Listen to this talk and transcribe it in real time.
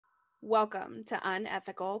Welcome to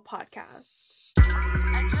Unethical Podcast.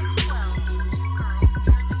 I just well, these two girls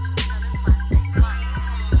nearly took another classmate's life.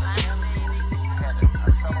 Last May, they boarded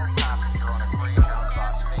A fellow passenger on a Greyhound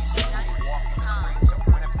bus basically walked the streets of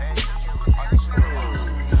Winnipeg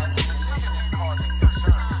unsupervised, and the decision is causing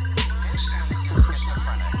concern. Vincent is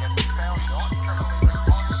schizophrenic and was found not criminally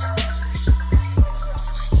responsible.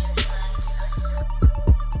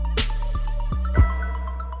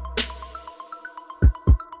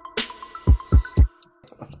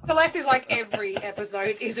 Celeste is like every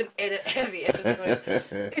episode is an edit-heavy episode,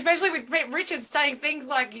 especially with Richard saying things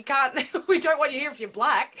like "You can't, we don't want you here if you're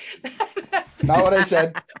black." That's Not what I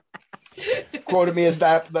said. Quoted me as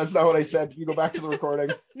that. That's not what I said. You go back to the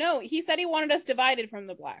recording. No, he said he wanted us divided from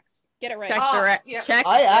the blacks. Get it right. yeah. Check.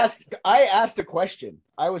 I asked a question.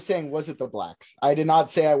 I was saying, was it the blacks? I did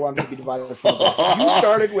not say I wanted to be divided from the blacks. You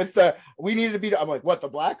started with the we needed to be. I'm like, what, the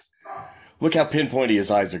blacks? Look how pinpointy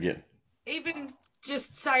his eyes are getting. Even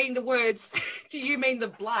just saying the words, "Do you mean the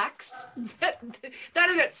blacks?" That in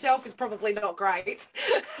itself is probably not great.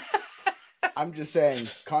 I'm just saying,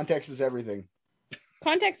 context is everything.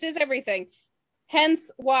 Context is everything.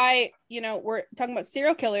 Hence why, we're talking about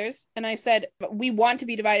serial killers. And I said, we want to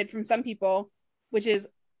be divided from some people, which is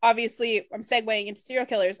obviously, I'm segueing into serial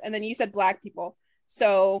killers. And then you said black people.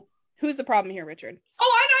 So who's the problem here, Richard?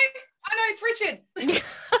 Oh, I know, it's Richard. It's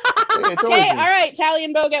Okay, all right. Tally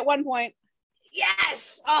and Bo get 1 point.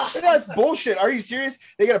 Yes. Oh, That's bullshit. Are you serious?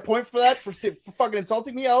 They get a point for that for fucking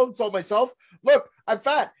insulting me? I'll insult myself. Look, I'm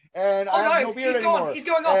fat and I have no beard anymore. He's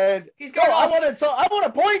going off. And He's going off. I want a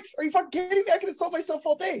point. Are you fucking kidding me? I can insult myself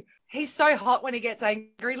all day. He's so hot when he gets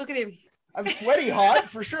angry. Look at him. I'm sweaty hot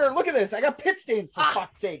for sure. Look at this. I got pit stains for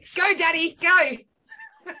fuck's sakes. Go, Daddy. Go.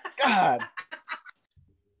 God.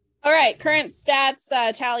 All right. Current stats,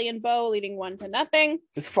 Tally and Bo leading 1-0.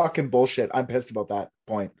 It's fucking bullshit. I'm pissed about that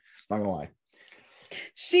point. Not gonna lie.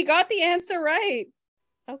 She got the answer right.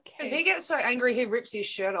 Okay. If he gets so angry he rips his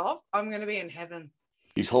shirt off, I'm going to be in heaven.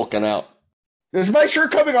 He's hulking out. Is my shirt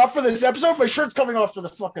coming off for this episode? My shirt's coming off for the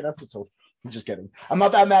fucking episode. I'm just kidding. I'm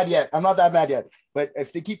not that mad yet. But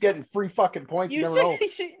if they keep getting free fucking points, you never know.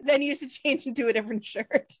 Then you should change into a different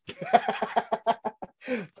shirt.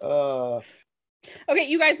 Okay,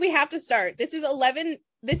 you guys, we have to start. This is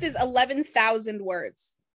 11,000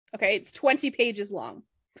 words. Okay, it's 20 pages long.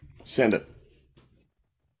 Send it.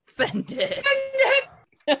 Send it.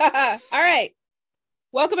 All right.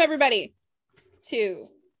 Welcome everybody to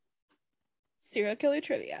Serial Killer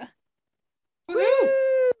Trivia. Woo!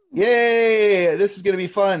 Yay! This is gonna be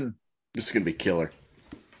fun. This is gonna be killer.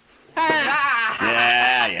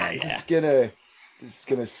 Ah! Yeah. This is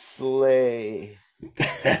gonna slay.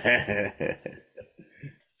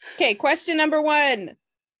 Okay, question number 1.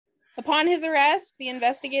 Upon his arrest, the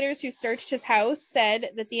investigators who searched his house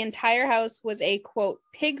said that the entire house was a, quote,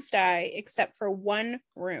 pigsty, except for one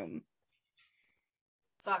room.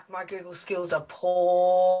 Fuck, my Google skills are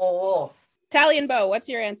poor. Tally and Bo, what's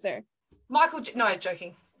your answer? No,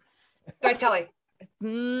 joking. Go, Tally.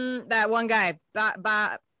 That one guy,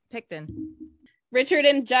 Bob Picton. Richard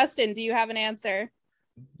and Justin, do you have an answer?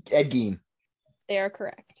 Ed Gein. They are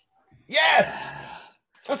correct. Yes!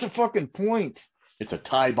 That's a fucking point. It's a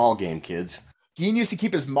tie ball game, kids. Gein used to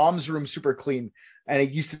keep his mom's room super clean, and he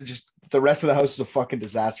used to just the rest of the house was a fucking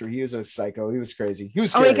disaster. He was a psycho. He was crazy. He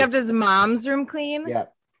was scary. Oh, he kept his mom's room clean? Yeah.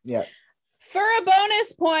 For a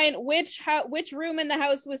bonus point, which room in the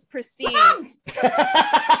house was pristine? Mom's room!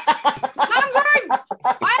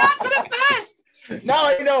 I answered it first! Now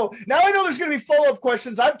I know there's gonna be follow-up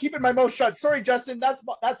questions. I'm keeping my mouth shut. Sorry, Justin. That's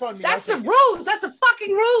on me. That's the rules. That's the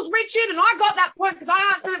fucking rules, Richard. And I got that point because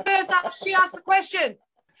I answered it first after she asked the question.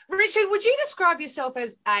 Richard, would you describe yourself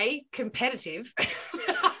as A, competitive?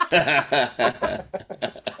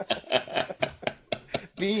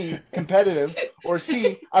 B, competitive, or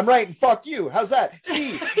C, I'm right and fuck you. How's that?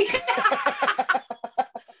 C.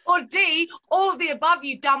 Or D, all of the above,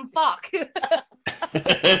 you dumb fuck.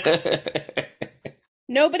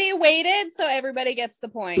 Nobody waited, so everybody gets the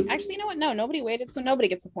point. Actually, you know what? No, nobody waited, so nobody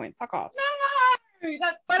gets the point. Fuck off. No.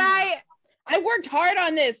 But I worked hard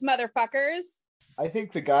on this, motherfuckers. I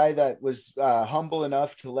think the guy that was humble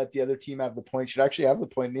enough to let the other team have the point should actually have the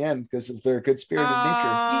point in the end because of their good-spirited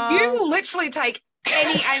nature. You will literally take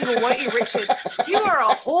any angle, won't you, Richard? You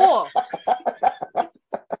are a whore.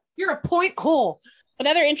 You're a point whore.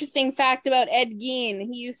 Another interesting fact about Ed Gein,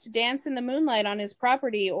 he used to dance in the moonlight on his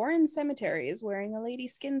property or in cemeteries wearing a lady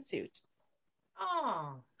skin suit.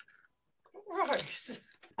 Oh, gross.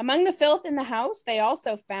 Among the filth in the house, they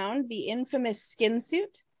also found the infamous skin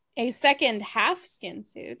suit, a second half skin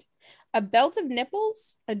suit, a belt of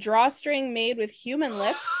nipples, a drawstring made with human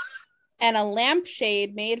lips, and a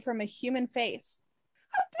lampshade made from a human face.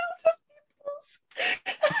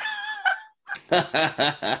 What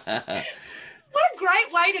a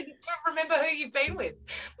great way to remember who you've been with.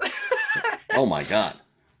 Oh my God.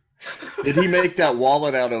 Did he make that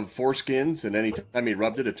wallet out of foreskins, and any time he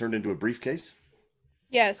rubbed it, it turned into a briefcase?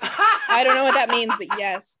 Yes. I don't know what that means, but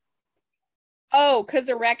yes. Oh, because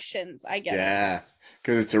erections. I get it. Yeah,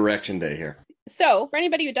 because it's erection day here. So, for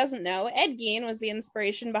anybody who doesn't know, Ed Gein was the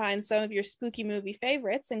inspiration behind some of your spooky movie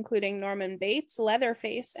favorites, including Norman Bates,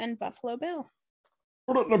 Leatherface, and Buffalo Bill.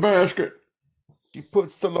 Put it in a basket. She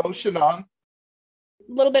puts the lotion on.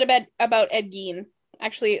 A little bit about Ed Gein.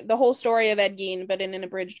 Actually, the whole story of Ed Gein, but in an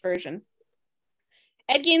abridged version.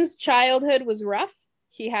 Ed Gein's childhood was rough.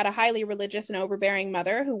 He had a highly religious and overbearing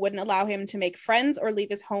mother who wouldn't allow him to make friends or leave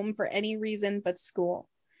his home for any reason but school.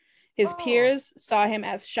 His peers saw him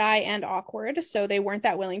as shy and awkward, so they weren't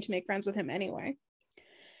that willing to make friends with him anyway.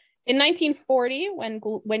 In 1940, when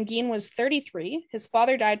Gein was 33, his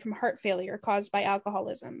father died from heart failure caused by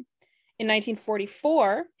alcoholism. In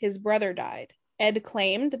 1944, his brother died. Ed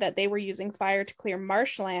claimed that they were using fire to clear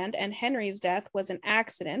marshland, and Henry's death was an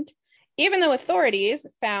accident. Even though authorities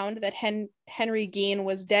found that Henry Gein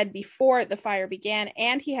was dead before the fire began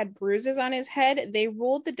and he had bruises on his head, they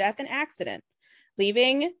ruled the death an accident,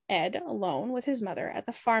 leaving Ed alone with his mother at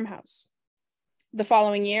the farmhouse. The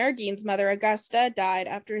following year, Gein's mother, Augusta, died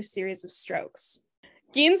after a series of strokes.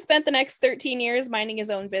 Gein spent the next 13 years minding his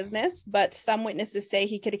own business, but some witnesses say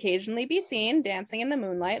he could occasionally be seen dancing in the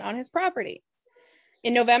moonlight on his property.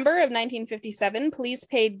 In November of 1957, police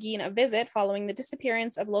paid Gein a visit following the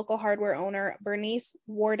disappearance of local hardware owner Bernice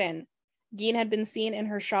Warden. Gein had been seen in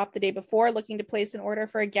her shop the day before looking to place an order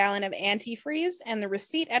for a gallon of antifreeze, and the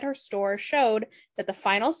receipt at her store showed that the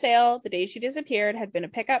final sale the day she disappeared had been a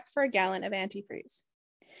pickup for a gallon of antifreeze.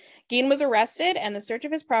 Gein was arrested, and the search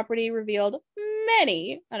of his property revealed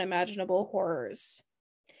many unimaginable horrors.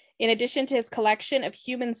 In addition to his collection of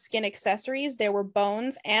human skin accessories, there were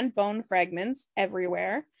bones and bone fragments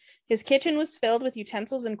everywhere. His kitchen was filled with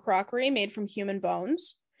utensils and crockery made from human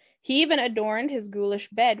bones. He even adorned his ghoulish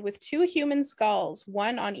bed with 2 human skulls,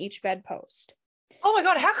 one on each bedpost. Oh my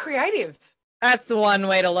God, how creative. That's one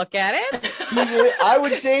way to look at it. I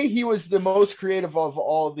would say he was the most creative of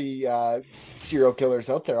all the serial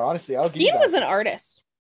killers out there. Honestly, I'll give you He that. was an artist.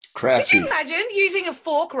 Could you imagine using a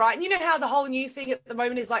fork, right? And you know how the whole new thing at the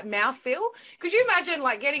moment is like mouthfeel? Could you imagine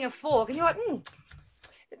like getting a fork and you're like,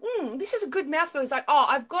 this is a good mouthfeel. It's like, oh,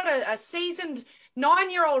 I've got a seasoned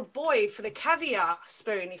 9-year-old boy for the caviar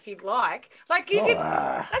spoon if you'd like. Like,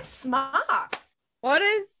 that's smart. What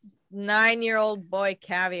is 9-year-old boy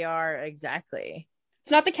caviar exactly?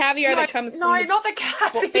 It's not the caviar that comes from... No, not the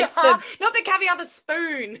caviar. It's Not the caviar, the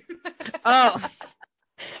spoon. Oh.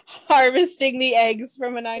 Harvesting the eggs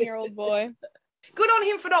from a 9-year-old boy. Good on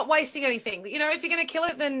him for not wasting anything. You know, if you're going to kill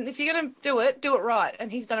it, then if you're going to do it right.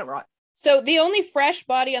 And he's done it right. So the only fresh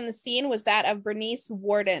body on the scene was that of Bernice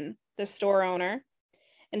Warden, the store owner.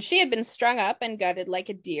 And she had been strung up and gutted like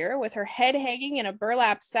a deer, with her head hanging in a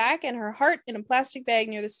burlap sack and her heart in a plastic bag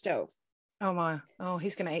near the stove. Oh my. Oh,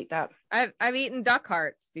 he's going to eat that. I've eaten duck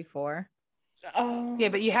hearts before. Oh. Yeah,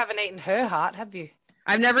 but you haven't eaten her heart, have you?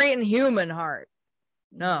 I've never eaten human heart.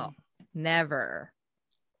 No, never.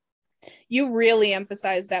 You really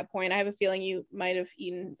emphasized that point. I have a feeling you might have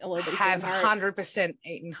eaten a little bit of Have human heart. 100%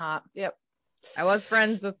 eaten heart. Yep. I was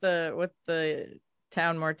friends with the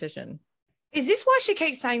town mortician. Is this why she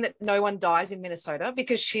keeps saying that no one dies in Minnesota?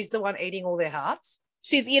 Because she's the one eating all their hearts?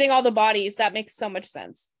 She's eating all the bodies. That makes so much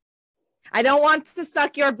sense. I don't want to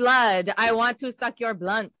suck your blood. I want to suck your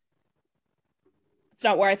blunt. It's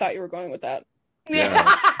not where I thought you were going with that.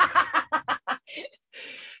 Yeah.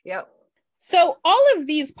 Yep. So all of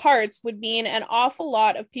these parts would mean an awful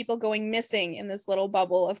lot of people going missing in this little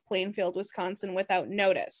bubble of Plainfield, Wisconsin without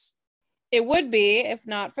notice. It would be, if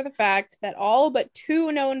not for the fact that all but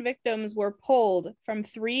 2 known victims were pulled from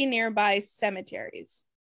 3 nearby cemeteries.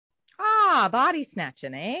 Ah, body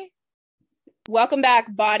snatching, eh? Welcome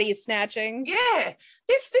back, body snatching. Yeah.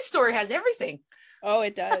 This story has everything. Oh,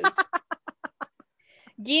 it does.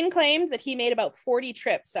 Gein claimed that he made about 40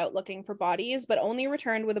 trips out looking for bodies, but only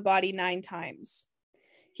returned with a body 9 times.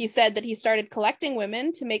 He said that he started collecting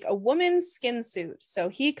women to make a woman's skin suit so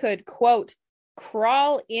he could, quote,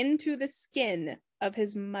 crawl into the skin of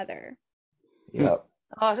his mother. Yep.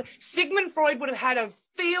 Oh, Sigmund Freud would have had a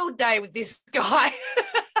field day with this guy.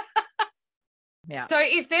 Yeah. So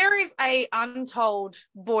if there is a untold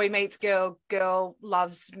boy meets girl, girl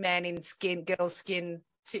loves man in skin, girl skin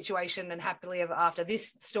situation and happily ever after,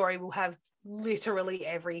 this story will have literally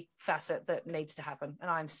every facet that needs to happen. And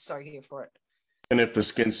I'm so here for it. And if the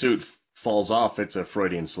skin suit falls off, it's a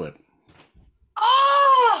Freudian slip.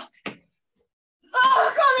 Oh!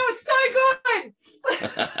 Oh, God, that was so good.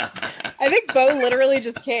 I think Bo literally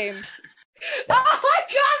just came. Oh, my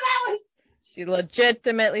God, that was... She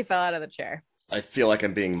legitimately fell out of the chair. I feel like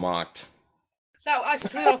I'm being mocked. I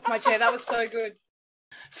slid off my chair. That was so good.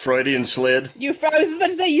 Freudian slid. I was just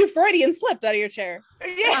about to say you Freudian slipped out of your chair.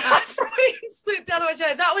 Yeah, Freudian slipped out of my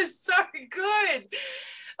chair. That was so good.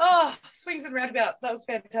 Oh, swings and roundabouts. That was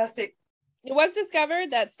fantastic. It was discovered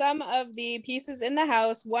that some of the pieces in the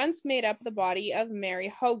house once made up the body of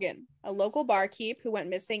Mary Hogan, a local barkeep who went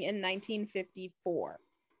missing in 1954.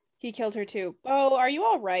 He killed her too. Oh, are you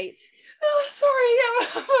all right? Oh,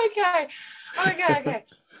 sorry. Yeah, I'm okay.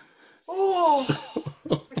 Oh,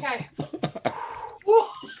 okay.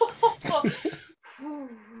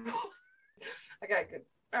 Okay, good.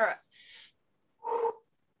 All right.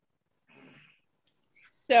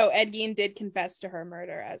 So Ed Gein did confess to her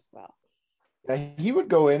murder as well. He would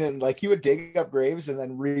go in and he would dig up graves and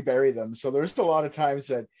then rebury them. So there's a lot of times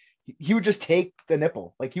that he would just take the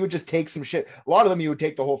nipple. He would just take some shit. A lot of them he would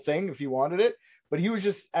take the whole thing if he wanted it. But he was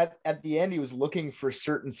just at the end, he was looking for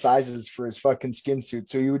certain sizes for his fucking skin suit.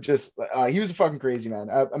 So he would just, he was a fucking crazy man,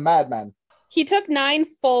 a madman. He took 9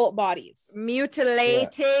 full bodies.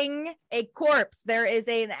 Mutilating a corpse. There is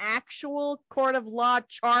an actual court of law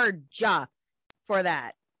charge for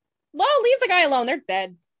that. Well, leave the guy alone. They're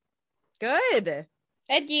dead. Good.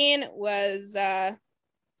 Ed Gein was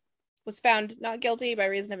found not guilty by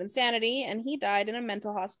reason of insanity, and he died in a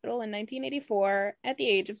mental hospital in 1984 at the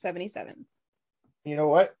age of 77. You know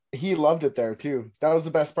what? He loved it there too. That was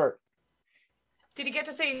the best part. Did he get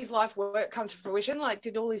to see his life work come to fruition?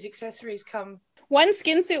 Did all his accessories come? One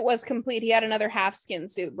skin suit was complete. He had another half skin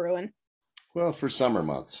suit brewing. Well, for summer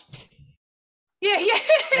months. Yeah.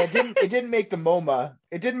 It didn't make the MoMA.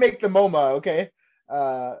 It didn't make the MoMA, okay?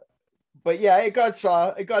 But yeah, it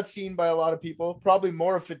got seen by a lot of people. Probably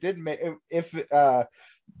more if it didn't make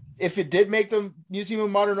if it did make the Museum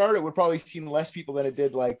of Modern Art, it would probably seen less people than it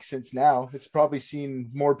did since now. It's probably seen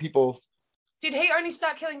more people. Did he only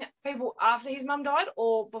start killing people after his mum died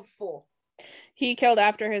or before? He killed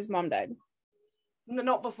after his mom died.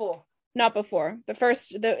 Not before. Not before.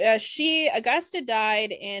 Augusta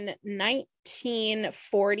died in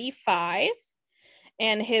 1945,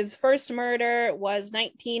 and his first murder was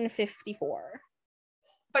 1954.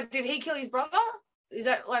 But did he kill his brother? Is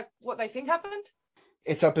that what they think happened?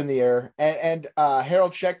 It's up in the air. And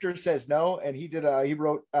Harold Schechter says no, and he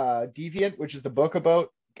wrote Deviant, which is the book about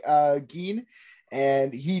Gein,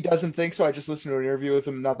 and he doesn't think so. I just listened to an interview with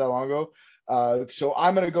him not that long ago. So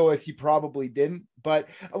I'm going to go with he probably didn't. But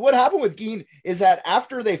what happened with Gein is that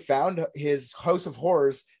after they found his House of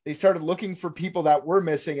Horrors, they started looking for people that were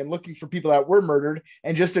missing and looking for people that were murdered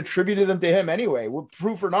and just attributed them to him anyway,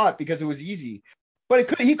 proof or not, because it was easy.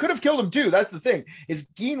 But he could have killed him too. That's the thing, is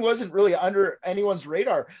Gein wasn't really under anyone's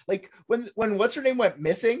radar. When what's her name went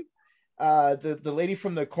missing, the lady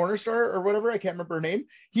from the corner store or whatever, I can't remember her name.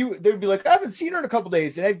 They would be like, I haven't seen her in a couple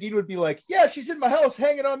days, and Ed Gein would be like, yeah, she's in my house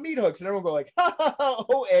hanging on meat hooks, and everyone would go ha, ha, ha,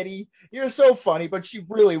 oh Eddie, you're so funny, but she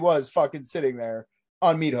really was fucking sitting there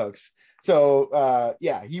on meat hooks. So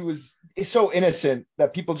yeah, he's so innocent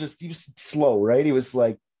that he was slow, right? He was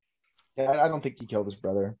I don't think he killed his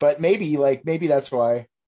brother, but maybe that's why.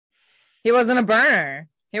 He wasn't a burner.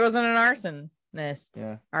 He wasn't an arsonist.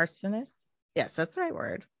 Yeah. Arsonist? Yes, that's the right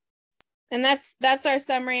word. And that's our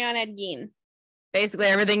summary on Ed Gein. Basically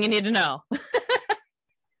everything you need to know.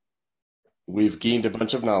 We've gained a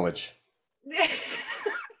bunch of knowledge.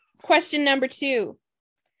 Question number 2.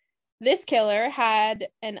 This killer had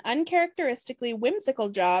an uncharacteristically whimsical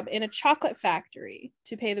job in a chocolate factory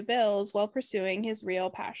to pay the bills while pursuing his real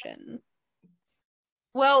passion.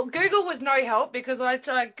 Well, Google was no help because I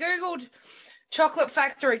Googled chocolate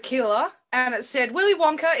factory killer and it said Willy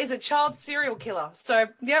Wonka is a child serial killer. So,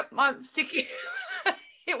 yep, I'm sticky.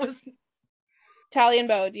 It was. Tally and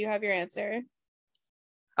Bo, do you have your answer?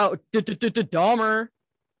 Oh, Dahmer.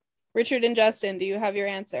 Richard and Justin, do you have your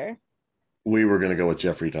answer? We were going to go with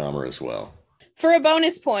Jeffrey Dahmer as well. For a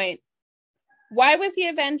bonus point, why was he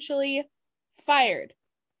eventually fired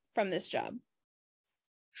from this job?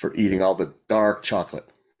 For eating all the dark chocolate.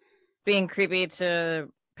 Being creepy to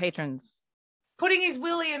patrons. Putting his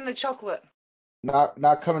willy in the chocolate.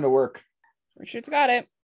 Not coming to work. Richard's got it.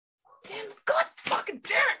 Damn, God fucking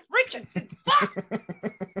damn it, Richard. Fuck.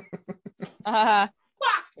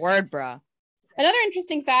 Word, bruh. Another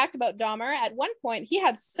interesting fact about Dahmer, at one point, he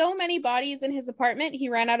had so many bodies in his apartment, he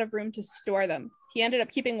ran out of room to store them. He ended up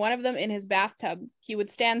keeping one of them in his bathtub. He would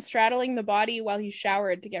stand straddling the body while he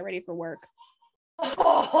showered to get ready for work.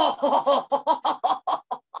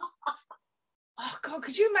 God,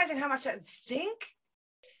 could you imagine how much that'd stink?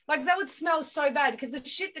 Like, that would smell so bad because the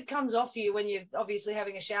shit that comes off you when you're obviously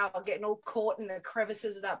having a shower, getting all caught in the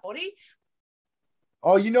crevices of that body.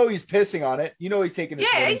 Oh, you know he's pissing on it. You know he's taking his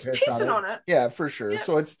Yeah, morning he's piss pissing on it. Yeah, for sure. Yeah.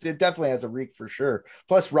 So it definitely has a reek for sure.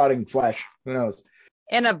 Plus rotting flesh. Who knows?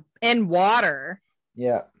 In water.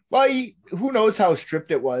 Yeah. Well, who knows how stripped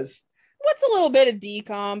it was? What's a little bit of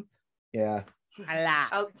decomp? Yeah. A lot.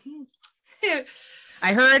 Oh,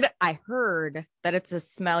 I heard that it's a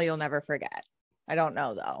smell you'll never forget. I don't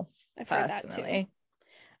know though. I've heard that too. Personally.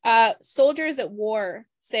 Soldiers at war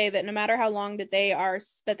say that no matter how long that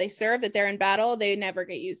they serve, that they're in battle, they never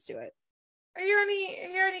get used to it. you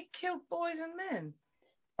only killed boys and men.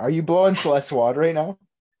 Are you blowing Celeste's wad right now?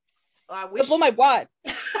 I wish. Oh my god.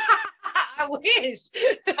 I wish.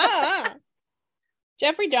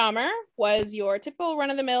 Jeffrey Dahmer was your typical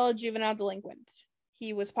run-of-the-mill juvenile delinquent.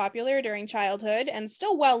 He was popular during childhood and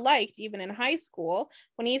still well-liked even in high school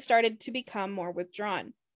when he started to become more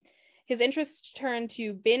withdrawn. His interest turned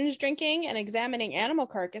to binge drinking and examining animal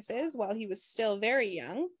carcasses while he was still very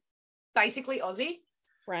young. Basically Aussie.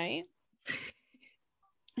 Right.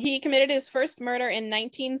 He committed his first murder in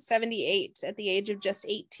 1978 at the age of just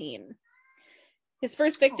 18. His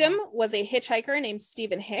first victim was a hitchhiker named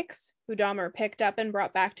Stephen Hicks, who Dahmer picked up and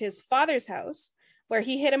brought back to his father's house, where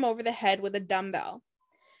he hit him over the head with a dumbbell.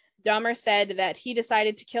 Dahmer said that he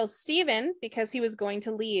decided to kill Stephen because he was going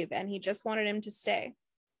to leave and he just wanted him to stay.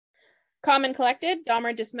 Calm and collected,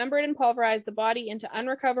 Dahmer dismembered and pulverized the body into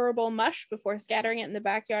unrecoverable mush before scattering it in the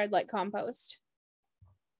backyard like compost.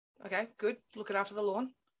 Okay, good. Looking after the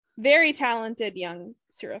lawn. Very talented young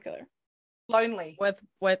serial killer. Lonely.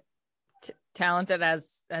 With talented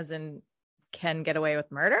as in can get away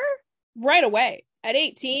with murder? Right away. At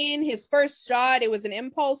 18, his first shot, it was an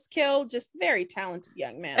impulse kill. Just very talented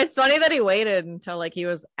young man. It's funny that he waited until like he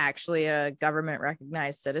was actually a government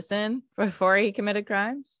recognized citizen before he committed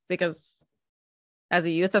crimes, because as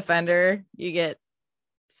a youth offender, you get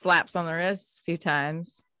slaps on the wrist a few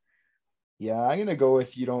times. Yeah, I'm going to go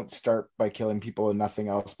with you don't start by killing people and nothing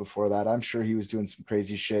else before that. I'm sure he was doing some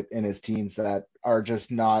crazy shit in his teens that are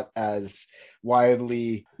just not as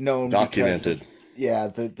widely known. Documented.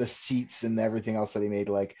 The seats and everything else that he made,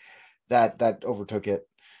 like that overtook it.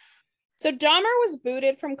 So Dahmer was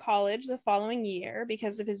booted from college the following year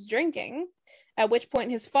because of his drinking, at which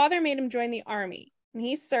point his father made him join the army. And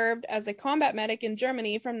he served as a combat medic in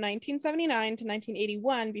Germany from 1979 to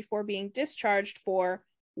 1981 before being discharged for,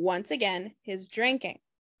 once again, his drinking.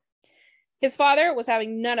 His father was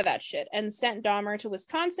having none of that shit and sent Dahmer to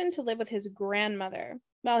Wisconsin to live with his grandmother.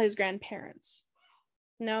 Well, his grandparents.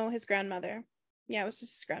 No, his grandmother. Yeah, it was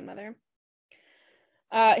just his grandmother.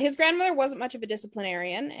 His grandmother wasn't much of a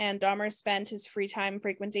disciplinarian, and Dahmer spent his free time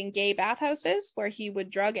frequenting gay bathhouses where he would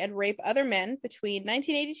drug and rape other men between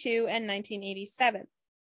 1982 and 1987.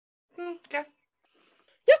 Okay.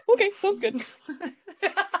 Yeah, okay, sounds good.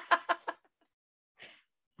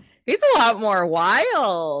 He's a lot more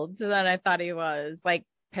wild than I thought he was. Like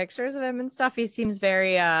pictures of him and stuff, he seems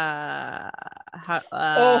very I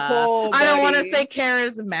don't want to say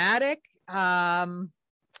charismatic.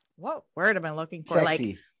 What word am I looking for?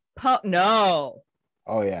 Sexy. Like no.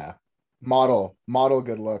 Oh yeah. Model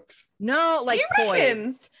good looks. No, like You reckon?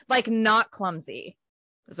 poised. Like not clumsy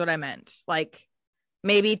is what I meant. Like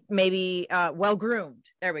maybe well groomed.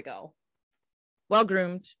 There we go. Well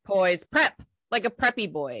groomed, poised, prep. Like a preppy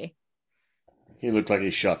boy. He looked like he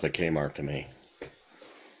shopped at Kmart to me.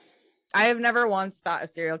 I have never once thought a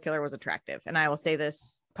serial killer was attractive, and I will say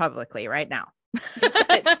this publicly right now. You've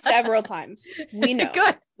said it several times. We know.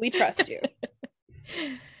 Good. We trust you.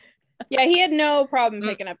 Yeah, he had no problem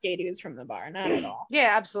picking up gay dudes from the bar. Not at all.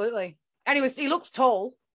 Yeah, absolutely. And he looks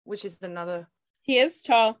tall, which is another. He is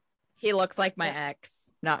tall. He looks like my ex,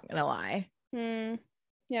 not gonna lie.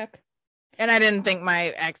 Yuck. And I didn't think my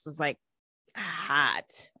ex was like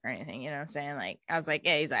hot or anything, you know what I'm saying? Like I was like,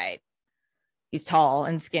 yeah, he's all right. He's tall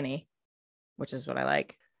and skinny, which is what I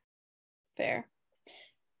like. Fair.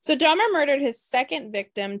 So Dahmer murdered his second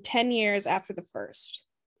victim 10 years after the first.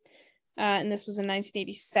 And this was in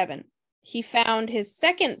 1987. He found his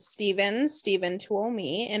second Stephen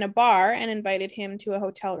Tuomi, in a bar and invited him to a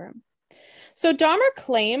hotel room. So Dahmer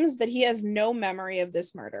claims that he has no memory of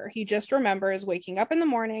this murder. He just remembers waking up in the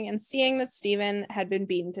morning and seeing that Stephen had been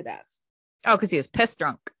beaten to death. Oh, because he was piss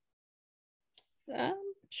drunk.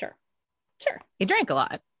 Sure. He drank a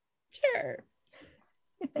lot. Sure.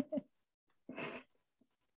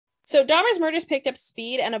 So Dahmer's murders picked up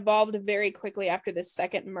speed and evolved very quickly after this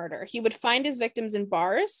second murder. He would find his victims in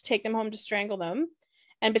bars, take them home to strangle them,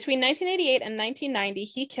 and between 1988 and 1990,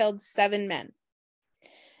 he killed 7 men.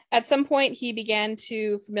 At some point, he began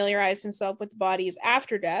to familiarize himself with bodies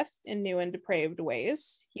after death in new and depraved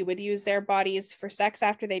ways. He would use their bodies for sex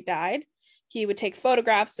after they died. He would take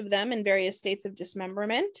photographs of them in various states of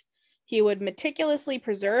dismemberment. He would meticulously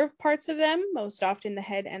preserve parts of them, most often the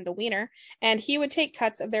head and the wiener, and he would take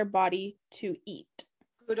cuts of their body to eat.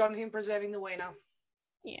 Good on him preserving the wiener.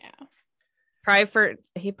 Yeah.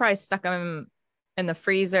 He probably stuck them in the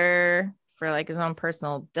freezer for like his own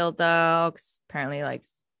personal dildo. 'Cause apparently, like,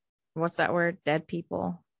 what's that word? Dead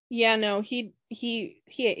people. Yeah, no, he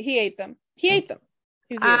ate them. He ate them.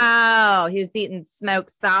 He was eating them. Oh, he was eating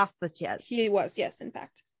smoked sausages. He was, yes, in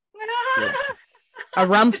fact. A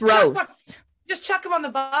rump roast. Just chuck him on the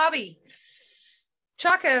barbie.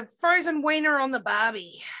 Chuck a frozen wiener on the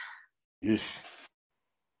barbie. Ugh.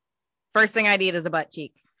 First thing I'd eat is a butt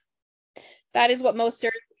cheek. That is what most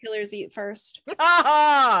serial killers eat first.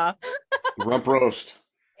 Ah, Rump roast.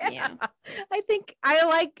 Yeah. I think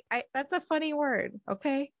that's a funny word.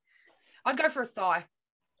 Okay. I'd go for a thigh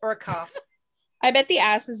or a calf. I bet the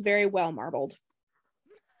ass is very well marbled.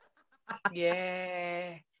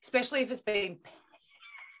 Yeah. Especially if it's been.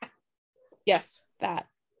 Yes, that.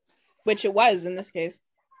 Which it was in this case.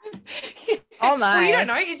 Oh my. Well, you don't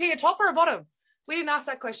know. Is he a top or a bottom? We didn't ask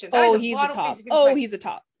that question. That is Oh, a he's a vital top. piece of Oh, information. he's a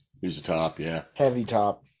top. He's a top, yeah. Heavy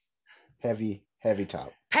top. Heavy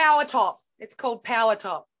top. Power top. It's called power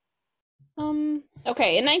top.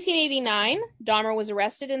 Okay, in 1989, Dahmer was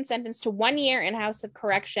arrested and sentenced to 1 year in House of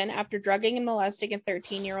Correction after drugging and molesting a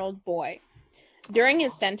 13-year-old boy. During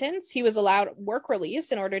his sentence, he was allowed work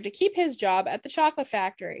release in order to keep his job at the chocolate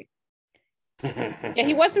factory. Yeah,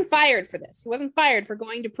 he wasn't fired for this. He wasn't fired for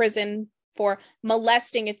going to prison for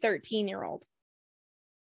molesting a 13-year-old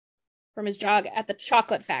from his job at the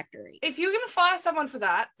chocolate factory. If you're going to fire someone for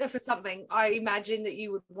that, for something, I imagine that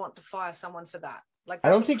you would want to fire someone for that. Like, I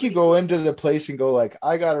don't think you go into the place and go like,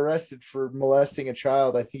 I got arrested for molesting a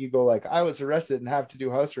child. I think you go like, I was arrested and have to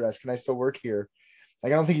do house arrest. Can I still work here?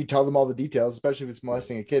 Like, I don't think you tell them all the details, especially if it's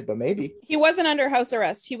molesting a kid, but maybe. He wasn't under house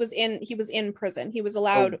arrest. He was in prison. He was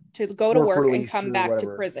allowed to go to work work and release come or back to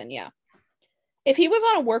whatever. prison. Yeah. If he was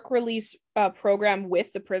on a work release program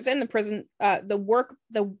with the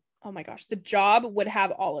job would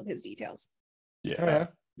have all of his details. Yeah.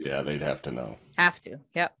 Yeah, they'd have to know. Have to.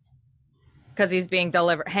 Yep. Because he's being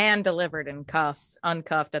hand delivered in cuffs,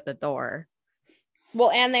 uncuffed at the door.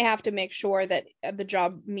 Well, and they have to make sure that the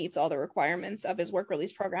job meets all the requirements of his work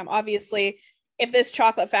release program. Obviously, if this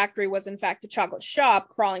chocolate factory was in fact a chocolate shop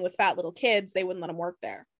crawling with fat little kids, they wouldn't let him work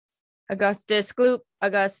there. Augustus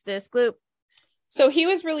Gloop. So he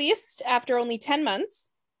was released after only 10 months,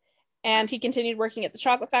 and he continued working at the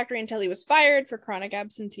chocolate factory until he was fired for chronic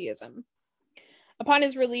absenteeism. Upon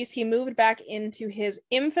his release, he moved back into his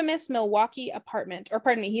infamous Milwaukee apartment.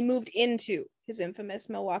 He moved into his infamous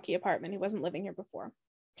Milwaukee apartment. He wasn't living here before.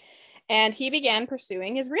 And he began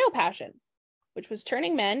pursuing his real passion, which was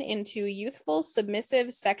turning men into youthful,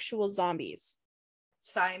 submissive, sexual zombies.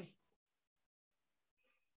 Same.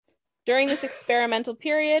 During this experimental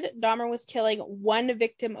period, Dahmer was killing one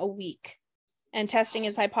victim a week and testing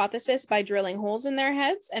his hypothesis by drilling holes in their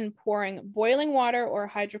heads and pouring boiling water or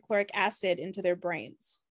hydrochloric acid into their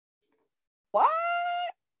brains. What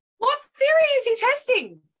theory is he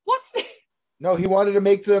testing? No, he wanted to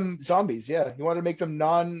make them zombies. Yeah, he wanted to make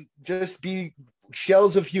them just be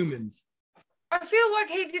shells of humans. I feel like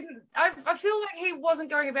he didn't. I feel like he wasn't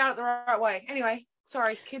going about it the right way. Anyway,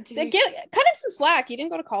 sorry, continue. Cut him some slack. He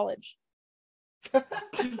didn't go to college.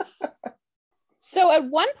 So at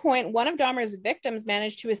one point, one of Dahmer's victims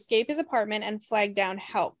managed to escape his apartment and flag down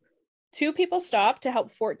help. Two people stopped to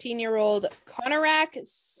help 14-year-old Conorak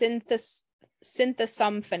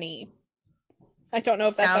Synthesomphony. I don't know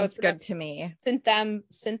if that's how it's good to me.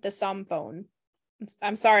 Synthesomphone.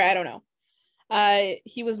 I'm sorry, I don't know.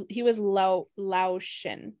 He was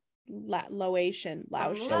Laotian. Laotian.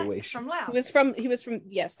 From Laos. He was from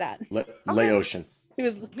yes, that. Laotian. He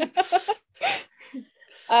was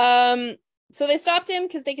so they stopped him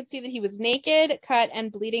because they could see that he was naked, cut,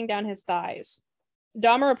 and bleeding down his thighs.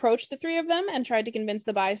 Dahmer approached the three of them and tried to convince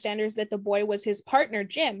the bystanders that the boy was his partner,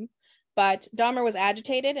 Jim, but Dahmer was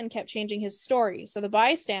agitated and kept changing his story. So the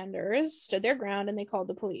bystanders stood their ground and they called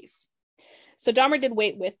the police. So Dahmer did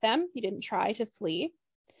wait with them. He didn't try to flee.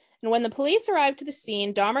 And when the police arrived to the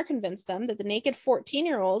scene, Dahmer convinced them that the naked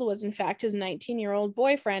 14-year-old was in fact his 19-year-old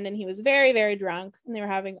boyfriend, and he was very, very drunk, and they were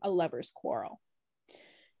having a lover's quarrel.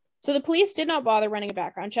 So the police did not bother running a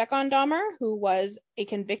background check on Dahmer, who was a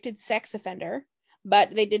convicted sex offender,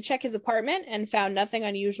 but they did check his apartment and found nothing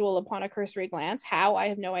unusual upon a cursory glance. How? I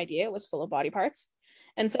have no idea. It was full of body parts.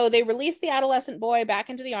 And so they released the adolescent boy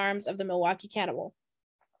back into the arms of the Milwaukee cannibal.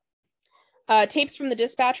 Tapes from the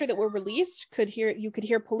dispatcher that were released you could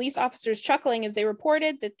hear police officers chuckling as they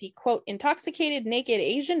reported that the quote intoxicated naked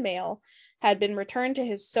Asian male had been returned to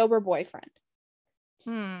his sober boyfriend.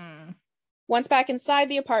 Once back inside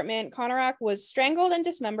the apartment, Konorak was strangled and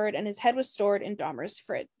dismembered, and his head was stored in Dahmer's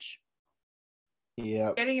fridge.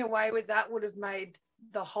 Yeah. Getting away with that would have made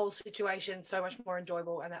the whole situation so much more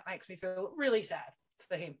enjoyable, and that makes me feel really sad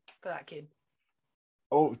for him, for that kid.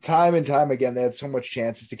 Oh, time and time again, they had so much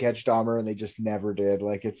chances to catch Dahmer, and they just never did.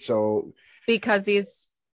 Like, it's so... Because he's,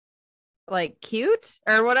 like, cute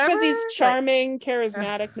or whatever? Because he's charming,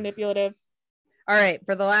 charismatic, manipulative. All right,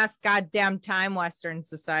 for the last goddamn time, Western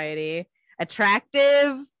society,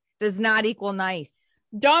 attractive does not equal nice.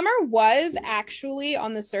 Dahmer was actually,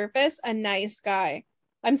 on the surface, a nice guy.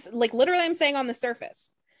 I'm saying on the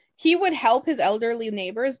surface. He would help his elderly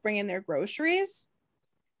neighbors bring in their groceries.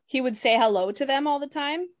 He would say hello to them all the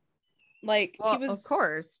time. Like, Well, he was... of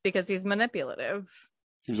course, because he's manipulative.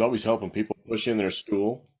 He was always helping people push in their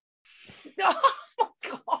stool. Oh, my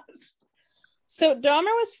God. So Dahmer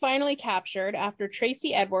was finally captured after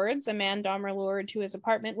Tracy Edwards, a man Dahmer lured to his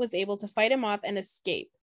apartment, was able to fight him off and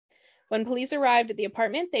escape. When police arrived at the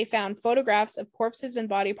apartment, they found photographs of corpses and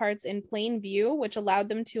body parts in plain view, which allowed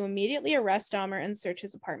them to immediately arrest Dahmer and search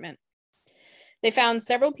his apartment. They found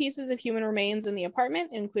several pieces of human remains in the apartment,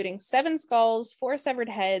 including 7 skulls, 4 severed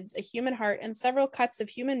heads, a human heart, and several cuts of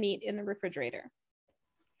human meat in the refrigerator.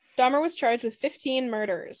 Dahmer was charged with 15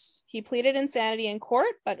 murders. He pleaded insanity in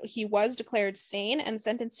court, but he was declared sane and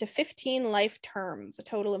sentenced to 15 life terms, a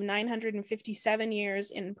total of 957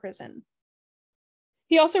 years in prison.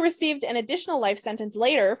 He also received an additional life sentence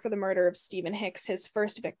later for the murder of Stephen Hicks, his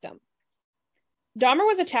first victim. Dahmer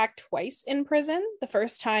was attacked twice in prison. The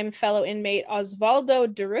first time, fellow inmate Osvaldo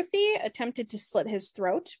Durruti attempted to slit his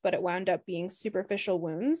throat, but it wound up being superficial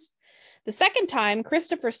wounds. The second time,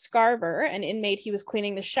 Christopher Scarver, an inmate he was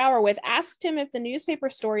cleaning the shower with, asked him if the newspaper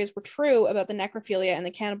stories were true about the necrophilia and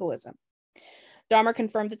the cannibalism. Dahmer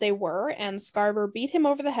confirmed that they were, and Scarver beat him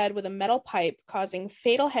over the head with a metal pipe, causing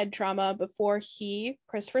fatal head trauma before he,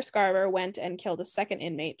 Christopher Scarver, went and killed a second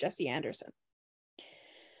inmate, Jesse Anderson.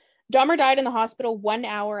 Dahmer died in the hospital 1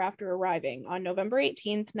 hour after arriving on November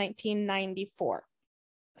 18th, 1994.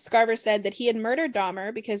 Scarver said that he had murdered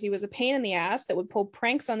Dahmer because he was a pain in the ass that would pull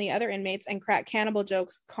pranks on the other inmates and crack cannibal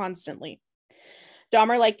jokes constantly.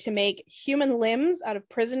 Dahmer liked to make human limbs out of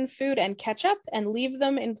prison food and ketchup and leave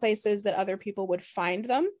them in places that other people would find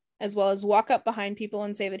them, as well as walk up behind people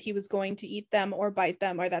and say that he was going to eat them or bite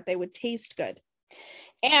them or that they would taste good.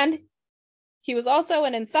 And he was also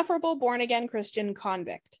an insufferable born-again Christian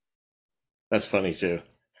convict. That's funny too.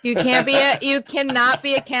 You cannot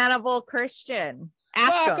be a cannibal Christian.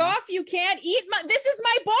 Ask Fuck him. off, you can't eat this is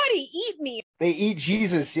my body, eat me. They eat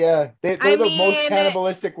Jesus, yeah. They're the most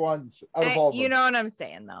cannibalistic ones out of all of them. You know what I'm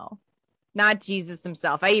saying, though? Not Jesus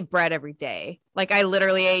himself. I eat bread every day. Like, I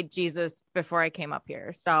literally ate Jesus before I came up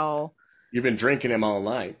here. So You've been drinking him all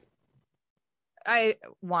night.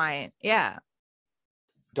 Wine. Yeah.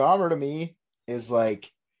 Dahmer to me is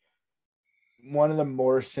like one of the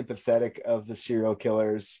more sympathetic of the serial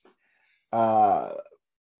killers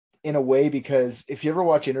in a way, because if you ever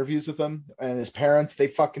watch interviews with him and his parents, they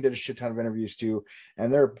fucking did a shit ton of interviews too,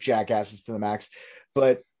 and they're jackasses to the max.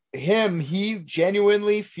 But he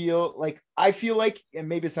genuinely I feel like, and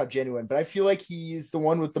maybe it's not genuine, but I feel like he's the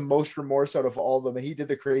one with the most remorse out of all of them, and he did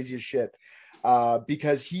the craziest shit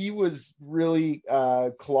because he was really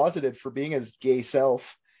closeted for being his gay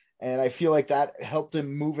self. And I feel like that helped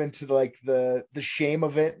him move into like the shame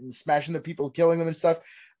of it and smashing the people, killing them and stuff.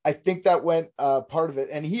 I think that went part of it.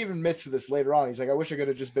 And he even admits to this later on. He's like, I wish I could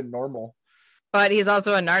have just been normal. But he's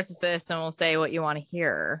also a narcissist and will say what you want to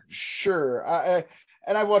hear. Sure.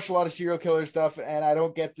 And I've watched a lot of serial killer stuff, and I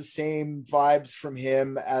don't get the same vibes from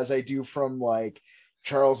him as I do from like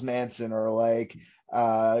Charles Manson or like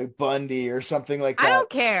Bundy or something like that. I don't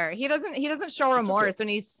care. He doesn't show remorse when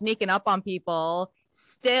he's sneaking up on people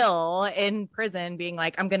still in prison being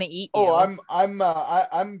like, I'm gonna eat you. I'm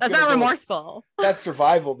that's not remorseful. That's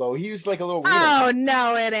survival though. He was like a little weird. Oh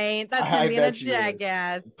no, it ain't. That's him being a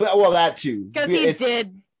jackass. But well, that too. Because he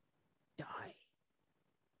did die.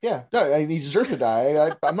 Yeah, no, I mean, he deserved to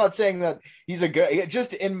die. I'm not saying that he's a good.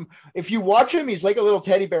 Just if you watch him, he's like a little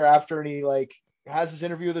teddy bear after, and he like has this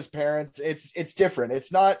interview with his parents. It's different.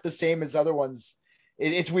 It's not the same as other ones.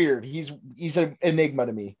 It's weird. He's an enigma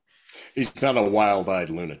to me. He's not a wild-eyed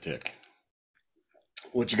lunatic.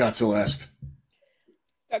 What you got, Celeste?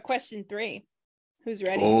 Got question 3. Who's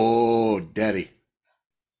ready? Oh, daddy.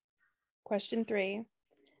 Question 3.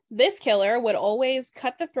 This killer would always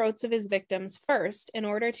cut the throats of his victims first in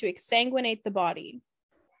order to exsanguinate the body.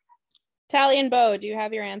 Tally and Bo, do you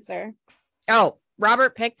have your answer? Oh,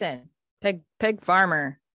 Robert Picton, pig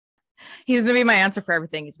farmer. He's gonna be my answer for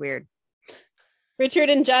everything. He's weird. Richard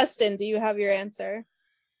and Justin, do you have your answer?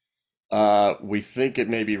 We think it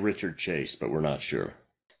may be Richard Chase, but we're not sure.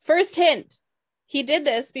 First hint. He did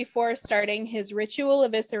this before starting his ritual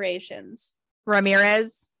eviscerations.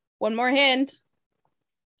 Ramirez. One more hint.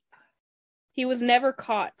 He was never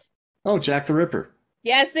caught. Oh, Jack the Ripper.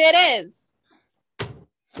 Yes, it is.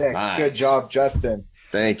 Sick. Nice. Good job, Justin.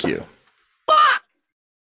 Thank you.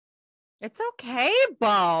 It's okay,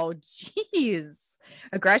 Bo. Jeez.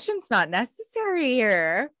 Aggression's not necessary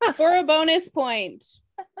here. For a bonus point.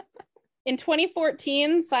 In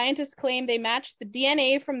 2014, scientists claimed they matched the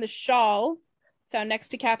DNA from the shawl found next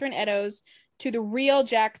to Catherine Eddowes to the real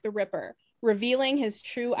Jack the Ripper, revealing his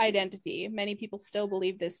true identity. Many people still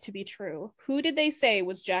believe this to be true. Who did they say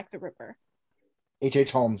was Jack the Ripper?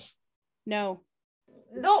 H.H. Holmes. No.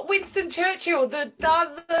 Not Winston Churchill,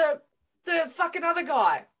 the fucking other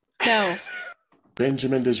guy. No.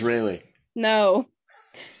 Benjamin Disraeli. No.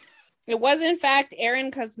 It was, in fact,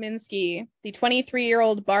 Aaron Kosminski, the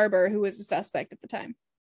 23-year-old barber who was a suspect at the time.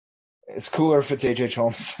 It's cooler if it's H.H.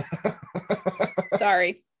 Holmes.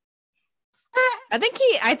 Sorry. I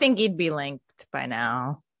think he'd be linked by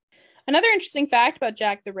now. Another interesting fact about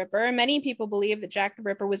Jack the Ripper, many people believe that Jack the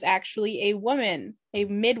Ripper was actually a woman, a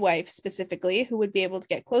midwife specifically, who would be able to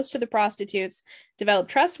get close to the prostitutes, develop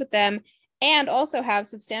trust with them, and also have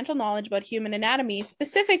substantial knowledge about human anatomy,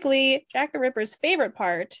 specifically Jack the Ripper's favorite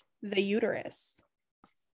part, the uterus.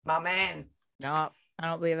 My man. No, I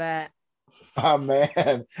don't believe that. My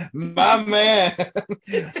man. My man.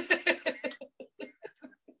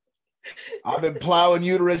 I've been plowing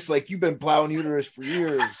uterus like you've been plowing uterus for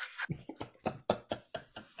years.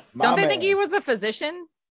 Don't they think he was a physician?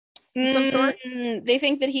 Some sort? They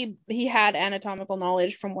think that he had anatomical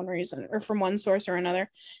knowledge from one reason or from one source or another.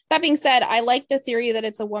 That being said, I like the theory that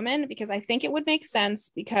it's a woman because I think it would make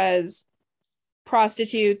sense because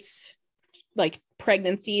prostitutes, like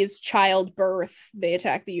pregnancies, childbirth, they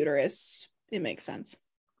attack the uterus. It makes sense.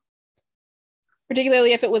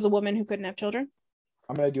 Particularly if it was a woman who couldn't have children.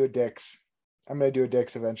 I'm gonna do a dicks. I'm gonna do a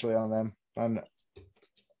dicks eventually on them. On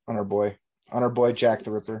our boy. On our boy Jack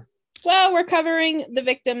the Ripper. Well, we're covering the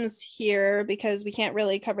victims here because we can't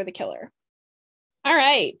really cover the killer. All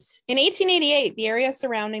right. In 1888, the area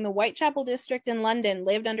surrounding the Whitechapel district in London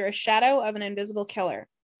lived under a shadow of an invisible killer.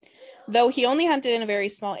 Though he only hunted in a very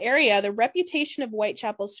small area, the reputation of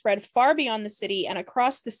Whitechapel spread far beyond the city and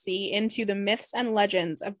across the sea into the myths and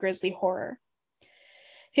legends of grisly horror.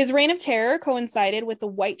 His reign of terror coincided with the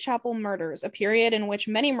Whitechapel murders, a period in which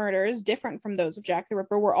many murders, different from those of Jack the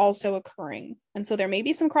Ripper, were also occurring. And so there may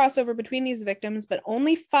be some crossover between these victims, but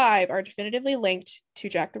only 5 are definitively linked to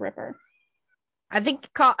Jack the Ripper. I think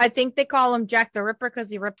they call him Jack the Ripper because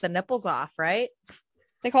he ripped the nipples off, right?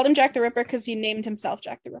 They called him Jack the Ripper because he named himself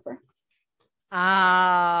Jack the Ripper.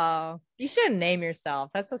 Oh, you shouldn't name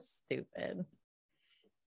yourself. That's so stupid.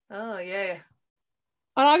 Oh, yeah.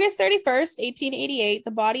 On August 31st, 1888,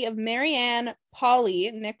 the body of Marianne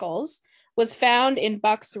Polly Nichols was found in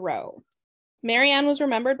Bucks Row. Marianne was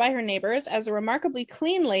remembered by her neighbors as a remarkably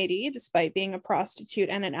clean lady, despite being a prostitute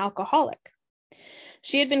and an alcoholic.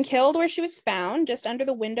 She had been killed where she was found, just under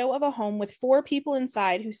the window of a home with 4 people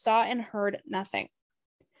inside who saw and heard nothing.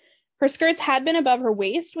 Her skirts had been above her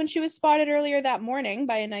waist when she was spotted earlier that morning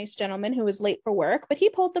by a nice gentleman who was late for work, but he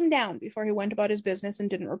pulled them down before he went about his business and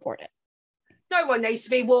didn't report it. No one needs to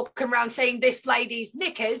be walking around saying this lady's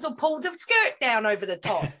knickers or pulled the skirt down over the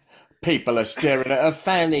top. People are staring at her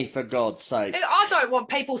fanny, for God's sake. I don't want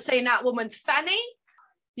people seeing that woman's fanny.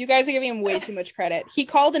 You guys are giving him way too much credit. He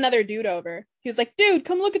called another dude over. He was like, dude,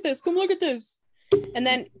 come look at this. Come look at this. And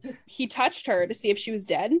then he touched her to see if she was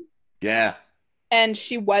dead. Yeah. And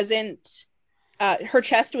she wasn't. Her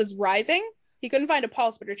chest was rising. He couldn't find a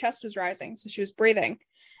pulse, but her chest was rising. So she was breathing.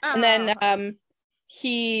 And then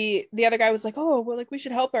the other guy was like, oh, well, like we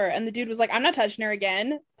should help her. And the dude was like, I'm not touching her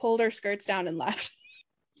again. Pulled her skirts down and left.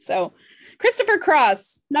 So Christopher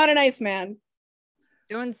Cross, not a nice man.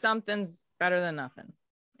 Doing something's better than nothing.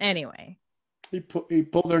 Anyway. He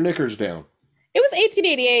pulled her knickers down. It was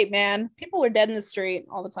 1888, man. People were dead in the street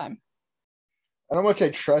all the time. I don't know how much I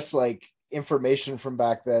trust like information from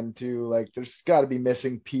back then too. Like there's got to be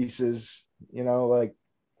missing pieces, you know,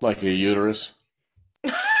 like a uterus.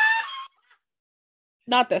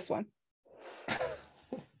 Not this one.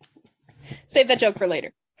 Save that joke for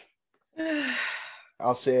later.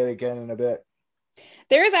 I'll say it again in a bit.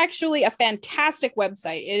 There is actually a fantastic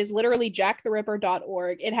website. It is literally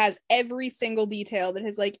jacktheripper.org. It has every single detail that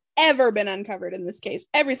has like ever been uncovered in this case.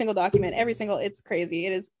 Every single document, it's crazy.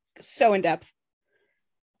 It is so in depth.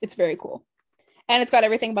 It's very cool. And it's got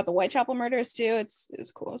everything about the Whitechapel murders too. It's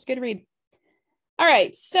cool. It's good to read. All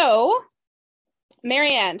right. So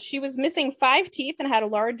Marianne, she was missing 5 teeth and had a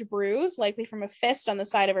large bruise, likely from a fist on the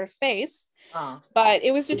side of her face. But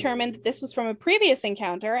it was determined that this was from a previous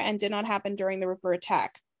encounter and did not happen during the Ripper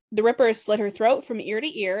attack. The Ripper slit her throat from ear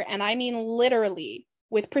to ear, and I mean literally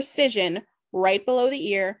with precision, right below the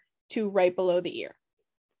ear to right below the ear.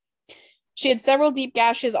 She had several deep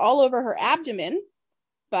gashes all over her abdomen,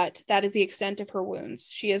 but that is the extent of her wounds.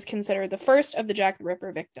 She is considered the first of the Jack the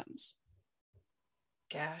Ripper victims.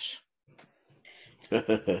 Gosh.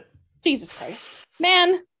 Jesus Christ.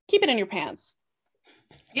 Man, keep it in your pants.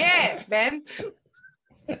 Yeah, man.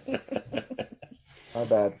 Not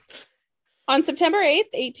bad. On September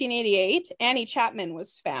 8th, 1888, Annie Chapman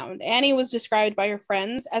was found. Annie was described by her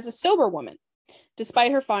friends as a sober woman,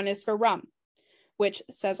 despite her fondness for rum, which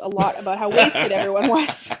says a lot about how wasted everyone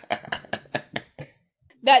was.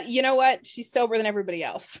 That, you know what? She's sober than everybody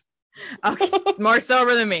else. Okay, it's more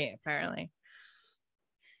sober than me, apparently.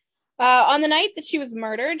 On the night that she was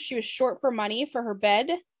murdered, she was short for money for her bed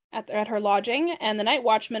at her lodging, and the night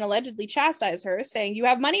watchman allegedly chastised her, saying, "You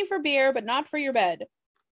have money for beer, but not for your bed."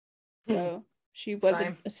 So she was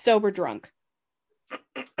a sober drunk.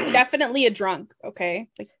 Definitely a drunk, okay?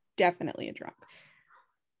 Like, definitely a drunk.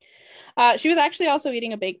 She was actually also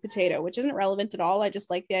eating a baked potato, which isn't relevant at all. I just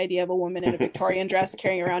like the idea of a woman in a Victorian dress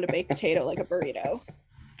carrying around a baked potato like a burrito.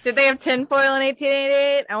 Did they have tinfoil in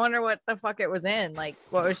 1888? I wonder what the fuck it was in. Like,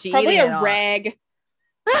 what was she Probably eating? a rag.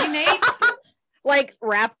 You need Like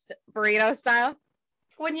wrapped burrito style?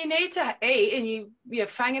 when you need to eat and you're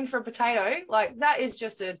fanging for a potato, like that is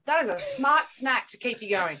a smart snack to keep you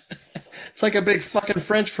going. It's like a big fucking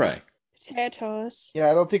French fry. Potatoes.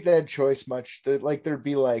 Yeah, I don't think they had choice much. There'd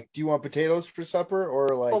be like, do you want potatoes for supper or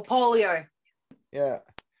like Or polio. yeah.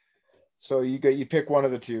 So you pick one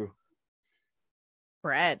of the two.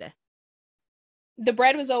 Bread. The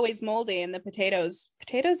bread was always moldy, and the potatoes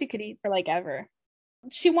you could eat for like ever.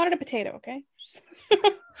 She wanted a potato, okay?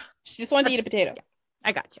 She just wanted to eat a potato.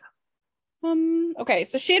 I got you. Okay,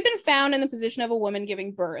 so she had been found in the position of a woman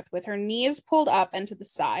giving birth, with her knees pulled up and to the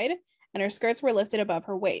side, and her skirts were lifted above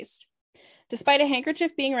her waist. Despite a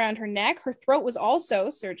handkerchief being around her neck, her throat was also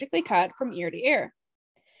surgically cut from ear to ear.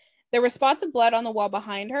 There were spots of blood on the wall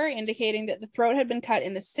behind her, indicating that the throat had been cut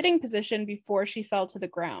in a sitting position before she fell to the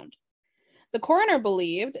ground. The coroner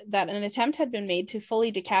believed that an attempt had been made to fully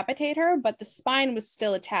decapitate her, but the spine was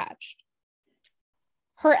still attached.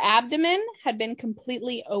 Her abdomen had been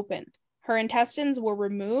completely opened. Her intestines were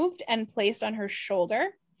removed and placed on her shoulder,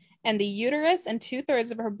 and the uterus and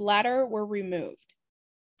 2/3 of her bladder were removed.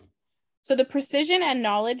 So the precision and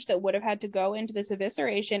knowledge that would have had to go into this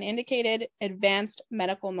evisceration indicated advanced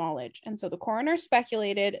medical knowledge. And so the coroner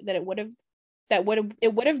speculated that it would have had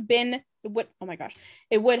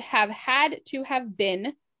to have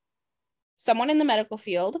been someone in the medical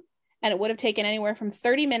field, and it would have taken anywhere from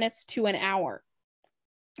 30 minutes to an hour.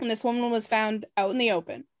 And this woman was found out in the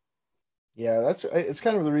open. Yeah, it's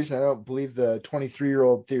kind of the reason I don't believe the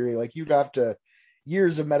 23-year-old theory. Like, you'd have to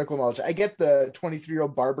years of medical knowledge. I get the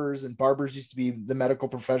 23-year-old barbers, and barbers used to be the medical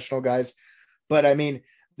professional guys, but I mean,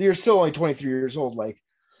 you're still only 23 years old. Like,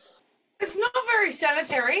 It's not very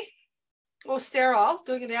sanitary or sterile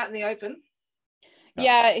doing it out in the open.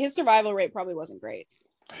 Yeah, his survival rate probably wasn't great.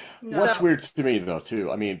 What's weird to me, though, too,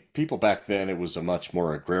 I mean, people back then, it was a much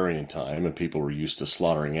more agrarian time, and people were used to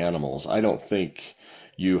slaughtering animals. I don't think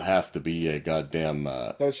you have to be a goddamn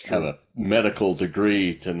That's true. have a medical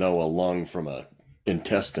degree to know a lung from a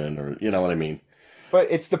intestine, or you know what I mean. but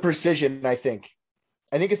it's the precision. I think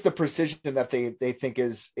it's the precision that they think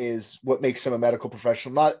is what makes him a medical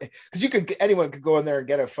professional. Not because anyone could go in there and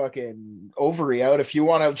get a fucking ovary out if you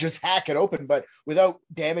want to just hack it open, but without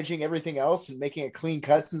damaging everything else and making it clean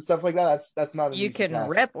cuts and stuff like that. That's not an You easy can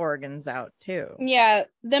task. rip organs out too. Yeah,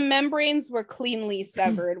 the membranes were cleanly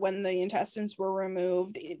severed when the intestines were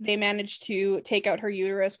removed. They managed to take out her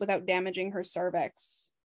uterus without damaging her cervix.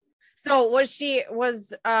 So was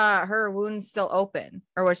her wound still open,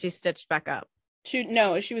 or was she stitched back up? She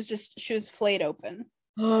was flayed open.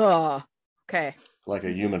 Oh, okay. Like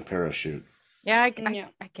a human parachute. Yeah, Yeah.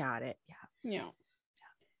 I got it. Yeah. Yeah.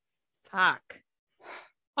 Fuck.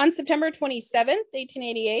 On September 27th,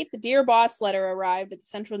 1888, the Dear Boss letter arrived at the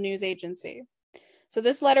Central News Agency. So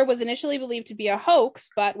this letter was initially believed to be a hoax,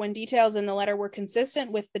 but when details in the letter were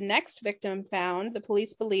consistent with the next victim found, the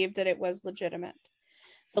police believed that it was legitimate.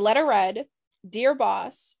 The letter read, "Dear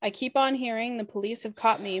Boss, I keep on hearing the police have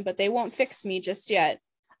caught me, but they won't fix me just yet.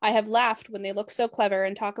 I have laughed when they look so clever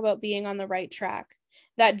and talk about being on the right track.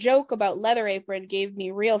 That joke about leather apron gave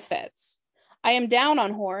me real fits. I am down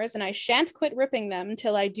on whores, and I shan't quit ripping them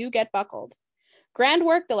till I do get buckled. Grand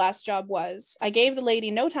work the last job was. I gave the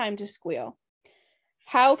lady no time to squeal.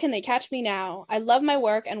 How can they catch me now? I love my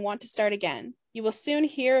work and want to start again. You will soon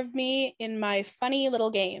hear of me in my funny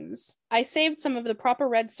little games. I saved some of the proper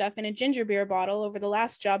red stuff in a ginger beer bottle over the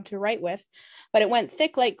last job to write with, but it went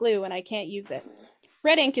thick like glue and I can't use it.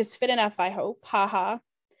 Red ink is fit enough, I hope. Ha ha.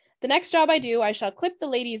 The next job I do, I shall clip the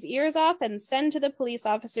lady's ears off and send to the police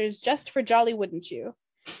officers just for jolly, wouldn't you?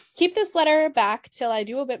 Keep this letter back till I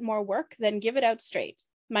do a bit more work, then give it out straight.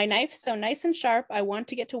 My knife's so nice and sharp, I want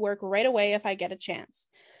to get to work right away if I get a chance.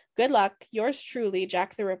 Good luck, yours truly,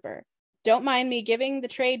 Jack the Ripper. Don't mind me giving the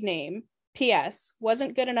trade name. P.S.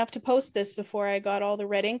 Wasn't good enough to post this before I got all the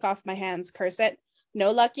red ink off my hands, curse it.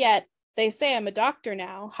 No luck yet. They say I'm a doctor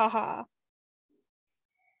now. Ha ha.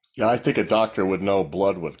 Yeah, I think a doctor would know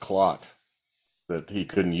blood would clot, that he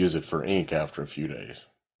couldn't use it for ink after a few days.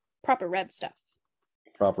 Proper red stuff.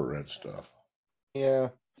 Proper red stuff. Yeah.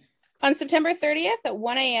 On September 30th at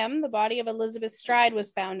 1 a.m., the body of Elizabeth Stride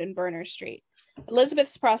was found in Burner Street.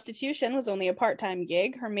 Elizabeth's prostitution was only a part-time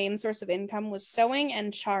gig. Her main source of income was sewing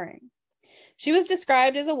and charring. She was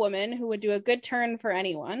described as a woman who would do a good turn for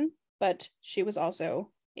anyone, but she was also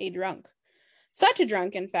a drunk. Such a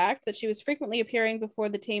drunk, in fact, that she was frequently appearing before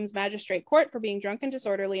the Thames Magistrate Court for being drunk and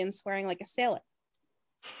disorderly and swearing like a sailor.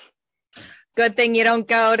 Good thing you don't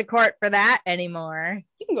go to court for that anymore.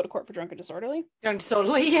 You can go to court for drunk and disorderly. Drunk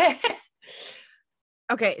disorderly, yeah.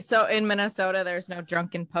 Okay, so in Minnesota, there's no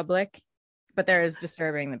drunk in public, but there is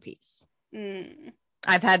disturbing the peace.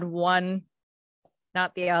 I've had one,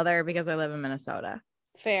 not the other, because I live in Minnesota.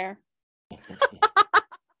 Fair.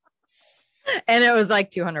 And it was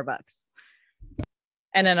like $200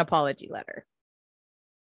 and an apology letter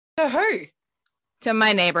To who? to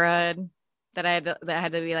my neighborhood that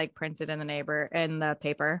had to be like printed in the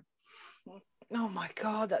paper. Oh my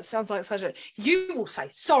God, that sounds like such a... You will say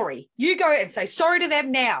sorry. You go and say sorry to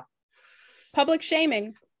them now. Public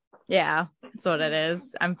shaming. Yeah, that's what it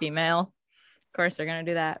is. I'm female. Of course they're gonna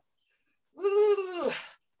do that. Ooh.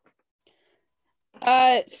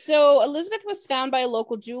 So Elizabeth was found by a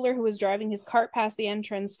local jeweler who was driving his cart past the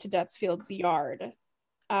entrance to Dutsfield's yard.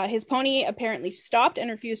 His pony apparently stopped and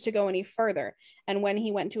refused to go any further. And when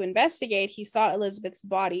he went to investigate, he saw Elizabeth's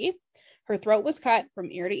body. Her throat was cut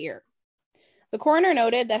from ear to ear. The coroner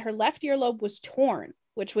noted that her left earlobe was torn,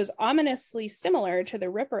 which was ominously similar to the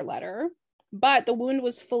Ripper letter, but the wound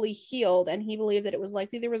was fully healed, and he believed that it was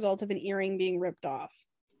likely the result of an earring being ripped off.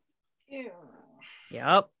 Ew.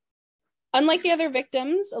 Yep. Unlike the other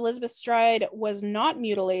victims, Elizabeth Stride was not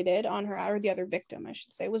mutilated on her, or the other victim, I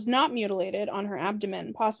should say, was not mutilated on her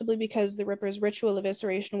abdomen, possibly because the Ripper's ritual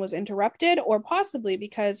evisceration was interrupted, or possibly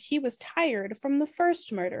because he was tired from the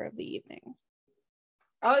first murder of the evening.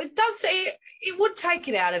 Oh, it does say it would take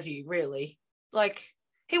it out of you, really. Like,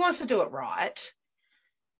 he wants to do it right.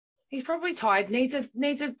 He's probably tired, needs a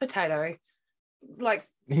potato. Like,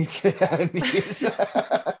 Needs a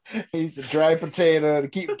dry potato to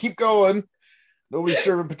keep going. Nobody's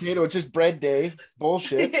serving potato. It's just bread day. It's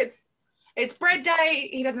bullshit. it's bread day.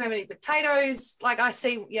 He doesn't have any potatoes. Like, I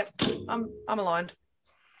see. Yep, I'm aligned.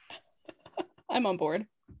 I'm on board.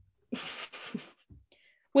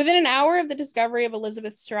 Within an hour of the discovery of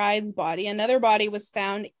Elizabeth Stride's body, another body was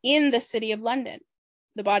found in the City of London,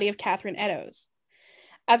 the body of Catherine Eddowes.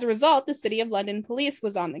 As a result, the City of London police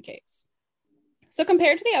was on the case. So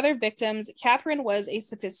compared to the other victims, Catherine was a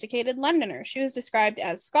sophisticated Londoner. She was described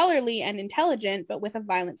as scholarly and intelligent, but with a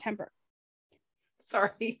violent temper.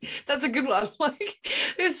 Sorry, that's a good one. Like,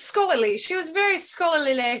 it was scholarly. She was a very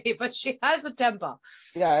scholarly lady, but she has a temper.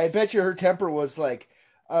 Yeah, I bet you her temper was like,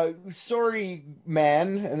 sorry,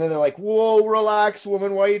 man. And then they're like, whoa, relax,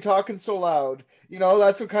 woman. Why are you talking so loud? You know,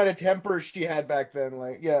 that's what kind of temper she had back then.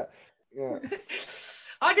 Like, yeah.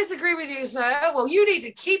 I disagree with you, sir. Well, you need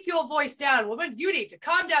to keep your voice down, woman. You need to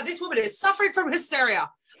calm down. This woman is suffering from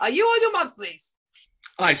hysteria. Are you on your monthlies?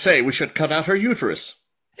 I say we should cut out her uterus.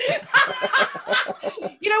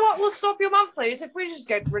 You know what? We'll stop your monthlies if we just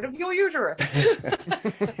get rid of your uterus.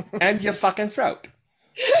 And your fucking throat.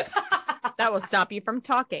 That will stop you from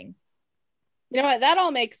talking. You know what? That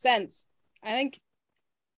all makes sense. I think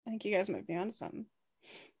you guys might be onto something.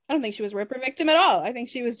 I don't think she was a Ripper victim at all. I think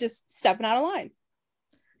she was just stepping out of line.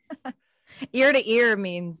 Ear to ear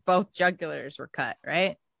means both jugulars were cut,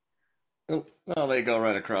 right? Oh, well, they go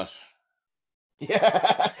right across.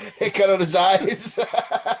 Yeah, it cut out his eyes.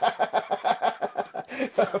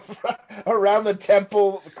 Around the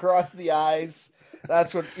temple, across the eyes.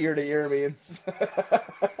 That's what ear to ear means.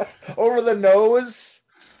 Over the nose.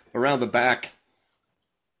 Around the back.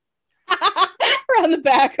 on the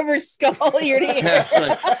back of her skull ear to ear. Yeah,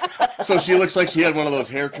 it's like- so she looks like she had one of those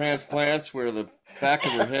hair transplants where the back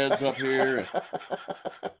of her head's up here.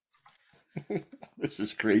 This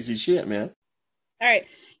is crazy shit, man. All right.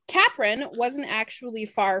 Catherine wasn't actually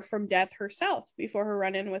far from death herself before her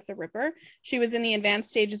run-in with the Ripper. She was in the advanced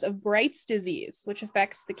stages of Bright's disease, which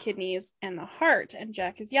affects the kidneys and the heart, and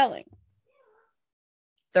Jack is yelling.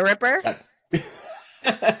 The Ripper?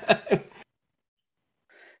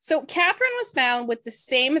 So Catherine was found with the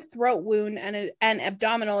same throat wound and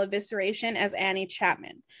abdominal evisceration as Annie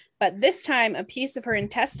Chapman, but this time a piece of her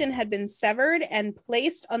intestine had been severed and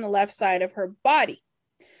placed on the left side of her body.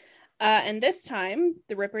 And this time,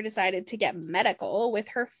 the Ripper decided to get medical with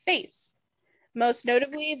her face. Most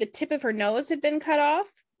notably, the tip of her nose had been cut off,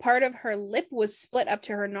 part of her lip was split up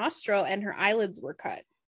to her nostril, and her eyelids were cut.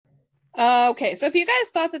 Okay, so if you guys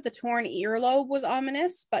thought that the torn earlobe was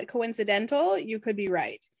ominous but coincidental, you could be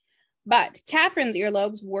right. But Catherine's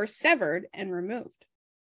earlobes were severed and removed.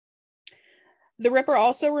 The Ripper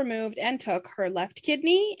also removed and took her left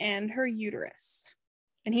kidney and her uterus.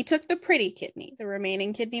 And he took the pretty kidney. The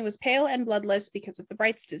remaining kidney was pale and bloodless because of the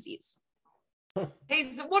Bright's disease.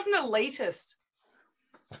 He's what an elitist.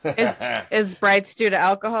 Is Bright's due to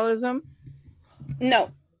alcoholism?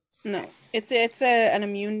 No. It's an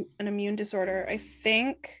immune disorder. I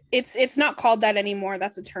think it's not called that anymore.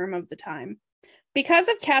 That's a term of the time. Because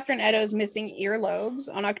of Catherine Eddowes' missing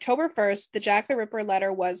earlobes, on October 1st, the Jack the Ripper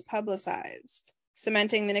letter was publicized,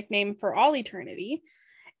 cementing the nickname for all eternity.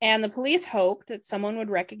 And the police hoped that someone would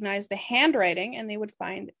recognize the handwriting and they would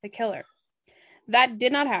find the killer. That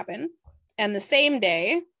did not happen. And the same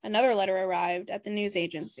day, another letter arrived at the news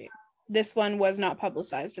agency. This one was not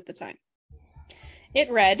publicized at the time. It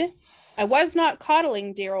read, "I was not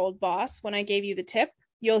coddling, dear old boss, when I gave you the tip.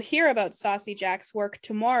 You'll hear about Saucy Jack's work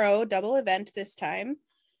tomorrow, double event this time.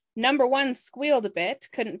 Number one squealed a bit,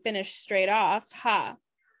 couldn't finish straight off. Ha,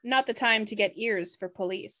 not the time to get ears for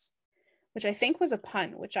police." Which I think was a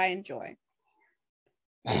pun, which I enjoy.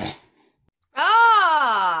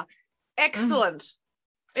 Ah, excellent.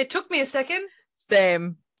 It took me a second.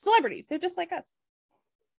 Same. Celebrities, they're just like us.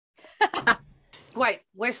 Wait,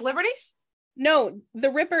 we're celebrities? No,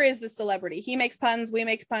 the Ripper is the celebrity. He makes puns, we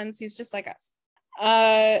make puns. He's just like us.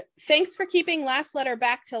 Thanks for keeping last letter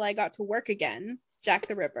back till I got to work again, Jack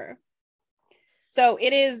the Ripper. So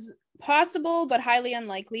it is possible, but highly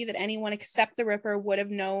unlikely, that anyone except the Ripper would have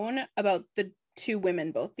known about the two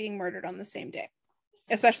women both being murdered on the same day,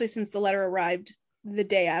 especially since the letter arrived the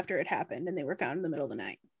day after it happened and they were found in the middle of the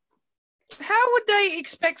night. How would they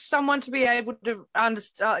expect someone to be able to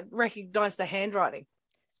recognize the handwriting?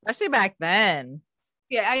 Especially back then.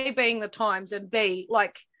 Yeah, A, being the times, and B,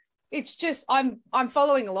 like, it's just, I'm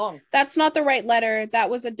following along. That's not the right letter. That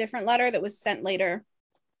was a different letter that was sent later.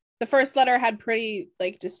 The first letter had pretty,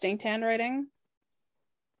 distinct handwriting.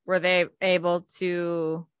 Were they able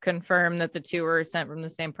to confirm that the two were sent from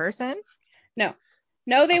the same person? No,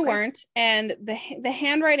 they weren't. And the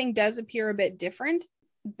handwriting does appear a bit different.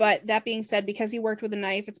 But that being said, because he worked with a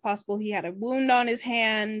knife, it's possible he had a wound on his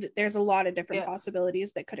hand. There's a lot of different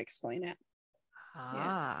possibilities that could explain it.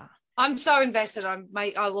 Ah. I'm so invested. I'm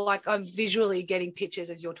visually getting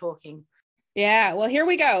pictures as you're talking. Yeah, well, here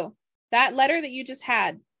we go. That letter that you just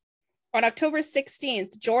had. On October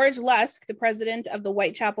 16th, George Lusk, the president of the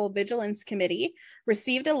Whitechapel Vigilance Committee,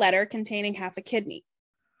 received a letter containing half a kidney.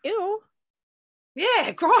 Ew.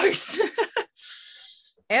 Yeah, gross.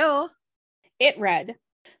 Ew. It read,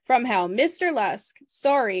 "From hell, Mr. Lusk,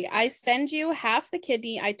 sorry, I send you half the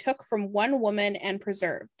kidney I took from one woman and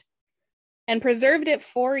preserved it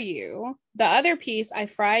for you. The other piece I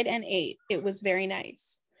fried and ate. It was very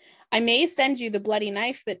nice. I may send you the bloody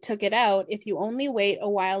knife that took it out if you only wait a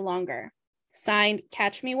while longer. Signed,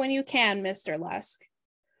 catch me when you can, Mr. Lusk."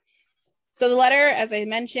 So the letter, as I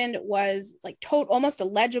mentioned, was almost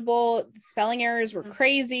illegible. The spelling errors were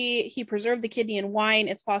crazy. He preserved the kidney in wine.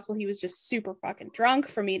 It's possible he was just super fucking drunk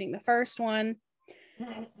from eating the first one.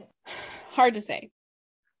 Hard to say.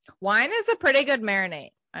 Wine is a pretty good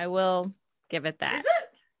marinade. I will give it that. Is it?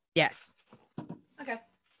 Yes. Okay.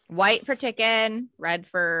 White for chicken, red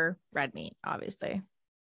for red meat, obviously.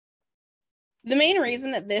 The main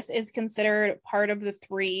reason that this is considered part of the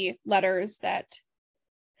three letters that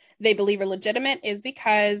they believe are legitimate is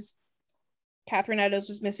because Catherine Eddowes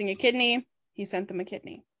was missing a kidney. He sent them a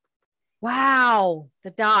kidney. Wow.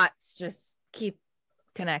 The dots just keep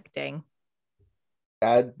connecting.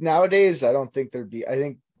 Nowadays, I don't think there'd be. I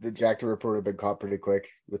think the Jack the Ripper would have been caught pretty quick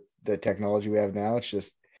with the technology we have now. It's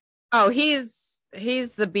just. Oh, he's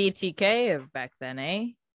the BTK of back then, eh?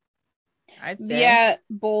 I'd say. Yeah,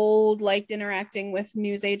 bold, liked interacting with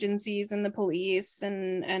news agencies and the police,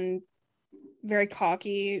 and very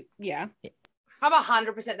cocky. Yeah. I'm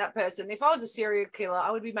 100% that person. If I was a serial killer, I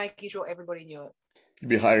would be making sure everybody knew it. You'd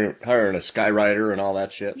be hiring a skywriter and all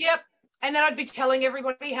that shit. Yep. And then I'd be telling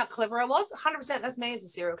everybody how clever I was. 100% that's me as a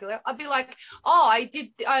serial killer. I'd be like, oh, I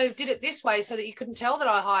did it this way so that you couldn't tell that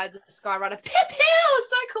I hired the skywriter. Pew, pew, it's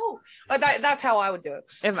so cool. Like that's how I would do it.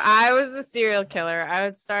 If I was a serial killer, I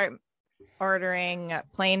would start ordering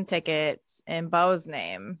plane tickets in Bo's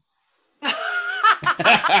name.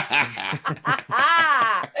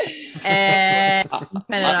 And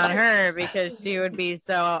depending on her, because she would be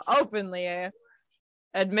so openly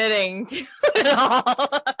admitting to it all.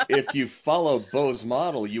 If you follow Bo's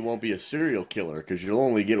model, you won't be a serial killer because you'll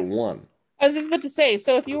only get one. I was just about to say,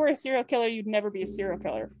 so if you were a serial killer, you'd never be a serial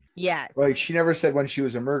killer. Yes. Like she never said when she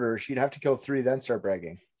was a murderer. She'd have to kill 3, then start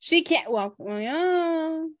bragging. She can't. Well,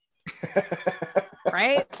 yeah.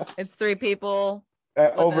 Right? It's 3 people.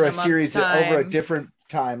 Over a month's series, over a time. different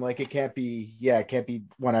time. Like it can't be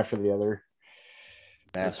one after the other.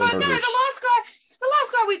 Mass But no, murders. the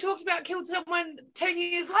last guy we talked about killed someone 10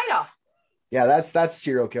 years later. Yeah, that's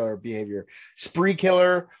serial killer behavior. Spree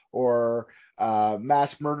killer or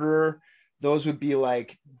mass murderer. Those would be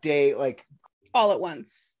like All at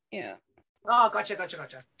once. Yeah. Oh, gotcha.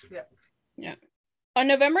 Yeah. On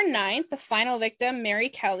November 9th, the final victim, Mary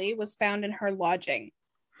Kelly, was found in her lodging.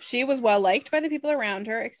 She was well liked by the people around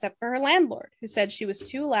her, except for her landlord, who said she was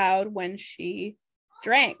too loud when she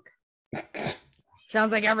drank.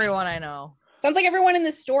 Sounds like everyone I know. Sounds like everyone in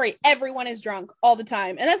this story, everyone is drunk all the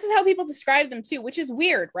time. And this is how people describe them too, which is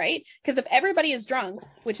weird, right? Because if everybody is drunk,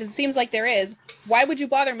 which it seems like there is, why would you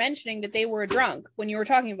bother mentioning that they were drunk when you were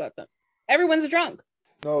talking about them? Everyone's a drunk.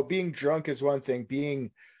 No, being drunk is one thing.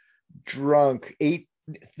 Being drunk,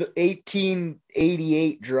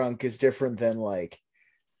 1888 drunk is different than like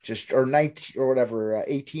just or 19 or whatever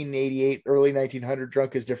 1888 early 1900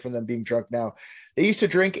 drunk is different than being drunk now. They used to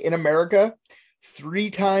drink in America 3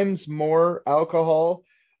 times more alcohol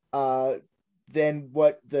than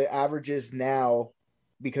what the average is now,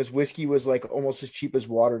 because whiskey was like almost as cheap as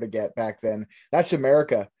water to get back then. That's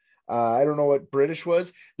America. I don't know what British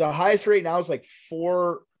was. The highest rate now is like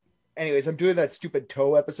 4. Anyways, I'm doing that stupid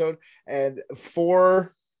toe episode, and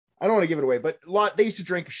 4. I don't want to give it away, but they used to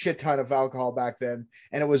drink a shit ton of alcohol back then,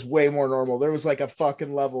 and it was way more normal. There was like a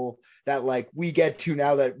fucking level that like we get to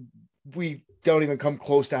now that we don't even come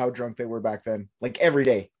close to how drunk they were back then. Like every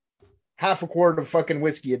day, half a quart of fucking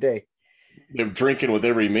whiskey a day. They're drinking with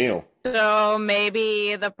every meal. So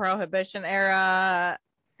maybe the Prohibition era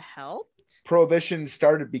helped? Prohibition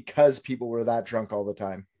started because people were that drunk all the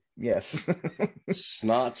time. Yes.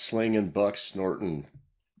 Snot slinging, buck snorting,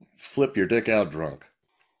 flip your dick out drunk.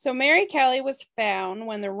 So Mary Kelly was found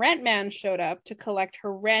when the rent man showed up to collect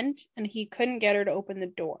her rent, and he couldn't get her to open the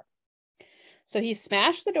door. So he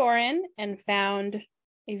smashed the door in and found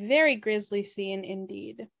a very grisly scene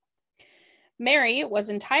indeed. Mary was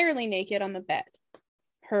entirely naked on the bed.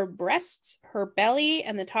 Her breasts, her belly,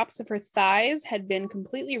 and the tops of her thighs had been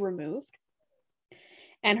completely removed,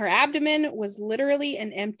 and her abdomen was literally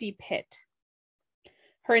an empty pit.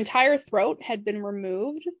 Her entire throat had been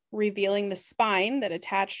removed, revealing the spine that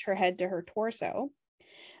attached her head to her torso.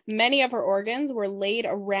 Many of her organs were laid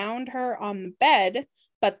around her on the bed,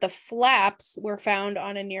 but the flaps were found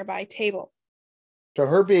on a nearby table. So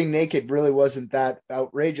her being naked really wasn't that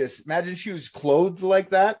outrageous. Imagine she was clothed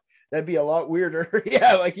like that. That'd be a lot weirder.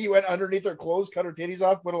 Yeah, like he went underneath her clothes, cut her titties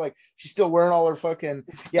off, but like she's still wearing all her fucking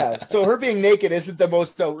yeah. So her being naked isn't the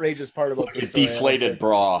most outrageous part about this story. Deflated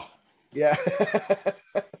bra. Yeah.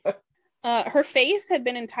 Her face had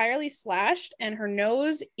been entirely slashed, and her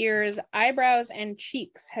nose, ears, eyebrows, and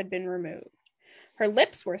cheeks had been removed. Her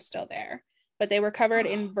lips were still there, but they were covered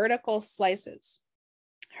in vertical slices.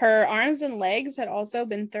 Her arms and legs had also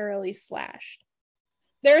been thoroughly slashed.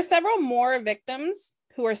 There are several more victims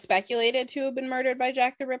who are speculated to have been murdered by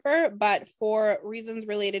Jack the Ripper, but for reasons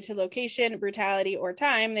related to location, brutality, or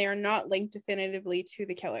time, they are not linked definitively to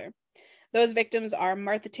the killer. Those victims are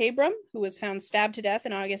Martha Tabram, who was found stabbed to death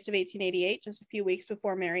in August of 1888, just a few weeks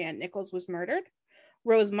before Mary Ann Nichols was murdered.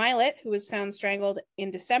 Rose Milett, who was found strangled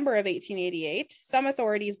in December of 1888. Some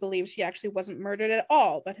authorities believe she actually wasn't murdered at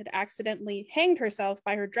all, but had accidentally hanged herself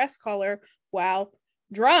by her dress collar while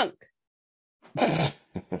drunk.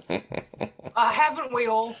 Haven't we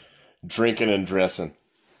all? Drinking and dressing.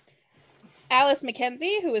 Alice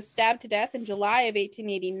Mackenzie, who was stabbed to death in July of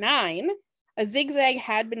 1889. A zigzag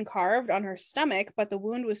had been carved on her stomach, but the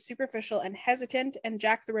wound was superficial and hesitant, and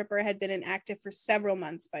Jack the Ripper had been inactive for several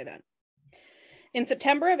months by then. In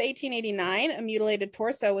September of 1889, a mutilated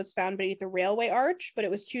torso was found beneath a railway arch, but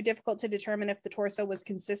it was too difficult to determine if the torso was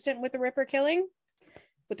consistent with the Ripper killings,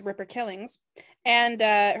 and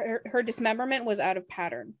her dismemberment was out of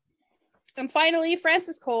pattern. And finally,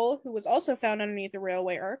 Frances Cole, who was also found underneath a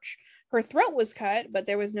railway arch, her throat was cut, but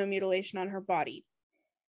there was no mutilation on her body.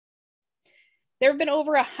 There have been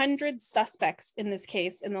over 100 suspects in this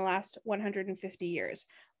case in the last 150 years,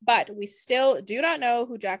 but we still do not know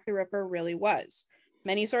who Jack the Ripper really was.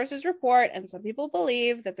 Many sources report, and some people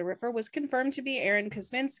believe, that the Ripper was confirmed to be Aaron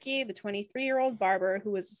Kosminski, the 23-year-old barber who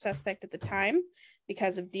was a suspect at the time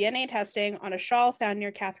because of DNA testing on a shawl found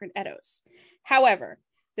near Catherine Eddowes. However,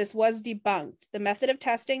 this was debunked. The method of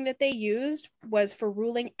testing that they used was for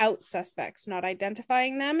ruling out suspects, not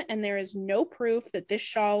identifying them, and there is no proof that this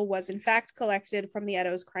shawl was in fact collected from the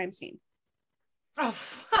Eddowes crime scene. Oh,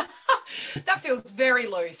 that feels very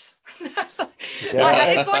loose.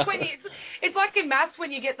 Yeah. It's like when it's like in maths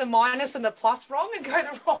when you get the minus and the plus wrong and go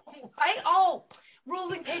the wrong way. Oh,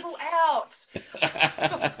 ruling people out.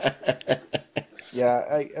 Yeah,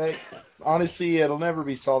 I honestly, it'll never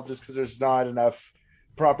be solved just because there's not enough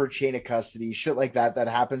proper chain of custody, shit like that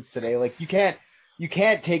happens today. Like you can't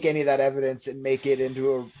take any of that evidence and make it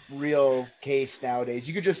into a real case nowadays.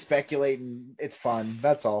 You could just speculate and it's fun.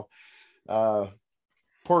 That's all.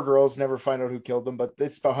 Poor girls never find out who killed them, but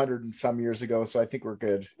it's 100 and some years ago, so I think we're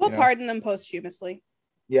good. We'll pardon them posthumously.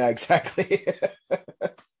 Yeah, exactly.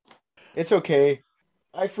 It's okay.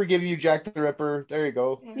 I forgive you, Jack the Ripper. There you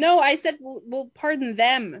go. No, I said we'll pardon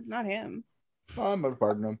them, not him. Oh, I'm gonna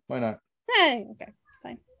pardon him. Why not? Okay,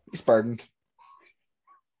 fine. He's pardoned.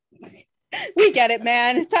 We get it,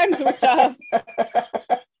 man. Times were tough.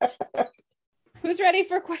 Who's ready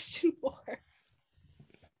for question 4?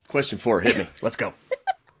 Question 4, hit me. Let's go.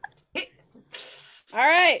 All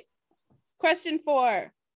right. Question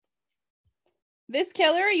 4. This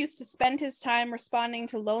killer used to spend his time responding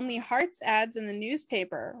to Lonely Hearts ads in the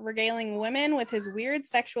newspaper, regaling women with his weird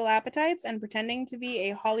sexual appetites and pretending to be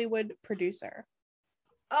a Hollywood producer.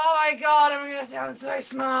 Oh my God, I'm going to sound so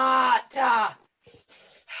smart.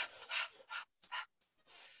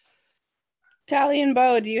 Tally and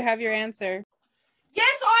Bo, do you have your answer?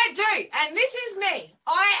 Yes, I do. And this is me.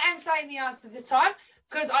 I am saying the answer this time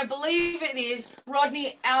because I believe it is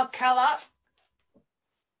Rodney Alcala.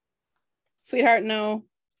 Sweetheart, no.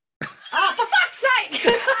 Oh, for fuck's sake!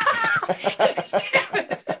 Damn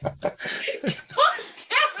it. God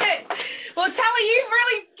damn it! Well, Tally,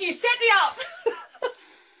 you set me up.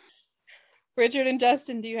 Richard and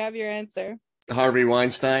Justin, do you have your answer? Harvey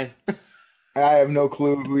Weinstein. I have no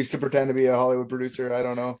clue who used to pretend to be a Hollywood producer. I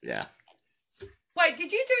don't know. Yeah. Wait,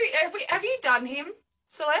 have you done him,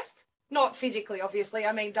 Celeste? Not physically, obviously.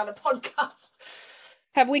 I mean, done a podcast.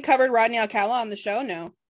 Have we covered Rodney Alcala on the show?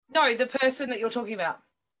 No. No, the person that you're talking about.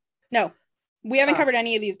 No. We haven't covered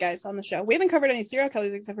any of these guys on the show. We haven't covered any serial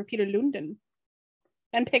killers except for Peter Lunden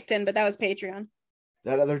and Picton, but that was Patreon.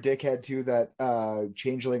 That other dickhead too, that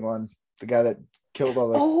changeling one, the guy that killed all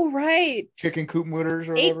the right. chicken coop mooters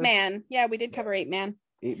or whatever. 8-Man. Yeah, we did cover 8-Man.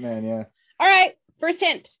 8-Man, yeah. All right. First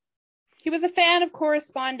hint. He was a fan of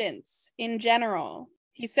correspondence in general.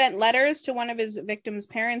 He sent letters to one of his victims'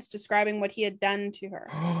 parents describing what he had done to her.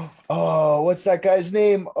 Oh, what's that guy's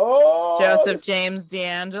name? Oh, Joseph James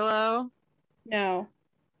D'Angelo. No.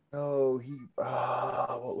 Oh,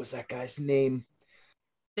 what was that guy's name?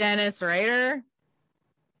 Dennis Rader.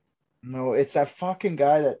 No, it's that fucking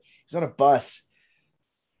guy that he's on a bus.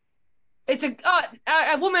 It's a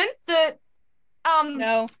woman that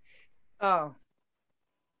No. Oh.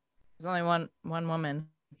 There's only one woman.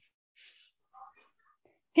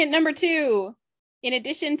 Hint number 2. In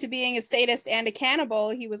addition to being a sadist and a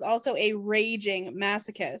cannibal, he was also a raging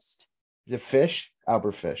masochist. The Fish?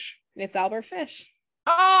 Albert Fish. It's Albert Fish.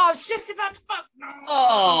 Oh, I was just about to fuck.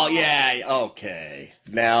 Oh, yeah. Okay.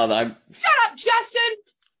 Now I'm... Shut up, Justin!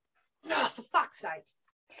 Oh, for fuck's sake.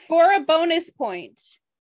 For a bonus point,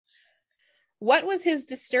 what was his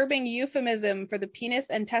disturbing euphemism for the penis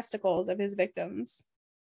and testicles of his victims?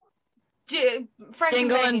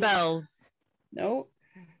 Jingling bells. No.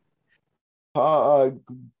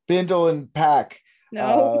 Bindle and Pack.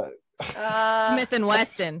 No. Smith and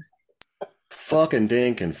Weston. Fucking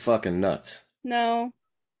dink and fucking nuts. No.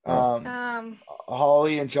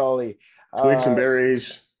 Holly and Jolly. Twigs and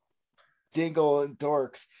berries. Dingle and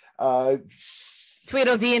Dorks.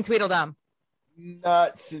 Tweedledee and Tweedledum.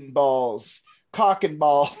 Nuts and balls. Cock and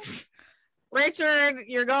balls. Richard,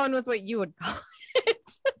 you're going with what you would call it.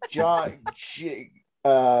 John.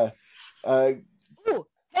 Ooh,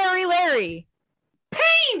 Harry Larry.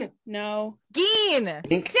 Pain! No. Geen.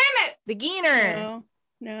 Dink. Damn it! The Geener. No.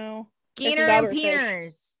 No. This is Geener and Albert Fish.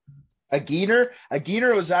 Peeners. A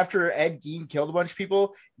Geener was after Ed Gein killed a bunch of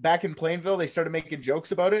people back in Plainville. They started making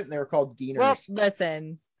jokes about it, and they were called Geeners. Well,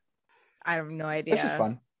 listen, I have no idea. That's just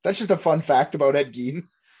fun. That's just a fun fact about Ed Gein.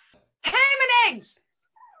 Ham and eggs.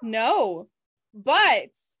 No, but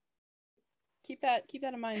keep that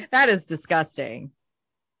in mind. That is disgusting.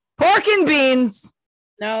 Pork and beans.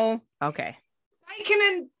 No, Okay.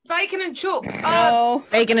 Bacon and chook. no,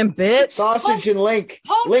 Bacon and bits. Sausage and link.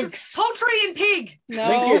 Links. Poultry and pig.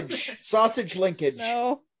 no, Linkage. Sausage linkage.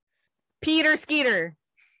 no. Peter Skeeter.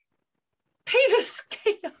 Peter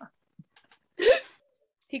Skeeter.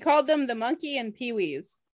 He called them the monkey and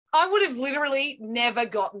peewees. I would have literally never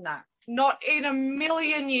gotten that. Not in a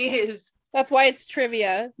million years. That's why it's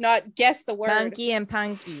trivia, not guess the word. Monkey and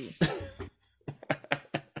punky.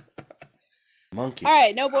 Monkey. All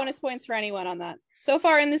right, no bonus points for anyone on that. So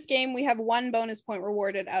far in this game, we have 1 bonus point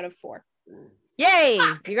rewarded out of 4. Yay!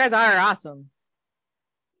 You guys are awesome.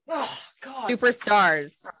 Oh, God.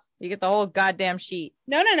 Superstars. You get the whole goddamn sheet.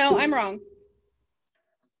 No, I'm wrong.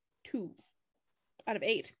 2 out of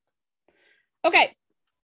 8. Okay.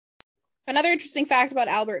 Another interesting fact about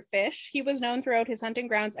Albert Fish, he was known throughout his hunting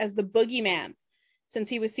grounds as the boogeyman, since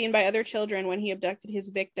he was seen by other children when he abducted his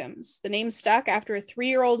victims. The name stuck after a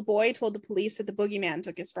 3-year-old boy told the police that the boogeyman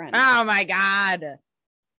took his friend. Oh my God.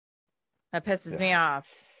 That pisses me off.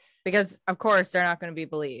 Because, of course, they're not going to be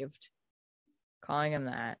believed. Calling him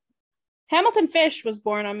that. Hamilton Fish was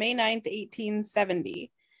born on May 9th,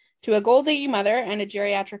 1870, to a gold-digging mother and a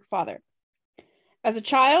geriatric father. As a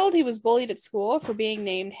child, he was bullied at school for being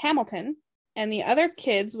named Hamilton, and the other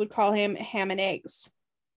kids would call him Ham and Eggs.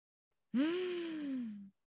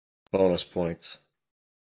 Bonus points.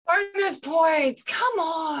 Bonus points. Come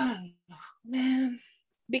on, man.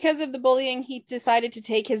 Because of the bullying, he decided to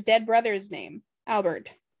take his dead brother's name, Albert.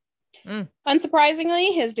 Mm.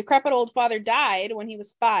 Unsurprisingly, his decrepit old father died when he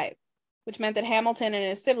was 5, which meant that Hamilton and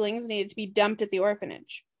his siblings needed to be dumped at the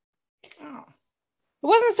orphanage. Oh. It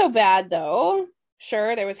wasn't so bad, though.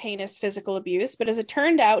 Sure, there was heinous physical abuse, but as it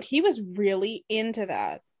turned out, he was really into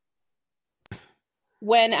that.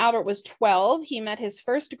 When Albert was 12, he met his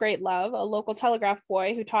first great love, a local telegraph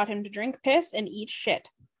boy who taught him to drink piss and eat shit.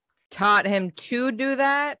 Taught him to do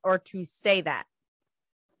that or to say that?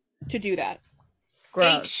 To do that. Eat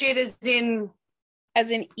Gross. shit As in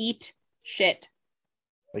eat shit.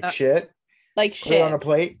 Like shit. Like Put it on a shit.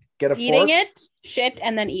 plate. Get a Eating fork. it, shit,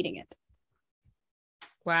 and then eating it.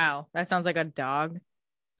 Wow. That sounds like a dog.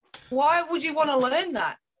 Why would you want to learn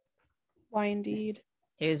that? Why indeed?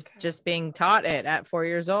 He was just being taught it at 4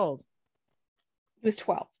 years old. He was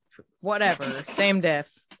 12. Whatever. Same diff.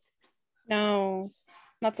 No,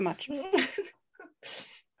 not so much.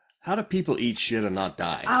 How do people eat shit and not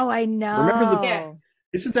die? Oh, I know. Remember the- Yeah.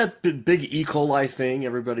 Isn't that the big E. coli thing?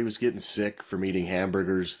 Everybody was getting sick from eating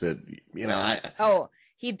hamburgers. That Oh,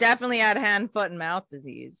 he definitely had hand, foot, and mouth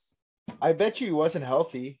disease. I bet you he wasn't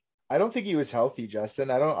healthy. I don't think he was healthy,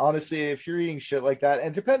 Justin. I don't honestly. If you're eating shit like that, and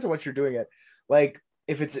it depends on what you're doing it. Like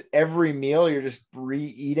if it's every meal, you're just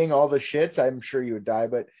re-eating all the shits. I'm sure you would die.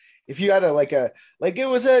 But if you had like it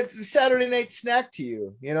was a Saturday night snack to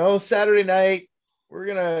you, Saturday night we're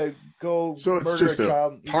gonna go. So it's murder just a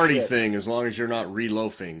child, a eat party shit. thing. As long as you're not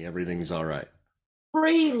re-loafing, everything's all right.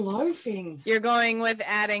 Free loafing. You're going with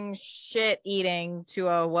adding shit eating to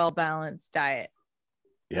a well-balanced diet.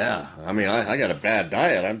 Yeah, I mean, I got a bad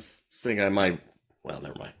diet. I think I might. Well,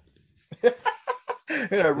 never mind. I'm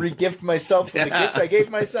gonna re-gift myself for the gift I gave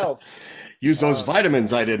myself. Use those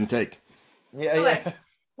vitamins I didn't take. Yeah, Celeste, yeah.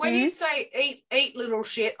 when you say eat little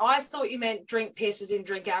shit, I thought you meant drink piss as in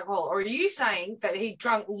drink alcohol. Or are you saying that he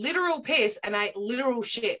drunk literal piss and ate literal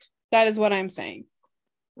shit? That is what I'm saying.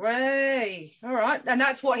 Ray. All right. And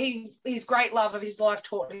that's what his great love of his life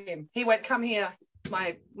taught him. He went, come here,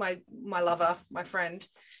 my lover, my friend,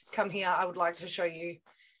 come here. I would like to show you.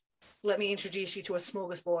 Let me introduce you to a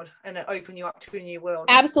smorgasbord and open you up to a new world.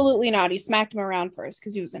 Absolutely not. He smacked him around first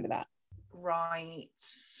because he was into that. Right.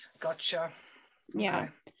 Gotcha. Yeah. Okay.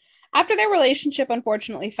 After their relationship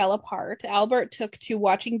unfortunately fell apart, Albert took to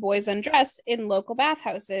watching boys undress in local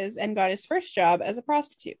bathhouses and got his first job as a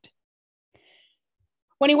prostitute.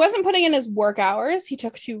 When he wasn't putting in his work hours, he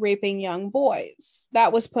took to raping young boys.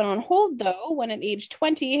 That was put on hold, though, when at age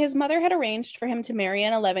 20, his mother had arranged for him to marry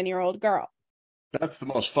an 11-year-old girl. That's the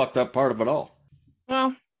most fucked up part of it all.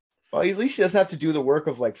 Well, Well, at least he doesn't have to do the work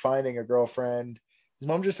of like finding a girlfriend. His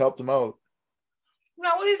mom just helped him out. no,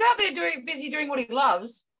 well, he's out there busy doing what he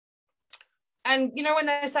loves. And when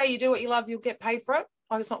they say you do what you love, you'll get paid for it.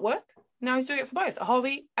 Like it's not work. Now he's doing it for both, a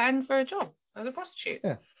hobby and for a job as a prostitute.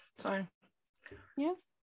 Yeah. So, Yeah.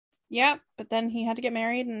 Yeah, but then he had to get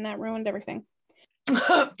married, and that ruined everything.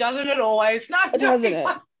 Doesn't it always? No, Doesn't it?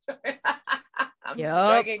 I'm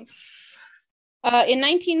Yup. joking. In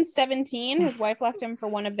 1917, his wife left him for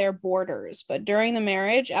one of their boarders, but during the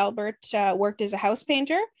marriage, Albert worked as a house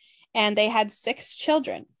painter, and they had 6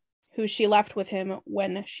 children, who she left with him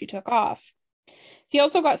when she took off. He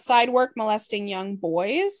also got side work molesting young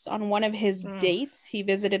boys. On one of his dates, he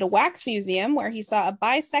visited a wax museum where he saw a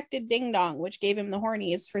bisected ding-dong, which gave him the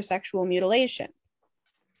hornies for sexual mutilation.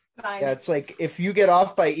 Fine. Yeah, it's like if you get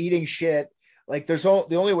off by eating shit, like the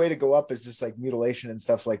only way to go up is just like mutilation and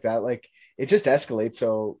stuff like that. Like it just escalates.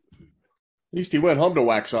 So At least he went home to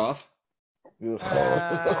wax off.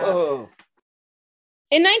 Uh.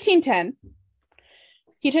 In 1910,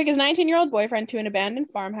 he took his 19-year-old boyfriend to an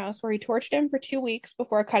abandoned farmhouse where he tortured him for 2 weeks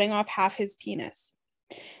before cutting off half his penis.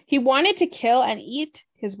 He wanted to kill and eat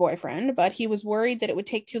his boyfriend, but he was worried that it would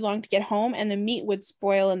take too long to get home and the meat would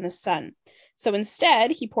spoil in the sun. So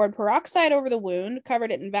instead, he poured peroxide over the wound,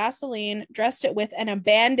 covered it in Vaseline, dressed it with an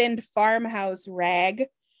abandoned farmhouse rag,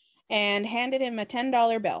 and handed him a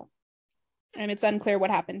 $10 bill. And it's unclear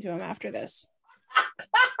what happened to him after this.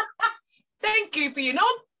 Thank you for your nod.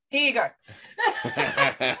 Here you go.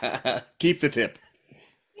 Keep the tip.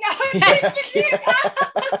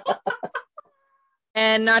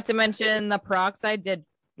 And not to mention the peroxide did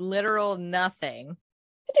literal nothing.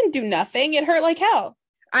 It didn't do nothing. It hurt like hell.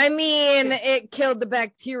 I mean, it killed the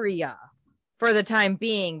bacteria for the time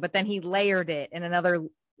being, but then he layered it in another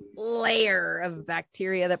layer of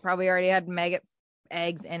bacteria that probably already had maggot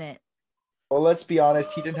eggs in it. Well, let's be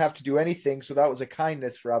honest, he didn't have to do anything, so that was a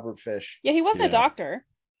kindness for Albert Fish. Yeah, he wasn't a Yeah. doctor.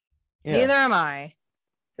 Yeah. Neither am I.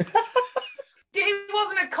 He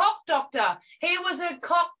wasn't a cock doctor. He was a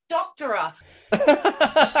cock doctorer.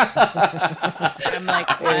 I'm like,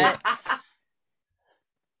 what?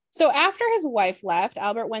 So after his wife left,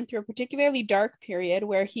 Albert went through a particularly dark period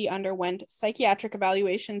where he underwent psychiatric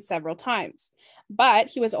evaluation several times, but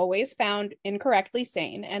he was always found incorrectly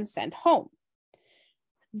sane and sent home.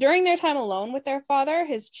 During their time alone with their father,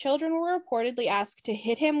 his children were reportedly asked to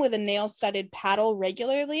hit him with a nail-studded paddle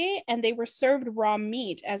regularly, and they were served raw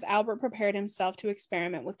meat as Albert prepared himself to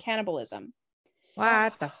experiment with cannibalism.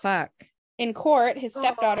 What the fuck? In court, his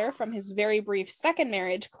stepdaughter from his very brief second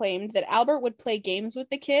marriage claimed that Albert would play games with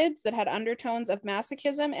the kids that had undertones of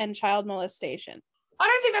masochism and child molestation. I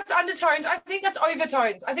don't think that's undertones. I think that's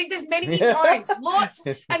overtones. I think there's many tones, lots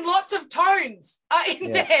and lots of tones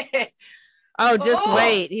in there. Oh, just Oh,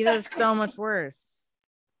 wait. He does that's so much worse.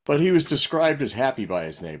 But he was described as happy by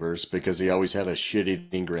his neighbors because he always had a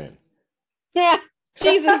shit-eating grin. Yeah,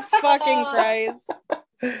 Jesus fucking Christ.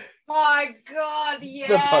 My God, yes.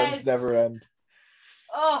 The puns never end.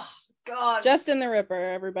 Oh, God. Justin the Ripper,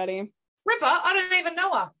 everybody. Ripper? I don't even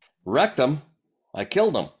know her. Wrecked him. I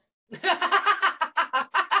killed him.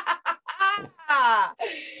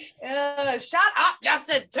 Shut up,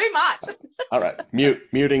 Justin. Too much. All right,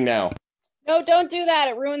 muting now. No, don't do that.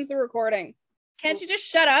 It ruins the recording. Can't you just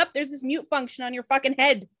shut up? There's this mute function on your fucking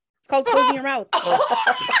head. It's called closing your mouth.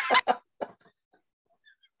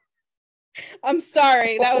 I'm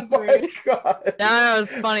sorry. That was rude. God. That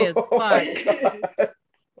was funny as Oh my fuck. God.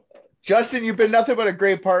 Justin, you've been nothing but a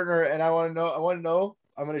great partner, and I want to know.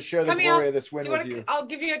 I'm going to share the Come here. glory of this win Do you with want you. to? I'll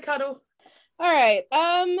give you a cuddle. All right.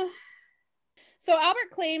 So Albert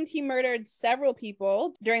claimed he murdered several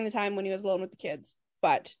people during the time when he was alone with the kids,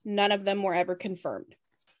 but none of them were ever confirmed.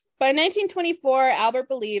 By 1924, Albert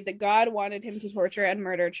believed that God wanted him to torture and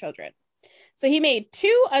murder children. So he made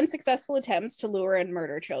 2 unsuccessful attempts to lure and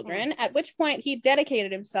murder children, at which point he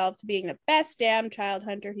dedicated himself to being the best damn child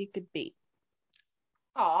hunter he could be.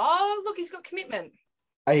 Oh, look, he's got commitment.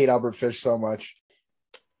 I hate Albert Fish so much.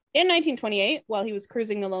 In 1928, while he was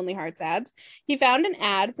cruising the Lonely Hearts ads, he found an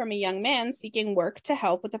ad from a young man seeking work to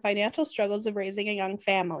help with the financial struggles of raising a young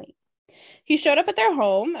family. He showed up at their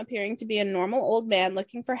home, appearing to be a normal old man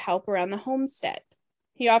looking for help around the homestead.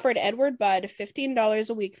 He offered Edward Budd $15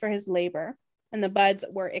 a week for his labor, and the Budds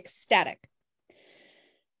were ecstatic.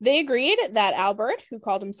 They agreed that Albert, who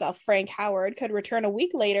called himself Frank Howard, could return a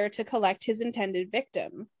week later to collect his intended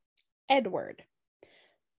victim, Edward.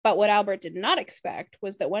 But what Albert did not expect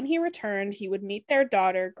was that when he returned, he would meet their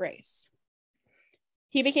daughter, Grace.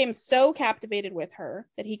 He became so captivated with her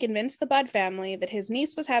that he convinced the Budd family that his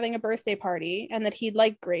niece was having a birthday party and that he'd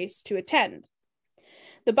like Grace to attend.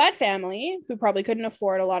 The Budd family, who probably couldn't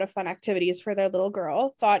afford a lot of fun activities for their little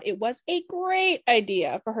girl, thought it was a great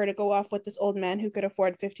idea for her to go off with this old man who could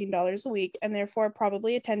afford $15 a week and therefore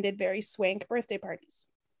probably attended very swank birthday parties.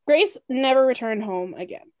 Grace never returned home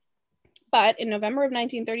again. But in November of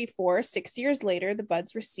 1934, 6 years later, the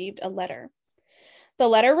Budds received a letter. The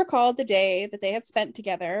letter recalled the day that they had spent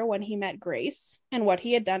together when he met Grace and what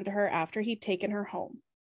he had done to her after he'd taken her home.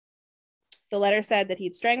 The letter said that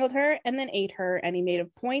he'd strangled her and then ate her, and he made a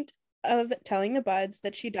point of telling the Buds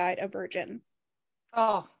that she died a virgin.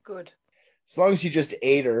 Oh, good. As long as you just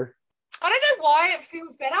ate her. I don't know why it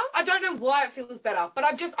feels better. I don't know why it feels better, but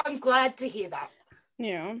I'm glad to hear that.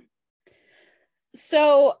 Yeah.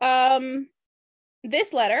 So,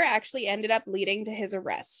 this letter actually ended up leading to his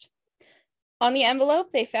arrest. On the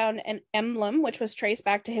envelope, they found an emblem, which was traced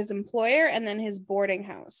back to his employer and then his boarding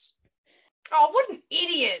house. Oh, what an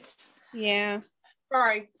idiot. Yeah.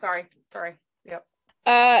 Sorry. Yep.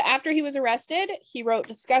 After he was arrested, he wrote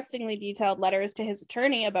disgustingly detailed letters to his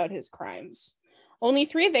attorney about his crimes. Only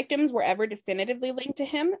 3 victims were ever definitively linked to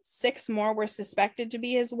him. 6 more were suspected to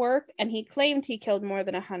be his work, and he claimed he killed more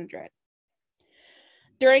than 100.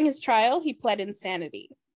 During his trial, he pled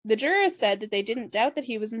insanity. The jurors said that they didn't doubt that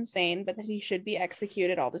he was insane, but that he should be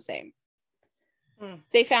executed all the same.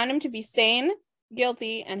 They found him to be sane,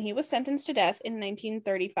 guilty, and he was sentenced to death in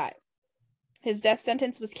 1935. His death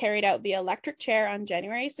sentence was carried out via electric chair on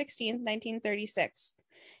January 16, 1936.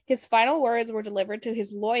 His final words were delivered to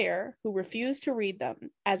his lawyer, who refused to read them,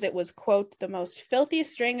 as it was, quote, the most filthy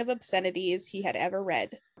string of obscenities he had ever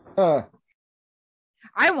read. Huh.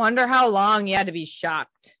 I wonder how long he had to be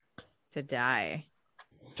shocked to die.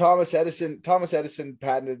 Thomas Edison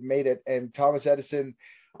made it, and Thomas Edison,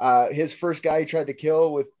 his first guy he tried to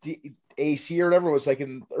kill with AC or whatever was like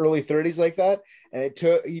in early 30s like that, and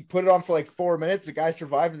he put it on for like 4 minutes. The guy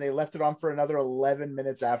survived, and they left it on for another 11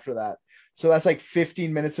 minutes after that. So that's like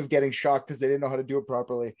 15 minutes of getting shocked because they didn't know how to do it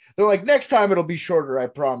properly. They're like, next time it'll be shorter, I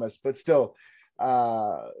promise. But still,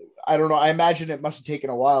 I don't know. I imagine it must have taken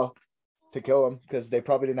a while to kill him because they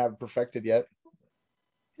probably didn't have it perfected yet.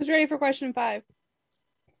 Who's ready for question 5?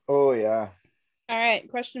 Oh, yeah. All right,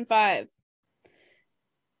 question 5.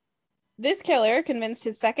 This killer convinced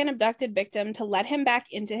his second abducted victim to let him back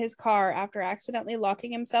into his car after accidentally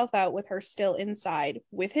locking himself out with her still inside,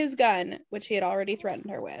 with his gun, which he had already threatened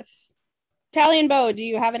her with. Tally and Bo, do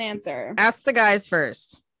you have an answer? Ask the guys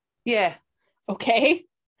first. Yeah. Okay.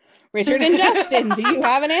 Richard and Justin, do you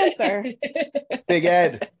have an answer? Big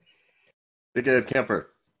Ed. Big Ed Kemper.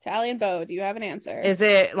 Tally and Bo, do you have an answer? Is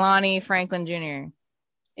it Lonnie Franklin Jr.?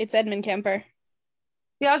 It's Edmund Kemper.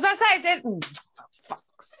 Yeah, I was about to say, it's it. For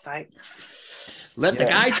fuck's sake. Let the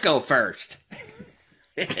guys go first.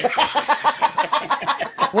 Would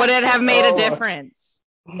it have made a difference?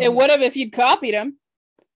 It would have if you'd copied him.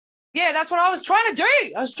 Yeah, that's what I was trying to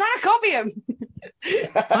do. I was trying to copy him.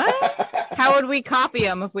 What? How would we copy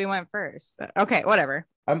him if we went first? Okay, whatever.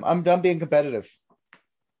 I'm done being competitive.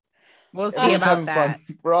 We'll see Everyone's about having that.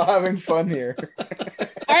 fun. We're all having fun here.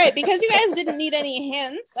 All right, because you guys didn't need any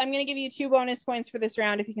hints, I'm going to give you 2 bonus points for this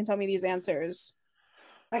round if you can tell me these answers.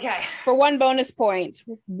 Okay. For 1 bonus point,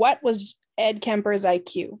 what was Ed Kemper's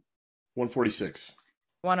IQ? 146.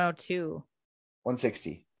 102.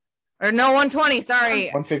 160. Or no, 120. Sorry.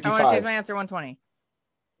 155. I want to change my answer. 120.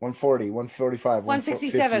 140, 145,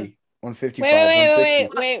 167.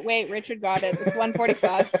 155. Wait. Richard got it. It's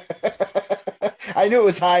 145. I knew it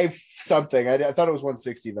was high something. I thought it was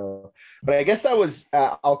 160 though. But I guess that was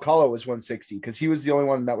Alcala was 160 because he was the only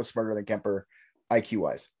one that was smarter than Kemper IQ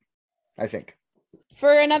wise, I think.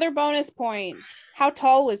 For another bonus point, how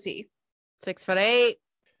tall was he? 6'8".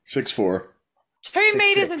 6'4". 2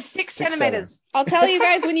 meters and 6 centimeters. I'll tell you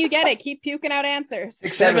guys when you get it. Keep puking out answers.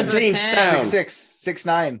 17 stone.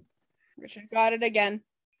 6'9". Richard got it again.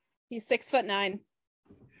 He's 6'9".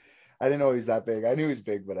 I didn't know he was that big. I knew he was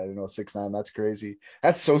big, but I didn't know 6'9". That's crazy.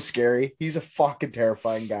 That's so scary. He's a fucking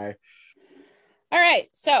terrifying guy. All right,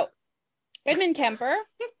 so Edmund Kemper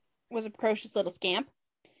was a precocious little scamp.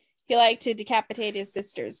 He liked to decapitate his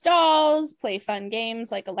sister's dolls, play fun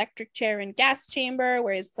games like electric chair and gas chamber,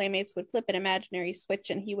 where his playmates would flip an imaginary switch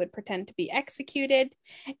and he would pretend to be executed,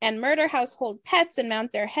 and murder household pets and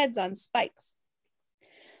mount their heads on spikes.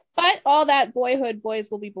 But all that boyhood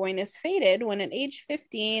boys will be boyness faded when at age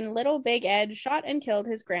 15, little Big Ed shot and killed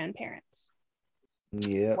his grandparents.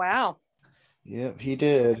 Yeah. Wow. Yep, he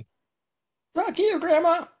did. Fuck you,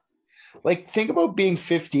 Grandma. Like, think about being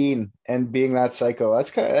 15 and being that psycho.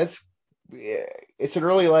 It's an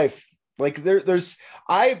early life. Like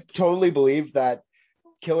I totally believe that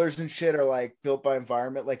killers and shit are like built by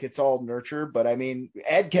environment. Like it's all nurture. But I mean,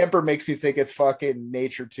 Ed Kemper makes me think it's fucking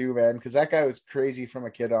nature too, man. Cause that guy was crazy from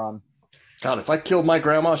a kid on. God, if I killed my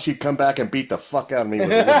grandma, she'd come back and beat the fuck out of me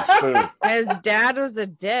with a wooden spoon. His dad was a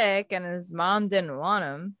dick and his mom didn't want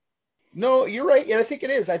him. No, you're right. And I think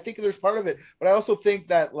it is. I think there's part of it. But I also think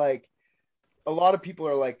that like, a lot of people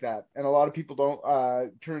are like that, and a lot of people don't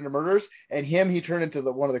turn into murderers. And he turned into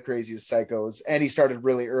one of the craziest psychos, and he started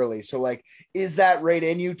really early. So like, is that right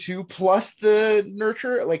in you too? Plus the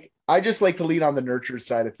nurture. Like, I just like to lean on the nurture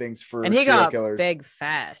side of things for And he serial got killers. big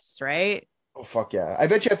fast, right? Oh fuck yeah! I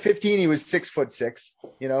bet you at 15 he was 6'6".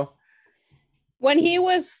 You know. When he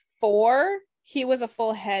was 4, he was a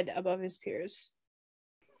full head above his peers.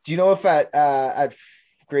 Do you know if at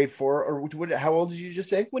grade 4 or how old did you just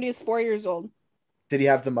say? When he was 4 years old. Did he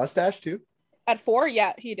have the mustache too? At 4,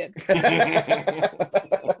 yeah, he did.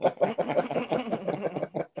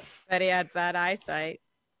 But he had bad eyesight.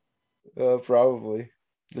 Probably.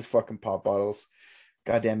 This fucking pop bottles.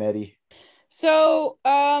 Goddamn Eddie. So,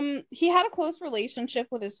 he had a close relationship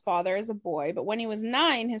with his father as a boy, but when he was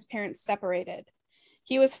 9, his parents separated.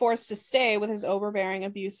 He was forced to stay with his overbearing,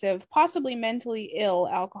 abusive, possibly mentally ill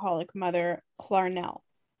alcoholic mother, Clarnell.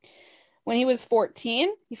 When he was 14,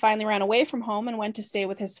 he finally ran away from home and went to stay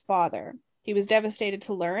with his father. He was devastated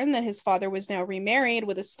to learn that his father was now remarried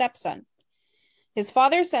with a stepson. His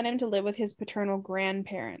father sent him to live with his paternal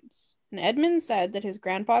grandparents. And Edmund said that his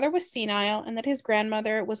grandfather was senile and that his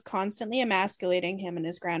grandmother was constantly emasculating him and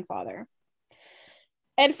his grandfather.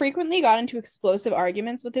 Ed frequently got into explosive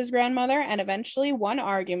arguments with his grandmother, and eventually one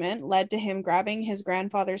argument led to him grabbing his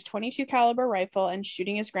grandfather's .22 caliber rifle and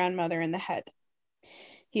shooting his grandmother in the head.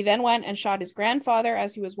 He then went and shot his grandfather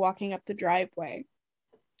as he was walking up the driveway.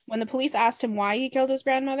 When the police asked him why he killed his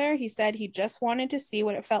grandmother, he said he just wanted to see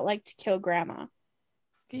what it felt like to kill grandma.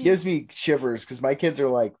 Gives me shivers because my kids are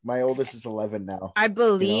like, my oldest is 11 now. I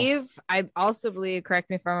also believe, correct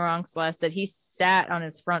me if I'm wrong, Celeste, that he sat on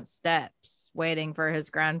his front steps waiting for his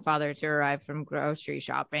grandfather to arrive from grocery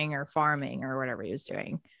shopping or farming or whatever he was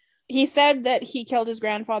doing. He said that he killed his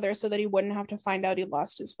grandfather so that he wouldn't have to find out he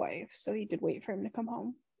lost his wife. So he did wait for him to come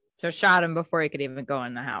home. So shot him before he could even go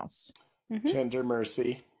in the house. Mm-hmm. Tender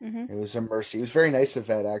mercy. Mm-hmm. It was a mercy. It was very nice of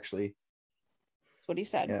Ed, actually. That's what he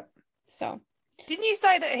said. Yeah. So Didn't you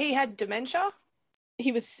say that he had dementia?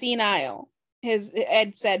 he was senile.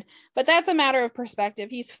 Ed said, but that's a matter of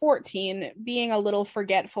perspective. He's 14. Being a little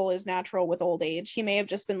forgetful is natural with old age. He may have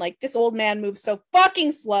just been like, this old man moves so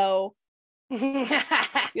fucking slow. You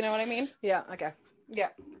know what I mean? Yeah, okay. Yeah.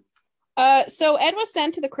 So Ed was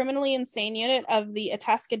sent to the criminally insane unit of the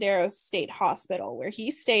Atascadero State Hospital, where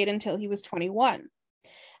he stayed until he was 21.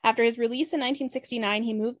 After his release in 1969,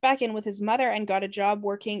 he moved back in with his mother and got a job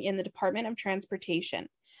working in the Department of Transportation.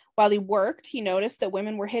 While he worked, he noticed that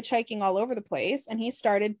women were hitchhiking all over the place, and he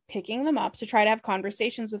started picking them up to try to have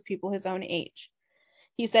conversations with people his own age.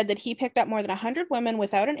 He said that he picked up more than 100 women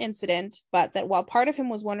without an incident, but that while part of him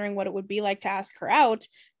was wondering what it would be like to ask her out,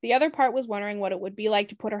 the other part was wondering what it would be like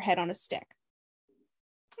to put her head on a stick.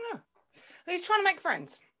 Oh. He's trying to make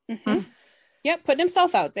friends. Mm-hmm. Yep, putting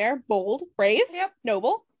himself out there. Bold, brave, Yep.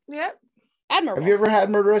 noble, Yep. admirable. Have you ever had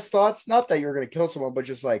murderous thoughts? Not that you're going to kill someone, but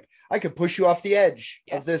just like, I could push you off the edge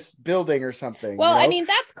Yes. of this building or something. Well, you know? I mean,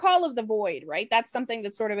 that's call of the void, right? That's something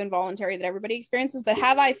that's sort of involuntary that everybody experiences. But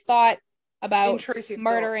have I thought about Intrusive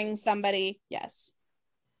murdering thoughts. somebody? Yes.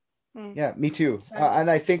 Yeah, me too. So- And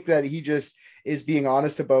I think that he just is being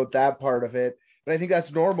honest about that part of it. But I think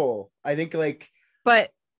that's normal. I think like, But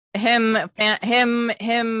him,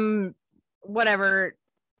 whatever,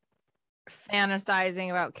 fantasizing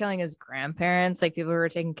about killing his grandparents, like people who were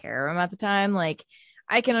taking care of him at the time, like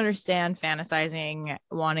I can understand fantasizing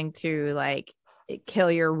wanting to like kill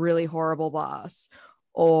your really horrible boss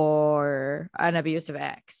or an abusive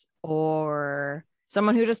ex or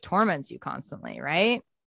someone who just torments you constantly, right?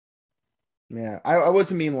 yeah, I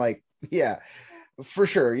wasn't mean like, yeah, for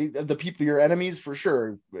sure. The people, your enemies, for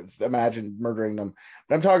sure. Imagine murdering them.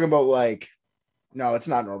 But I'm talking about like, no, it's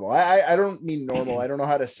not normal. I don't mean normal. I don't know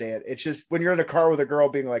how to say it. It's just when you're in a car with a girl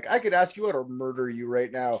being like, I could ask you out or murder you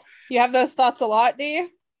right now. You have those thoughts a lot, do you?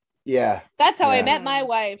 Yeah. That's how I Yeah. met my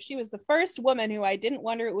wife. She was the first woman who I didn't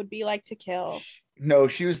wonder it would be like to kill. No,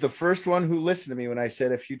 she was the first one who listened to me when I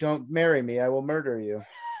said, if you don't marry me, I will murder you.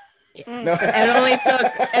 Mm. No.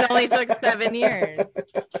 It only took 7 years.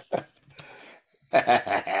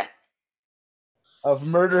 Of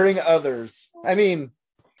murdering others. I mean,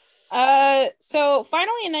 So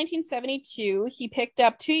finally in 1972, he picked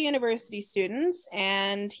up 2 university students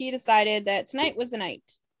and he decided that tonight was the night.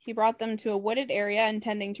 He brought them to a wooded area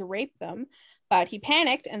intending to rape them, but he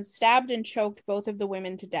panicked and stabbed and choked both of the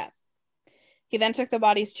women to death. He then took the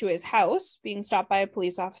bodies to his house, being stopped by a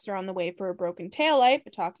police officer on the way for a broken taillight,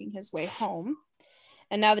 but talking his way home.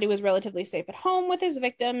 And now that he was relatively safe at home with his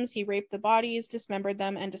victims, he raped the bodies, dismembered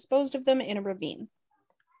them, and disposed of them in a ravine.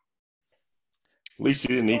 At least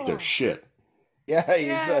you didn't eat their shit. Yeah,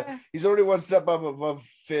 Yeah. he's already one step up above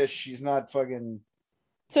fish. He's not fucking.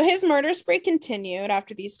 So his murder spree continued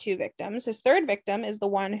after these two victims. His third victim is the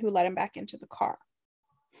one who let him back into the car.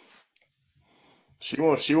 She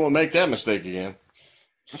won't make that mistake again.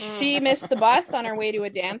 She missed the bus on her way to a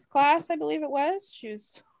dance class, I believe it was. She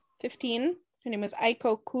was 15. Her name was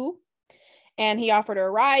Aiko Ku. And he offered her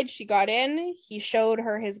a ride. She got in. He showed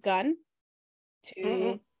her his gun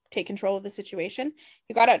to take control of the situation.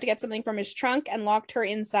 He got out to get something from his trunk and locked her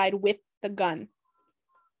inside with the gun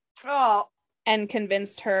Oh, and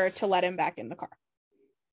convinced her to let him back in the car.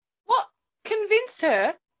 what? Convinced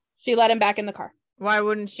her? She let him back in the car. Why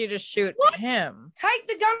wouldn't she just shoot What? him? Take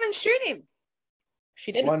the gun and shoot him.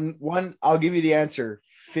 She didn't. One. I'll give you the answer.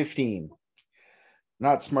 15.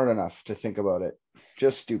 Not smart enough to think about it.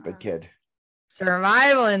 Just stupid kid.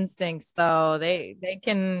 Survival instincts, though, they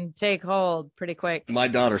can take hold pretty quick. My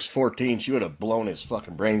daughter's 14. She would have blown his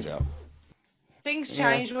fucking brains out. Things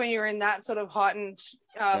Yeah. change when you're in that sort of heightened.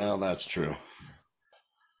 Well, that's true.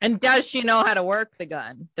 And does she know how to work the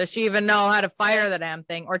gun? Does she even know how to fire the damn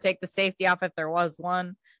thing or take the safety off if there was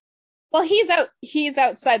one? Well, he's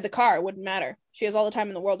outside the car. It wouldn't matter. She has all the time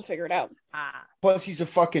in the world to figure it out. Plus, he's a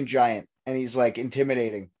fucking giant, and he's like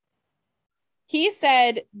intimidating. He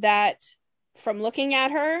said that from looking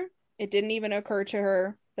at her, it didn't even occur to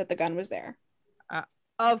her that the gun was there.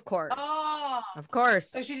 Of course. Oh, Of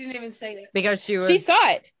course. so she didn't even see it. Because she was She saw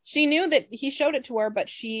it. She knew that he showed it to her, but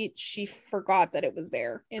she forgot that it was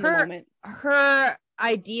there in the moment. her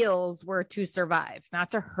ideals were to survive,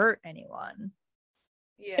 not to hurt anyone.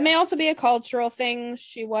 Yeah. It may also be a cultural thing.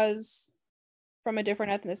 She was from a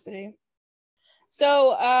different ethnicity.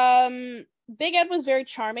 So, Big Ed was very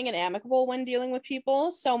charming and amicable when dealing with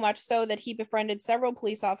people, so much so that he befriended several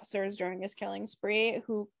police officers during his killing spree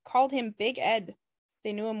who called him Big Ed.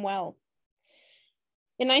 They knew him well.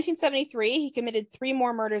 In 1973, he committed 3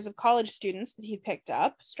 more murders of college students that he'd picked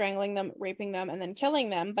up, strangling them, raping them, and then killing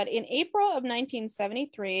them. But in April of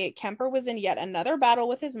 1973, Kemper was in yet another battle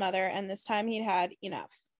with his mother, and this time he'd had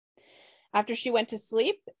enough. After she went to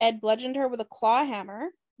sleep, Ed bludgeoned her with a claw hammer,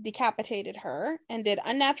 decapitated her, and did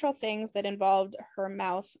unnatural things that involved her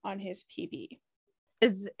mouth on his PB.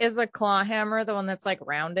 Is a claw hammer the one that's like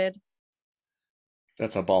rounded?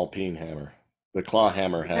 That's a ball peen hammer. The claw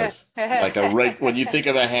hammer has like a right. When you think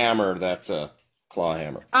of a hammer, that's a claw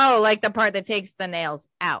hammer. Oh, like the part that takes the nails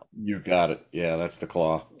out. You got it. Yeah, that's the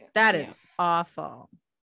claw. That is awful.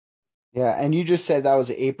 Yeah, and you just said that was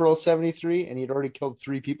April 73, and he'd already killed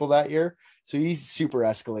 3 people that year. So he's super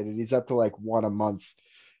escalated. He's up to like 1 a month.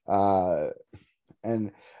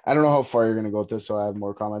 And I don't know how far you're gonna go with this, so I have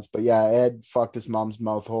more comments. But yeah, Ed fucked his mom's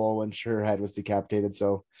mouth hole when her head was decapitated.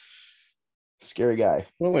 So scary guy.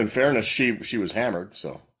 Well, in fairness, she was hammered,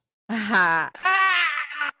 so Ha.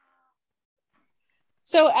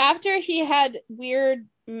 So after he had weird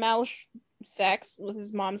mouth sex with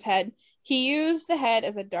his mom's head, he used the head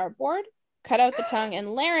as a dartboard, cut out the tongue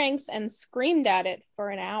and larynx, and screamed at it for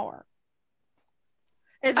an hour.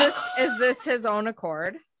 Is this his own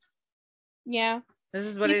accord? Yeah. This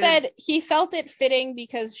is what He it said he felt it fitting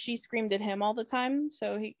because she screamed at him all the time.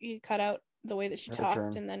 So he cut out the way that she Her talked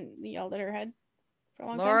turn. and then yelled at her head for a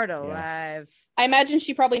long Lord time. alive. I imagine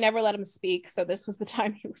she probably never let him speak. So this was the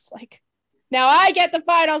time he was like, now I get the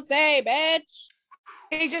final say, bitch.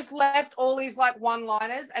 He just left all his like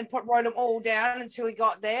one-liners and wrote them all down until he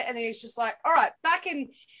got there, and then he's just like, "All right, back in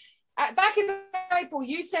April,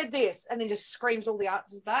 you said this," and then just screams all the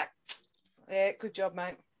answers back. Yeah, good job,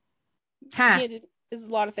 mate. Ha. There's a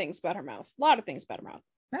lot of things about her mouth. A lot of things about her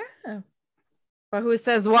mouth. Oh. But who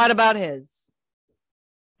says what about his?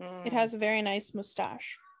 It has a very nice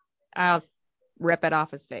mustache. I'll rip it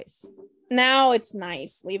off his face. Now it's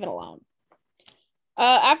nice. Leave it alone.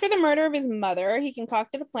 After the murder of his mother, he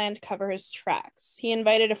concocted a plan to cover his tracks. He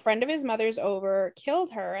invited a friend of his mother's over,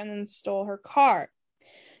 killed her, and then stole her car.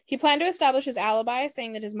 He planned to establish his alibi,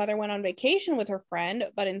 saying that his mother went on vacation with her friend,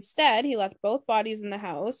 but instead he left both bodies in the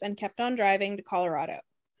house and kept on driving to Colorado.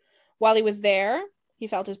 While he was there, he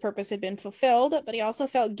felt his purpose had been fulfilled, but he also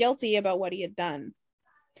felt guilty about what he had done.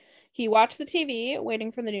 He watched the TV,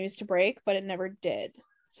 waiting for the news to break, but it never did.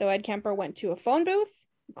 So Ed Kemper went to a phone booth,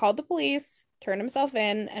 called the police, turned himself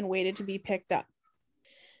in, and waited to be picked up.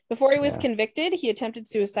 Before he was convicted, he attempted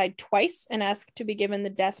suicide twice and asked to be given the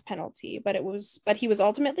death penalty, but he was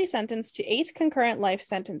ultimately sentenced to 8 concurrent life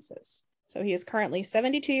sentences. So he is currently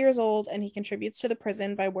 72 years old, and he contributes to the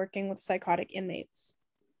prison by working with psychotic inmates.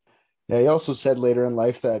 Yeah, he also said later in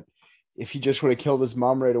life that if he just would have killed his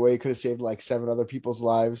mom right away, he could have saved like 7 other people's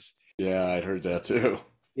lives. yeah, I'd heard that too.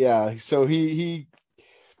 Yeah, so he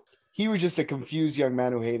He was just a confused young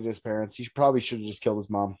man who hated his parents. He probably should have just killed his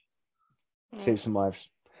mom. Save some lives.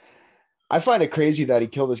 I find it crazy that he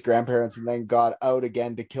killed his grandparents and then got out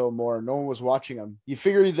again to kill more. No one was watching him. You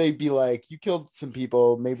figure they'd be like, you killed some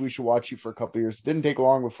people. Maybe we should watch you for a couple of years. It didn't take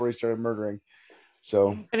long before he started murdering.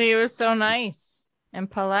 So, But he was so nice and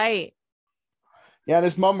polite. yeah, and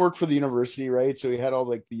his mom worked for the university, right? So he had all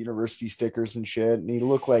like the university stickers and shit. And he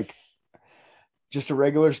looked like just a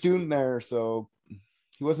regular student there. So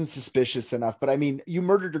he wasn't suspicious enough. But I mean, you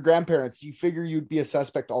murdered your grandparents. You figure you'd be a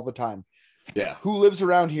suspect all the time. Yeah. Who lives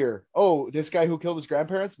around here? Oh, this guy who killed his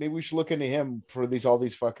grandparents? Maybe we should look into him for all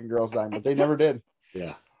these fucking girls dying, but they never did.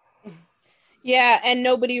 Yeah. Yeah, and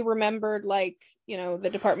nobody remembered, like, you know, the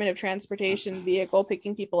Department of Transportation vehicle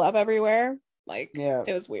picking people up everywhere. Like, Yeah.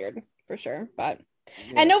 it was weird for sure. But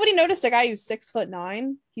Yeah. and nobody noticed a guy who's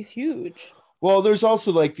 6'9". He's huge. Well, there's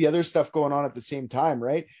also like the other stuff going on at the same time,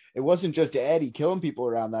 right? It wasn't just Eddie killing people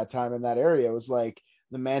around that time in that area. It was like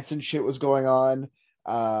the Manson shit was going on.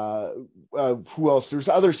 Who else? There's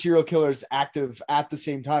other serial killers active at the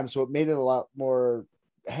same time, so it made it a lot more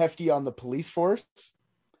hefty on the police force.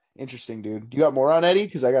 Interesting, dude. You got more on Eddie?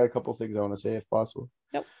 Because I got a couple things I want to say if possible.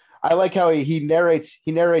 Nope. I like how he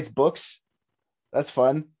narrates books. That's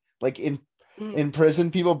fun. Like in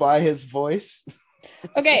prison, people buy his voice.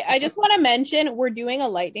 Okay, I just want to mention we're doing a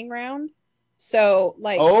lightning round. So,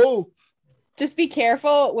 like, Oh, just be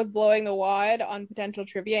careful with blowing the wad on potential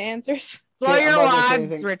trivia answers. Blow Okay, I'm your not gonna say wads,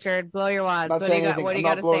 anything. Richard. Blow your wads. not What do you saying got? anything. What do I'm you got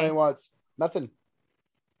not to blowing say? any wads. Nothing.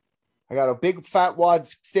 I got a big fat wad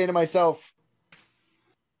staying to myself.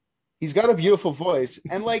 He's got a beautiful voice,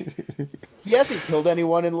 and like he hasn't killed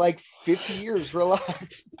anyone in like 50 years.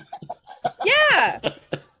 Relax. Yeah.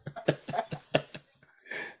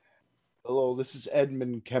 Hello, this is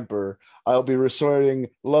Edmund Kemper. I'll be reciting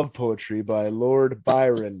love poetry by Lord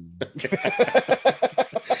Byron.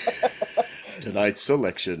 Tonight's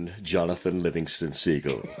selection, Jonathan Livingston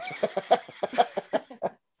Seagull.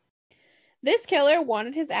 This killer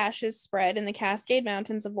wanted his ashes spread in the Cascade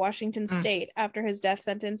Mountains of Washington State after his death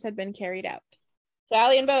sentence had been carried out.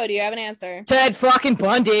 Sally and Bo, do you have an answer? Ted fucking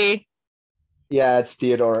Bundy. Yeah, it's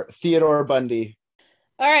Theodore Bundy.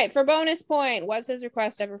 All right, for bonus point, was his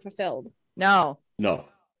request ever fulfilled? No. No.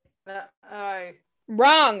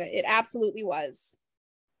 Wrong. It absolutely was.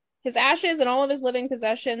 His ashes and all of his living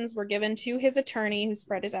possessions were given to his attorney, who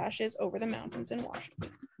spread his ashes over the mountains in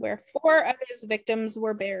Washington, where 4 of his victims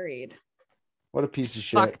were buried. What a piece of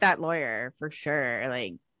shit. Fuck that lawyer for sure.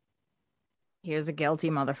 Like, he was a guilty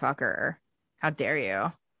motherfucker. How dare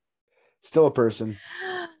you? Still a person.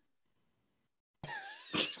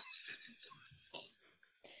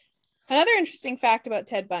 Another interesting fact about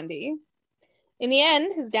Ted Bundy. In the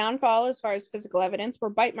end, his downfall as far as physical evidence were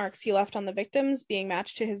bite marks he left on the victims being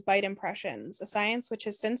matched to his bite impressions, a science which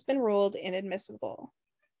has since been ruled inadmissible.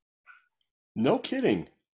 No kidding.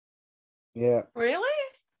 Yeah. Really?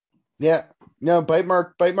 Yeah. No, bite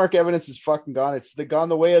mark evidence is fucking gone. It's gone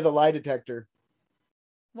the way of the lie detector.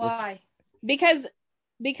 Why? Because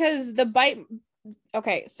the bite...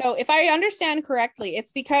 Okay, so if I understand correctly,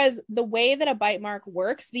 it's because the way that a bite mark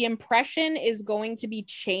works, the impression is going to be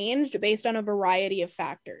changed based on a variety of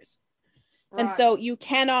factors. And Right. so you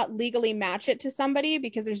cannot legally match it to somebody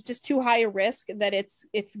because there's just too high a risk that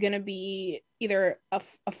it's going to be either a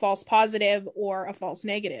false positive or a false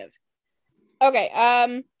negative. Okay,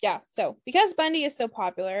 yeah, so because Bundy is so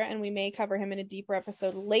popular and we may cover him in a deeper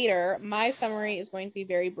episode later, my summary is going to be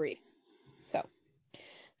very brief. So,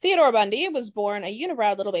 Theodore Bundy was born a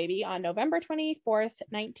unibrow little baby on November 24th,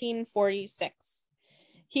 1946.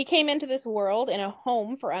 He came into this world in a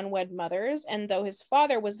home for unwed mothers, and though his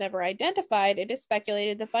father was never identified, it is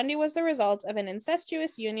speculated that Bundy was the result of an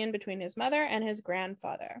incestuous union between his mother and his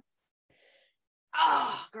grandfather.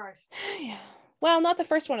 Oh, gross. Yeah. Well, not the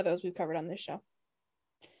first one of those we've covered on this show.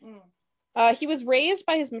 Mm. He was raised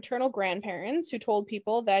by his maternal grandparents, who told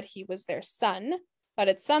people that he was their son, but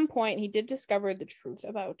at some point he did discover the truth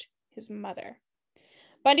about his mother.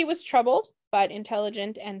 Bundy was troubled, but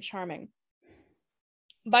intelligent and charming.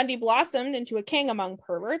 Bundy blossomed into a king among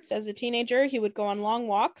perverts. As a teenager, he would go on long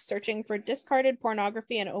walks, searching for discarded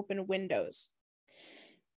pornography and open windows.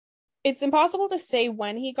 It's impossible to say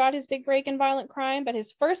when he got his big break in violent crime, but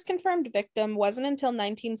his first confirmed victim wasn't until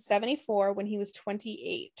 1974 when he was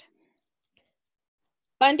 28.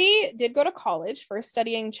 Bundy did go to college, first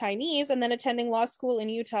studying Chinese and then attending law school in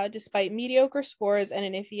Utah despite mediocre scores and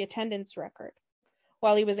an iffy attendance record.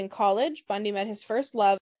 While he was in college, Bundy met his first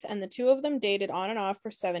love, and the two of them dated on and off for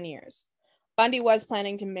 7 years. Bundy was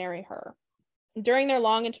planning to marry her. During their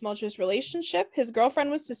long and tumultuous relationship, his girlfriend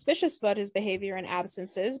was suspicious about his behavior and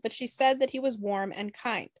absences, but she said that he was warm and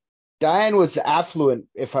kind. Diane was affluent,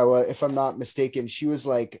 if I'm not mistaken. She was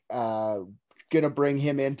like gonna bring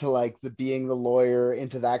him into like being the lawyer,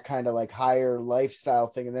 into that kind of like higher lifestyle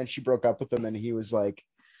thing, and then she broke up with him, and he was like,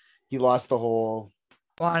 he lost the whole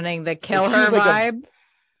Wanting to kill Like, she her was like vibe.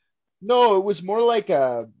 no, it was more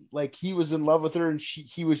like he was in love with her, and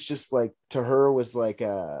he was just like, to her was like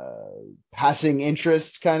a passing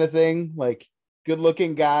interest kind of thing, like good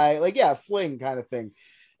looking guy, like yeah, fling kind of thing.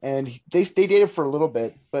 And they dated for a little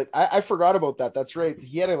bit, but I forgot about that. That's right.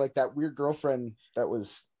 He had like that weird girlfriend that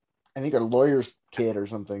was, I think, a lawyer's kid or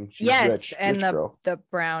something. She's Yes, rich, and rich girl. the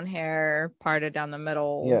brown hair parted down the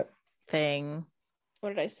middle Yeah. thing. What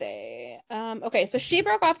did I say? Okay, so she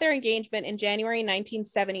broke off their engagement in January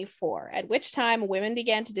 1974, at which time women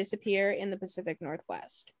began to disappear in the Pacific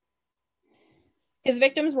Northwest. His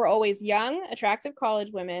victims were always young, attractive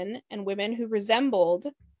college women and women who resembled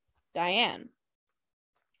Diane.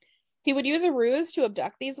 He would use a ruse to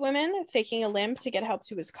abduct these women, faking a limp to get help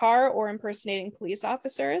to his car or impersonating police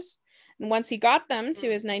officers. And once he got them to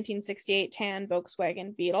his 1968 tan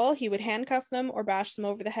Volkswagen Beetle, he would handcuff them or bash them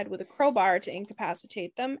over the head with a crowbar to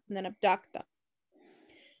incapacitate them and then abduct them.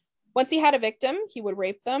 Once he had a victim, he would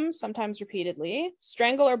rape them, sometimes repeatedly,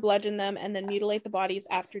 strangle or bludgeon them, and then mutilate the bodies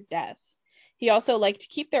after death. He also liked to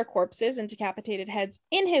keep their corpses and decapitated heads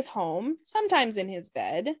in his home, sometimes in his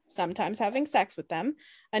bed, sometimes having sex with them,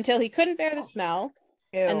 until he couldn't bear the smell.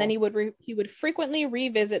 Ew. And then he would frequently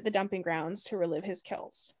revisit the dumping grounds to relive his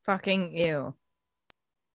kills. Fucking ew.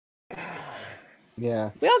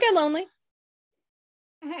 Yeah. We all get lonely.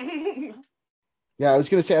 Yeah, I was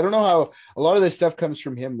gonna say, I don't know how a lot of this stuff comes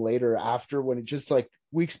from him later, after, when it just like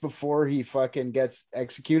weeks before he fucking gets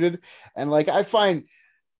executed. And like, I find,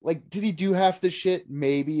 like, did he do half this shit?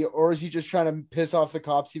 Maybe. Or is he just trying to piss off the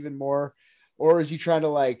cops even more? Or is he trying to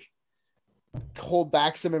like hold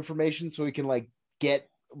back some information so he can like get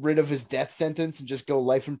rid of his death sentence and just go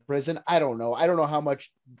life in prison? I don't know. I don't know how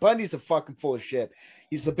much. Bundy's a fucking full of shit.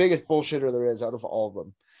 He's the biggest bullshitter there is out of all of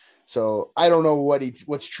them. So I don't know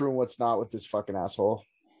what's true and what's not with this fucking asshole.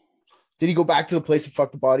 Did he go back to the place and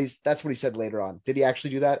fuck the bodies? That's what he said later on. Did he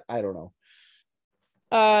actually do that? I don't know.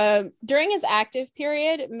 During his active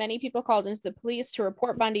period, many people called into the police to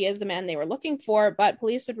report Bundy as the man they were looking for, but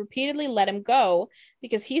police would repeatedly let him go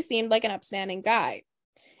because he seemed like an upstanding guy.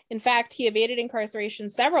 In fact, he evaded incarceration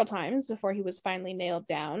several times before he was finally nailed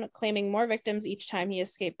down, claiming more victims each time he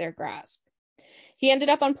escaped their grasp. He ended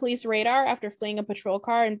up on police radar after fleeing a patrol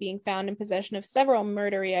car and being found in possession of several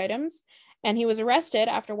murdery items, and he was arrested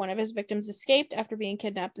after one of his victims escaped after being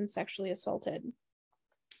kidnapped and sexually assaulted.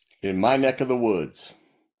 In my neck of the woods.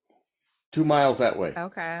 2 miles that way.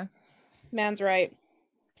 Okay. Man's right.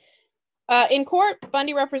 In court,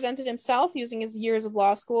 Bundy represented himself using his years of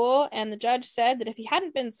law school, and the judge said that if he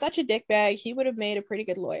hadn't been such a dickbag, he would have made a pretty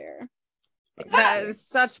good lawyer. That is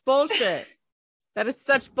such bullshit. That is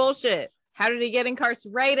such bullshit. How did he get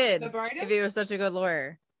incarcerated if he was such a good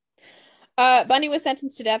lawyer? Bundy was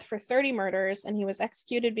sentenced to death for 30 murders, and he was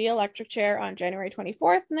executed via electric chair on January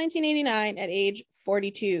 24th, 1989, at age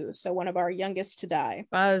 42. So one of our youngest to die.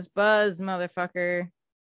 Buzz, motherfucker.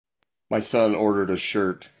 My son ordered a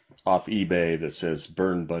shirt off eBay that says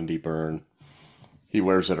 "Burn Bundy Burn." He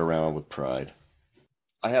wears it around with pride.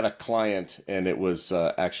 I had a client, and it was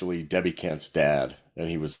actually Debbie Kent's dad, and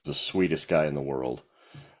he was the sweetest guy in the world.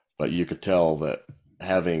 But you could tell that,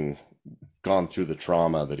 having gone through the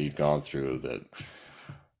trauma that he'd gone through, that,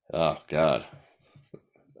 oh God,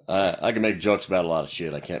 I can make jokes about a lot of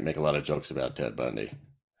shit. I can't make a lot of jokes about Ted Bundy.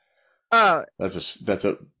 Oh, That's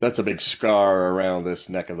a big scar around this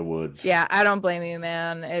neck of the woods. yeah, I don't blame you,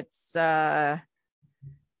 man. It's they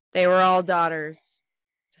were all daughters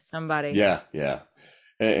to somebody. Yeah.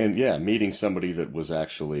 And yeah, meeting somebody that was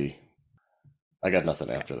actually, I got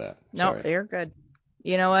nothing after that. No, Sorry. you're good.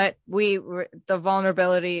 You know what? The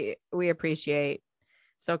vulnerability we appreciate.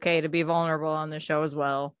 It's okay to be vulnerable on the show as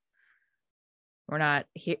well. We're not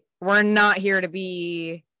here to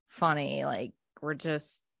be funny. Like, we're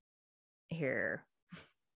just here.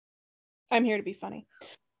 I'm here to be funny.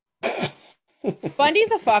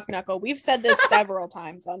 Bundy's a fuck knuckle. We've said this several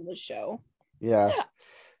times on this show. Yeah.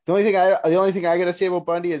 The only thing I gotta say about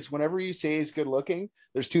Bundy is, whenever you say he's good looking,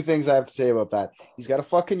 there's two things I have to say about that. He's got a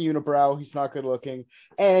fucking unibrow. He's not good looking,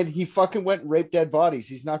 and he fucking went and raped dead bodies.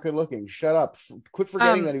 He's not good looking. Shut up. Quit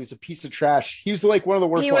forgetting that he was a piece of trash. He was like one of the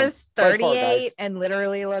worst. He ones was by far, 38 guys. and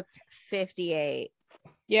literally looked 58.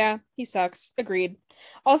 Yeah, he sucks. Agreed.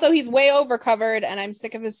 Also, he's way overcovered, and I'm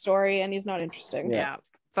sick of his story, and he's not interesting. Yeah.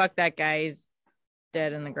 Fuck that guy. He's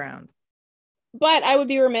dead in the ground. But I would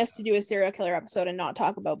be remiss to do a serial killer episode and not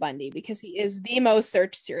talk about Bundy, because he is the most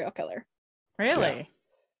searched serial killer. Really?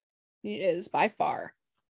 He is by far.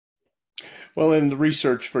 Well, in the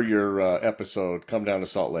research for your episode, come down to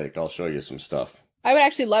Salt Lake. I'll show you some stuff. I would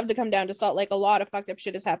actually love to come down to Salt Lake. A lot of fucked up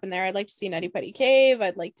shit has happened there. I'd like to see Nutty Putty Cave.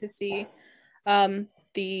 I'd like to see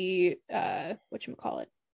the whatchamacallit?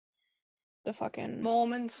 The fucking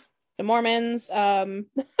Mormons. the Mormons. Yeah,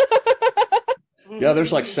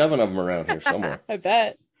 there's like 7 of them around here somewhere. I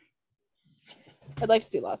bet. I'd like to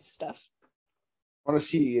see lots of stuff. I want to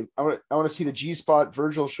see the G spot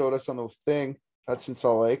Virgil showed us on the thing. That's in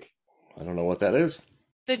Salt Lake. I don't know what that is.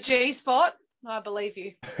 The G spot. I believe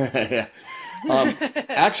you. Yeah.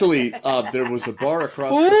 Actually, there was a bar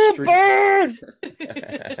across the street.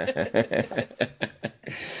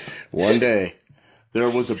 One day, there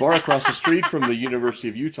was a bar across the street from the University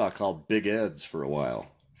of Utah called Big Ed's for a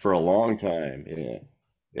while, for a long time. Yeah,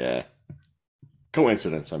 yeah.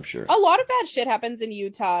 Coincidence, I'm sure. A lot of bad shit happens in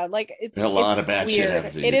Utah. Like it's A lot it's of bad shit weird.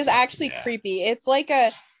 happens in It is Utah. actually Yeah. creepy. It's like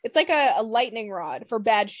a lightning rod for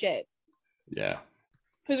bad shit. Yeah.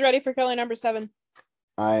 Who's ready for killer number 7?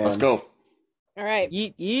 I am. Let's go. All right.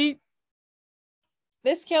 Yeet yeet.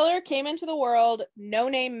 This killer came into the world no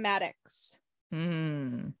name Maddox.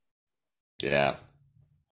 Yeah.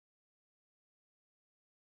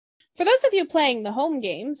 For those of you playing the home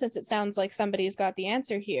game, since it sounds like somebody's got the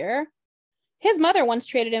answer here, his mother once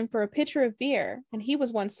traded him for a pitcher of beer, and he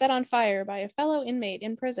was once set on fire by a fellow inmate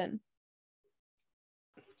in prison.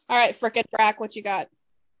 All right, frickin' Brack, what you got?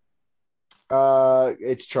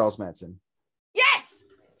 It's Charles Manson. Yes,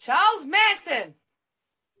 Charles Manson.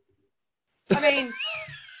 I mean,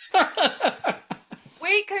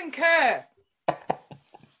 we concur.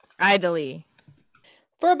 Idly.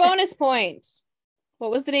 For a bonus point,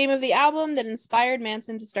 what was the name of the album that inspired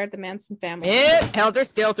Manson to start the Manson family? Helter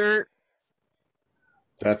Skelter.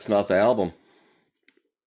 That's not the album.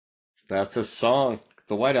 That's a song.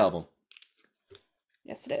 The White Album.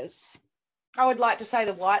 Yes, it is. I would like to say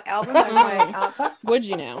the White Album as my answer. Would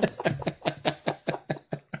you now?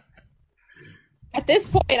 At this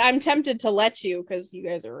point, I'm tempted to let you because you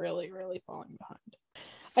guys are really, really falling behind.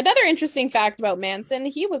 Another interesting fact about Manson,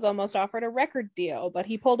 he was almost offered a record deal, but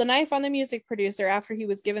he pulled a knife on the music producer after he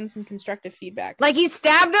was given some constructive feedback. Like he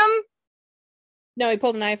stabbed him? No, he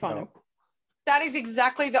pulled a knife on him. That is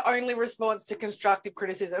exactly the only response to constructive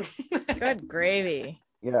criticism. Good gravy.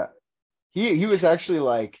 Yeah. He was actually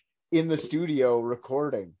like in the studio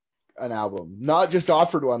recording an album, not just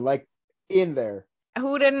offered one, like in there.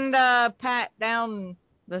 Who didn't pat down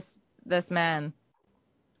this man?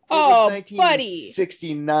 Oh, It was buddy.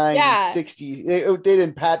 1969, Yeah. 60. They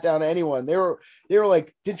didn't pat down anyone. They were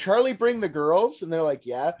like, did Charlie bring the girls? And they're like,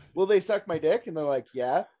 yeah. Will they suck my dick? And they're like,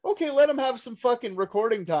 yeah. Okay, let them have some fucking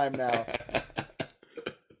recording time now.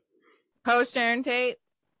 Post Sharon Tate?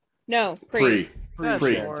 No, Pre. Good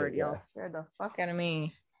Pre. Lord, y'all scared the fuck out of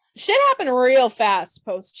me. Shit happened real fast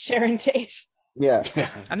post Sharon Tate. Yeah.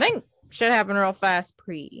 I think shit happened real fast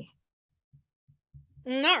pre.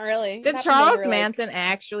 Not really. It Did happened Charles over, like- Manson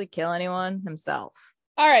actually kill anyone himself?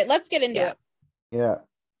 All right, let's get into Yeah. it. Yeah.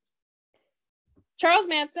 Charles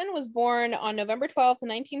Manson was born on November 12th,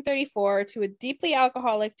 1934, to a deeply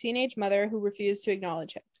alcoholic teenage mother who refused to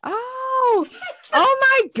acknowledge him. Oh, oh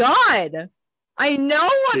my God. I know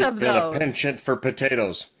She one of had a those. penchant for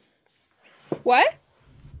potatoes. What?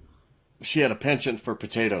 She had a penchant for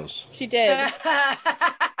potatoes. She did.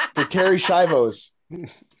 For Terry Shivos.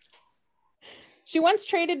 She once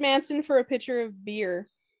traded Manson for a pitcher of beer.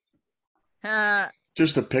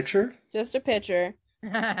 Just a picture? Just a pitcher.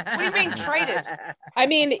 What do you mean traded? I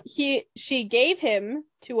mean, she gave him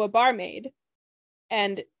to a barmaid,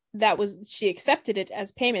 and she accepted it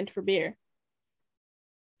as payment for beer.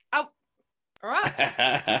 Oh, all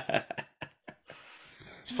right.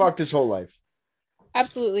 He's fucked his whole life.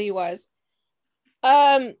 Absolutely, he was.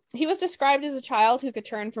 He was described as a child who could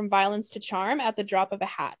turn from violence to charm at the drop of a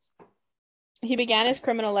hat. He began his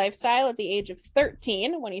criminal lifestyle at the age of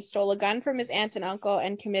 13 when he stole a gun from his aunt and uncle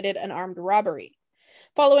and committed an armed robbery.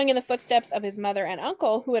 Following in the footsteps of his mother and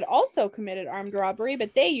uncle, who had also committed armed robbery,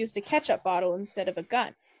 but they used a ketchup bottle instead of a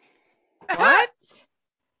gun. What?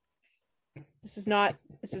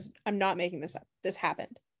 I'm not making this up. This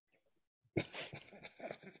happened.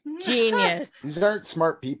 Genius. These aren't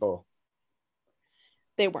smart people.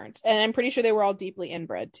 They weren't. And I'm pretty sure they were all deeply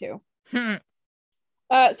inbred too. Hmm.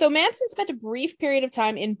 So Manson spent a brief period of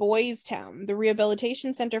time in Boys Town, the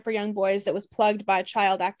rehabilitation center for young boys that was plugged by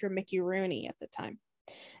child actor Mickey Rooney at the time.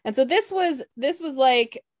 And so this was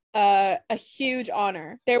like a huge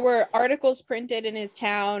honor. There were articles printed in his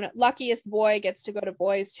town. Luckiest boy gets to go to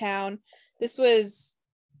Boys Town. This was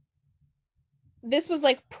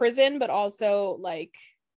like prison, but also like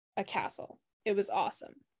a castle. It was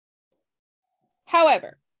awesome.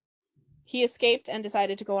 However, he escaped and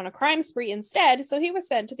decided to go on a crime spree instead, so he was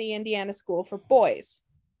sent to the Indiana School for Boys.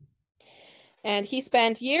 And he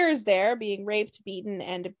spent years there being raped, beaten,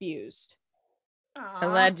 and abused.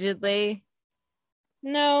 Allegedly.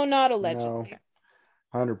 No, not allegedly.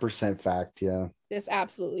 No. 100% fact, yeah. This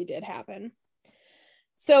absolutely did happen.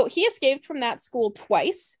 So he escaped from that school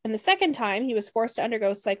twice, and the second time he was forced to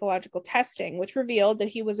undergo psychological testing, which revealed that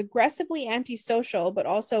he was aggressively antisocial, but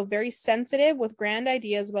also very sensitive with grand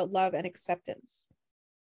ideas about love and acceptance.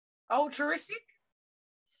 Altruistic?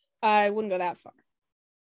 I wouldn't go that far.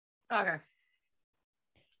 Okay.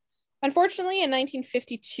 Unfortunately, in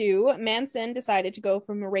 1952, Manson decided to go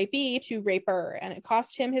from a rapee to raper, and it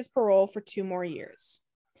cost him his parole for 2 more years.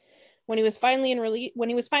 When he was finally released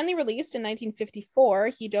in 1954,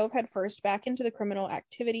 he dove headfirst back into the criminal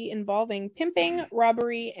activity involving pimping,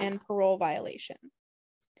 robbery, and parole violation.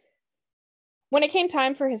 When it came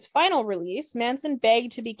time for his final release, Manson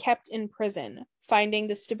begged to be kept in prison, finding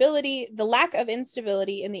the lack of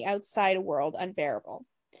instability in the outside world unbearable.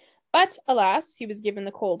 But alas, he was given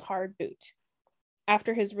the cold, hard boot.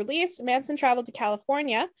 After his release, Manson traveled to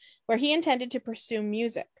California, where he intended to pursue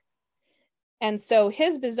music. And so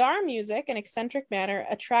his bizarre music and eccentric manner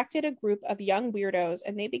attracted a group of young weirdos,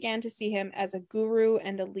 and they began to see him as a guru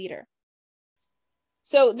and a leader.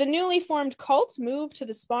 So the newly formed cult moved to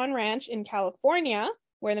the Spahn Ranch in California,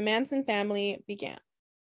 where the Manson family began.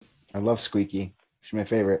 I love Squeaky. She's my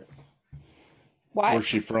favorite. Why? Where's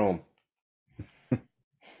she from?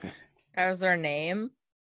 That was their name.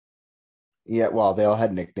 Yeah, well, they all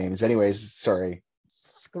had nicknames. Anyways, sorry.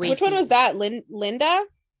 Squeaky. Which one was that? Linda?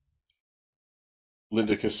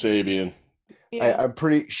 Linda Kasabian. Yeah. I'm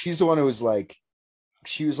pretty. She's the one who was like,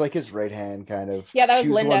 she was like his right hand, kind of. Yeah, that was She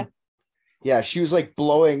the Linda. one- yeah, she was like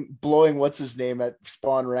blowing what's his name at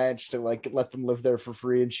Spawn Ranch to like let them live there for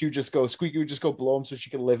free, and she would just go. Squeaky would just go blow him so she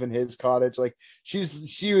could live in his cottage. Like she's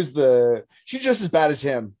just as bad as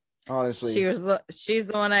him, honestly. She's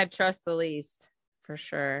the one I trust the least, for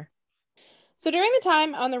sure. So during the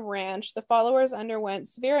time on the ranch, the followers underwent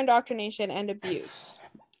severe indoctrination and abuse.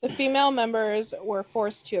 The female members were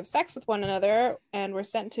forced to have sex with one another and were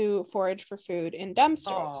sent to forage for food in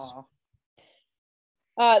dumpsters.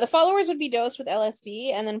 The followers would be dosed with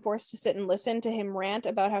LSD and then forced to sit and listen to him rant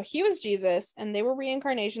about how he was Jesus, and they were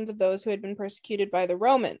reincarnations of those who had been persecuted by the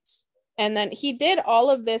Romans. And then he did all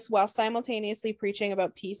of this while simultaneously preaching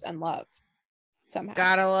about peace and love. Somehow.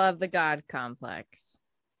 Gotta love the God complex.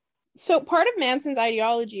 So part of Manson's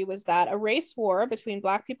ideology was that a race war between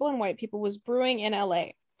Black people and white people was brewing in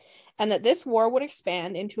LA, and that this war would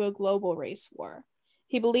expand into a global race war.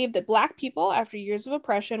 He believed that Black people, after years of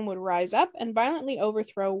oppression, would rise up and violently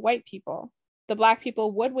overthrow white people. The Black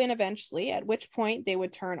people would win eventually, at which point they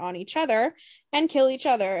would turn on each other and kill each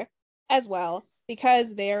other as well,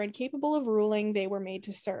 because they are incapable of ruling, they were made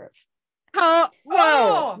to serve. Oh,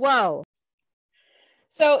 Oh! whoa.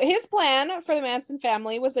 So his plan for the Manson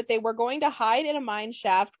family was that they were going to hide in a mine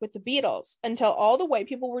shaft with the Beatles until all the white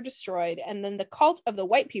people were destroyed, and then the cult of the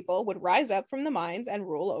white people would rise up from the mines and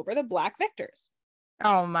rule over the Black victors.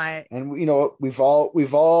 Oh my. And you know, we've all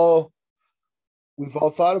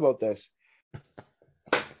thought about this.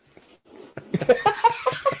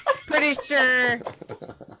 Pretty sure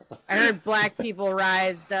I heard Black people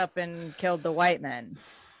rised up and killed the white men.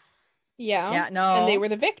 Yeah. Yeah, no. And they were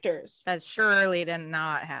the victors. That surely did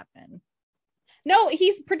not happen. No,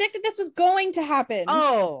 he's predicted this was going to happen.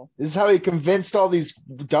 Oh. This is how he convinced all these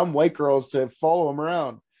dumb white girls to follow him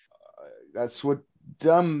around. That's what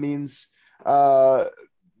dumb means.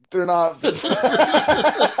 They're not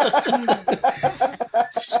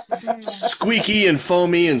Squeaky and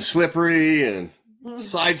foamy and slippery and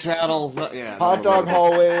side saddle. Yeah, hot dog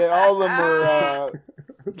hallway. All of them are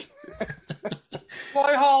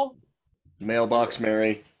Boy hole. Mailbox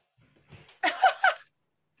Mary.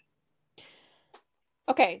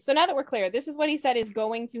 Okay, so now that we're clear, this is what he said is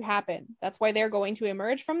going to happen. That's why they're going to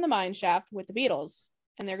emerge from the mine shaft with the Beatles,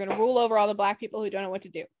 and they're going to rule over all the Black people who don't know what to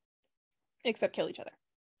do, except kill each other,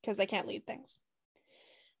 because they can't lead things.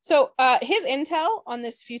 So his intel on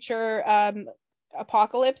this future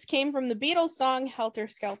apocalypse came from the Beatles song Helter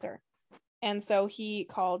Skelter. And so he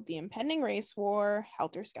called the impending race war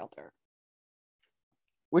Helter Skelter.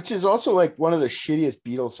 which is also like one of the shittiest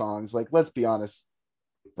Beatles songs. Like, let's be honest.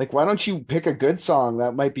 Like, why don't you pick a good song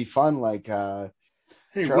that might be fun? Like, Hey,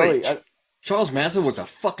 Charlie, wait. Charles Manson was a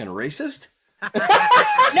fucking racist?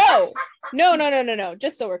 No.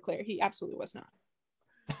 Just so we're clear, he absolutely was not.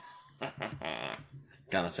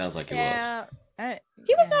 Kind of sounds like he was. Yeah.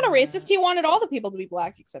 He was not a racist. He wanted all the people to be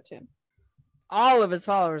Black except him. all of his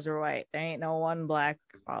followers are white. There ain't no one black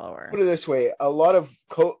follower. Put it this way: a lot of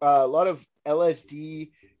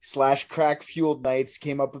LSD / crack fueled nights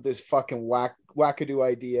came up with this fucking wackadoo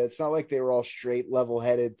idea. It's not like they were all straight, level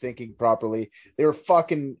headed, thinking properly. They were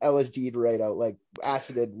fucking LSD'd right out, like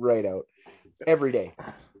acided right out every day.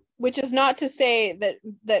 Which is not to say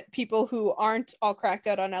that people who aren't all cracked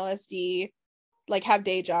out on LSD, like have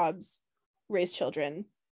day jobs, raise children,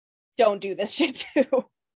 don't do this shit too.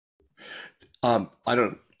 I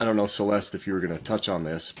don't know, Celeste, if you were going to touch on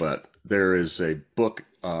this, but there is a book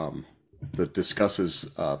that discusses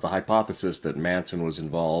the hypothesis that Manson was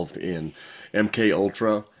involved in MK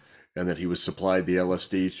Ultra and that he was supplied the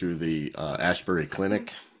LSD through the Ashbury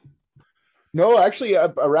Clinic. No, actually,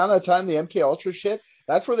 around that time, the MK Ultra shit,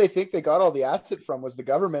 that's where they think they got all the acid from, was the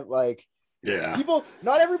government. Like, Yeah. people,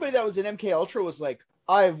 not everybody that was in MK Ultra was like,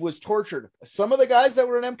 I was tortured. Some of the guys that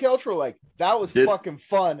were in MK Ultra were like, that was fucking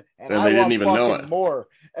fun, and I they want didn't even know fucking it. more.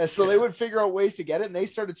 And so they would figure out ways to get it, and they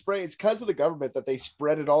started spraying. It's because of the government that they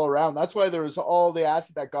spread it all around. That's why there was all the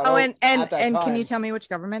acid that got Oh, out and at that can time. you tell me which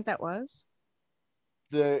government that was?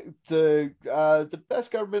 The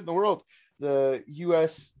best government in the world, the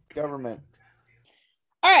U.S. government.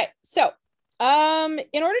 All right, so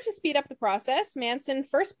in order to speed up the process, Manson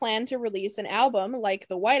first planned to release an album like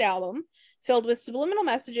the White Album, filled with subliminal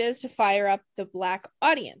messages to fire up the black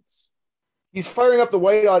audience. He's firing up the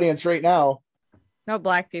white audience right now. No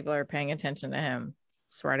black people are paying attention to him.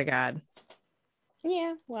 Swear to God.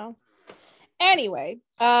 Yeah, well. Anyway,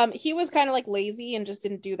 he was kind of like lazy and just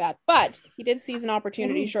didn't do that, but he did seize an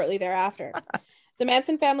opportunity shortly thereafter. The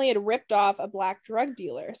Manson family had ripped off a black drug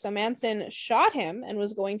dealer, so Manson shot him and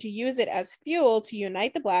was going to use it as fuel to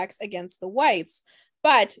unite the blacks against the whites,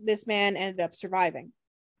 but this man ended up surviving.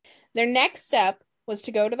 Their next step was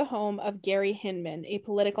to go to the home of Gary Hinman, a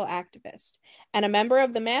political activist, and a member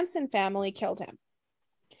of the Manson family killed him.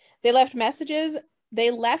 They left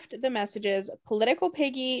the messages, political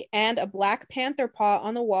piggy, and a Black Panther paw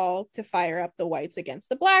on the wall to fire up the whites against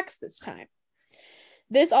the blacks this time.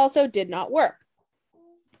 This also did not work.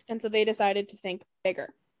 And so they decided to think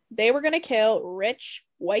bigger. They were going to kill rich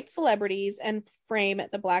white celebrities and frame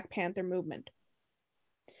the Black Panther movement.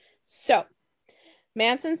 So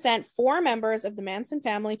Manson sent 4 members of the Manson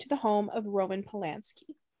family to the home of Roman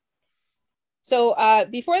Polanski. So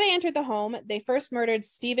before they entered the home, they first murdered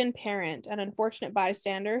Stephen Parent, an unfortunate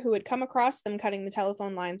bystander who had come across them cutting the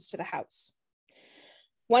telephone lines to the house.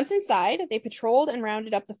 Once inside, they patrolled and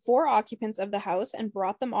rounded up the 4 occupants of the house and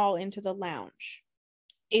brought them all into the lounge.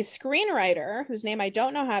 A screenwriter, whose name I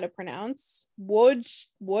don't know how to pronounce, Wojciech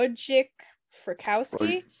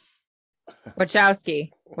Frykowski.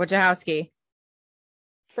 Wachowski.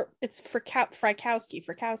 It's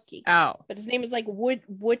Frykowski. Oh. But his name is like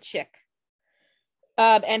Wojciech.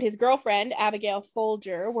 And his girlfriend, Abigail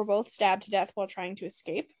Folger, were both stabbed to death while trying to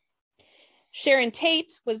escape. Sharon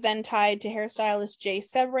Tate was then tied to hairstylist Jay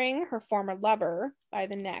Sebring, her former lover, by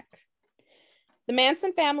the neck. The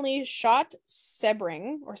Manson family shot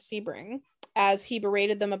Sebring as he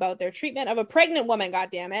berated them about their treatment of a pregnant woman,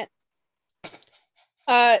 goddammit.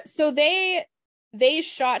 So they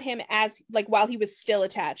shot him as like while he was still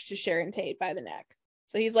attached to Sharon Tate by the neck.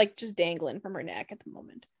 So he's like just dangling from her neck at the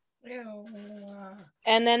moment. Ew.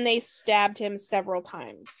 And then they stabbed him several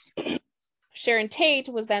times. Sharon Tate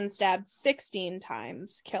was then stabbed 16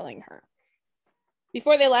 times, killing her.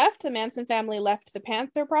 Before they left, the Manson family left the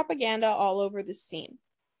Panther propaganda all over the scene.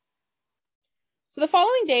 So the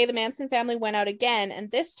following day, the Manson family went out again, and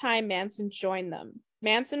this time Manson joined them.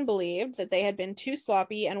 Manson believed that they had been too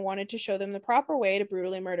sloppy and wanted to show them the proper way to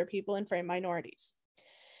brutally murder people and frame minorities.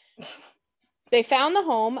 They found the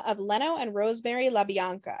home of Leno and Rosemary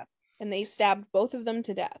LaBianca, and they stabbed both of them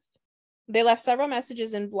to death. They left several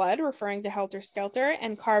messages in blood referring to Helter Skelter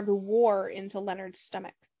and carved war into Leonard's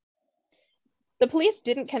stomach. The police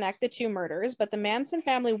didn't connect the 2 murders, but the Manson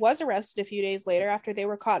family was arrested a few days later after they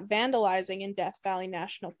were caught vandalizing in Death Valley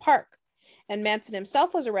National Park, and Manson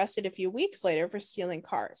himself was arrested a few weeks later for stealing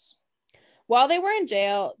cars. While they were in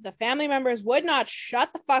jail, the family members would not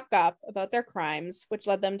shut the fuck up about their crimes, which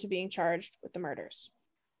led them to being charged with the murders.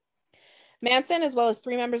 Manson, as well as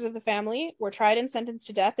 3 members of the family, were tried and sentenced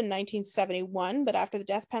to death in 1971, but after the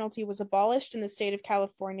death penalty was abolished in the state of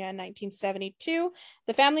California in 1972,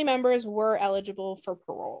 the family members were eligible for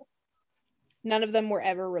parole. None of them were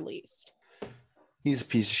ever released. He's a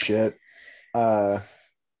piece of shit.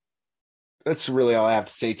 That's really all I have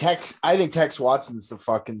to say. I think Tex Watson's the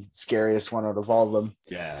fucking scariest one out of all of them.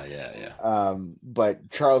 Yeah. But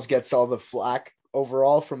Charles gets all the flack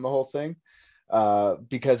overall from the whole thing.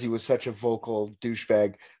 because he was such a vocal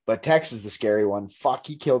douchebag. But Tex is the scary one. Fuck,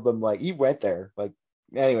 he killed them. Like, he went there. Like,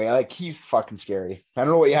 anyway, like, he's fucking scary. I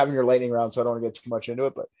don't know what you have in your lightning round, so I don't want to get too much into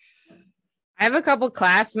it, but I have a couple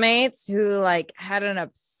classmates who like had an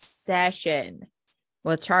obsession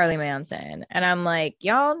with Charlie Manson. And I'm like,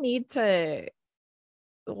 y'all need to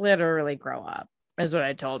literally grow up, is what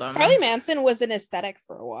I told them. Charlie Manson was an aesthetic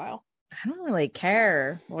for a while. I don't really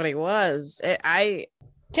care what he was.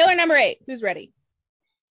 Killer number 8. Who's ready?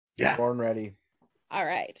 Yeah. born ready. All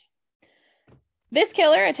right. This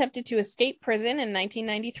killer attempted to escape prison in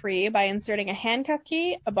 1993 by inserting a handcuff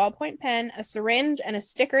key, a ballpoint pen, a syringe, and a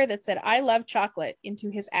sticker that said, "I love chocolate," into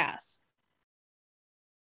his ass.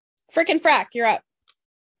 Frickin' frack, you're up.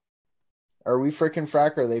 Are we freaking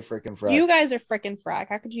frack or are they freaking frack? You guys are frickin' frack.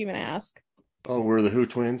 How could you even ask? Oh, we're the Who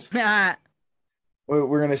twins. Ah, We're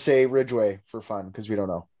going to say Ridgeway for fun because we don't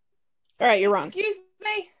know. All right, you're wrong.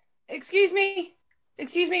 Excuse me.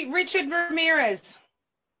 Richard Ramirez.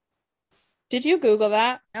 Did you Google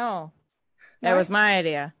that? no, that No. was my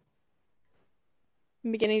idea.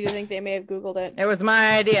 I'm beginning to think they may have Googled it. It was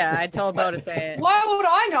my idea. I told Bo to say it. Why would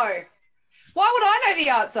I know? Why would I know the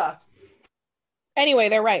answer? Anyway,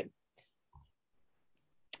 they're right.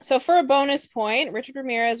 So for a bonus point, Richard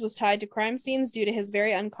Ramirez was tied to crime scenes due to his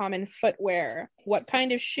very uncommon footwear. What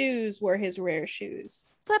kind of shoes were his rare shoes?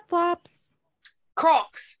 Flip-flops.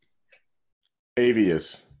 Crocs.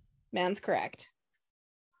 Avius. Man's correct.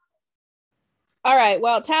 All right,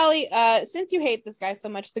 well, Tally, since you hate this guy so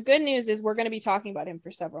much, the good news is we're going to be talking about him for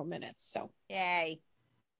several minutes. So, Yay.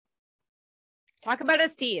 Talk about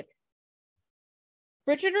his teeth.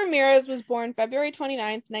 Richard Ramirez was born February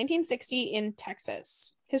 29th, 1960 in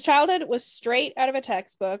Texas. His childhood was straight out of a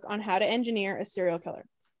textbook on how to engineer a serial killer.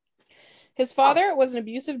 His father was an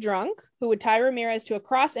abusive drunk who would tie Ramirez to a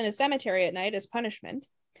cross in a cemetery at night as punishment.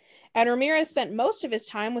 And Ramirez spent most of his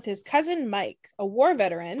time with his cousin Mike, a war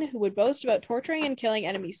veteran who would boast about torturing and killing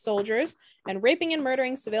enemy soldiers and raping and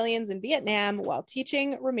murdering civilians in Vietnam while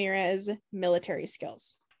teaching Ramirez military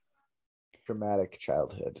skills. Dramatic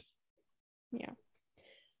childhood. Yeah.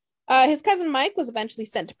 His cousin Mike was eventually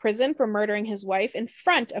sent to prison for murdering his wife in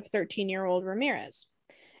front of 13-year-old Ramirez.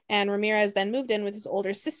 And Ramirez then moved in with his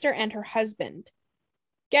older sister and her husband.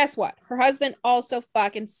 Guess what? Her husband also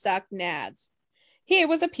fucking sucked nads. He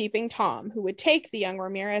was a peeping Tom who would take the young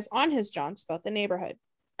Ramirez on his jaunts about the neighborhood.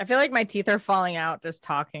 I feel like my teeth are falling out just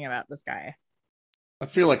talking about this guy. I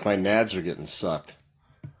feel like my nads are getting sucked.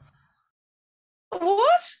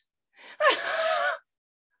 What?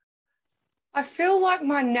 I feel like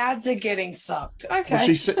my nads are getting sucked. Okay. Well,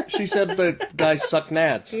 she said the guy sucked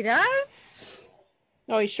nads. He does?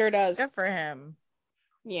 Oh, he sure does. Good for him.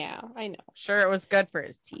 Yeah, I know. Sure, it was good for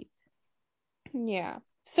his teeth. Yeah.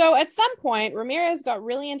 So at some point, Ramirez got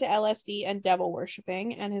really into LSD and devil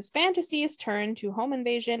worshipping, and his fantasies turned to home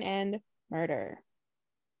invasion and murder.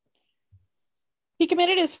 He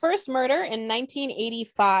committed his first murder in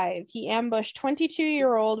 1985. He ambushed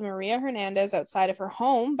 22-year-old Maria Hernandez outside of her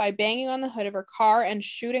home by banging on the hood of her car and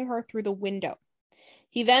shooting her through the window.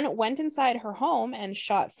 He then went inside her home and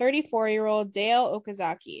shot 34-year-old Dale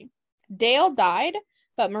Okazaki. Dale died,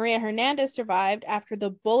 but Maria Hernandez survived after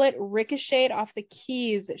the bullet ricocheted off the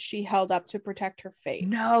keys she held up to protect her face.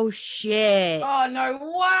 No shit. Oh,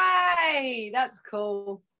 no way. That's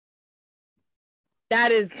cool.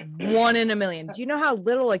 That is 1 in a million. Do you know how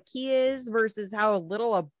little a key is versus how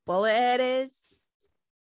little a bullet head is?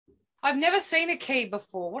 I've never seen a key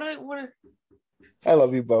before. What? I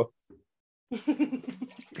love you both.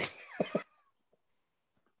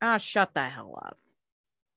 Ah, shut the hell up.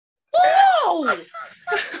 Whoa!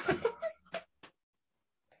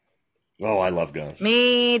 Oh, I love guns.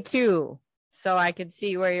 Me too. So I could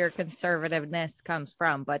see where your conservativeness comes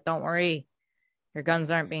from, but don't worry. Your guns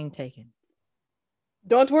aren't being taken.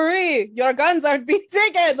 Don't worry, your guns aren't being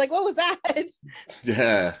taken. Like, what was that?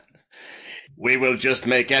 Yeah. We will just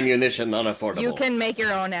make ammunition unaffordable. You can make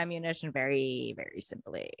your own ammunition very, very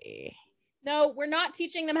simply. No, we're not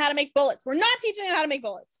teaching them how to make bullets. We're not teaching them how to make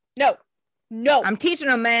bullets. No. I'm teaching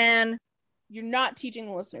them, man. You're not teaching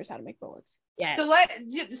the listeners how to make bullets. Yes.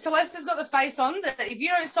 Celeste's got the face on that if you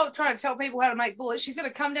don't stop trying to tell people how to make bullets, she's going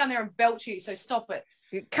to come down there and belt you. So stop it.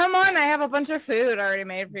 Come on, I have a bunch of food already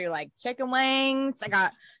made for you, like chicken wings. I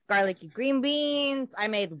got garlicky green beans. I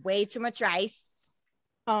made way too much rice.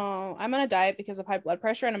 Oh, I'm on a diet because of high blood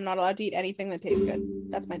pressure, and I'm not allowed to eat anything that tastes good.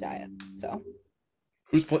 That's my diet. So,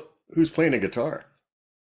 Who's playing a guitar?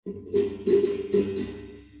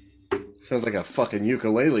 Sounds like a fucking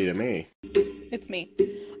ukulele to me. it's me.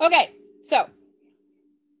 Okay, so,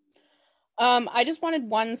 I just wanted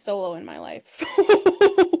one solo in my life.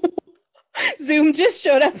 Zoom just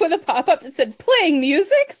showed up with a pop-up that said playing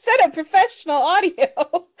music, set up professional audio.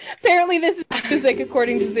 Apparently this is music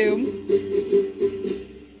according to Zoom.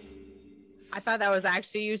 I thought that was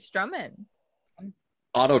actually you strumming.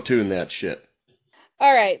 Auto-tune that shit.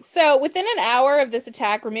 All right, so within an hour of this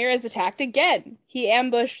attack, Ramirez attacked again. He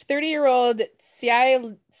ambushed 30-year-old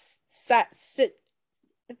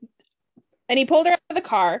and he pulled her out of the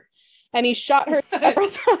car and he shot her several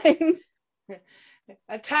times.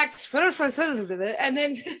 Attacked, and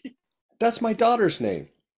then That's my daughter's name.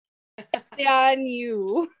 Yeah, and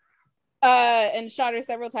you. And shot her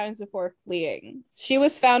several times before fleeing. She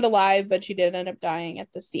was found alive, but she did end up dying at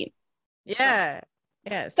the scene. Yeah.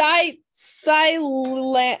 Yes.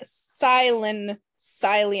 Cylian.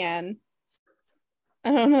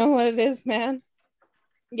 I don't know what it is, man.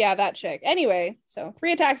 Yeah, that chick. Anyway, so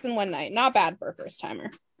 3 attacks in one night. Not bad for a first timer.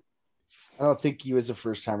 I don't think he was a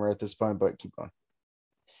first timer at this point, but keep going.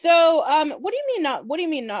 So, what do you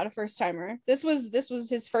mean not a first timer? This was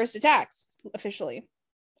his first attacks officially.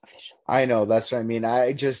 I know, that's what I mean.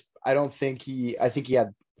 I think he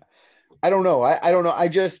had, I don't know. I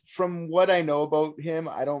just, from what I know about him,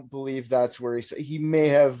 I don't believe that's where he may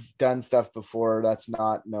have done stuff before that's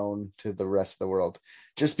not known to the rest of the world.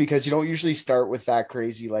 Just because you don't usually start with that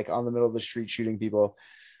crazy, like on the middle of the street shooting people.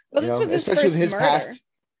 Well, this was his especially first with his murder. past.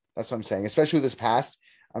 That's what I'm saying. Especially with his past,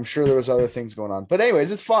 I'm sure there was other things going on. But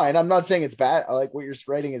anyways, it's fine. I'm not saying it's bad. I like what you're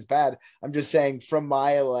writing is bad. I'm just saying from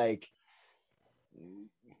my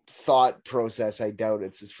thought process, I doubt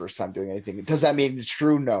it's his first time doing anything. Does that mean it's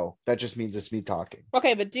true? No, that just means it's me talking.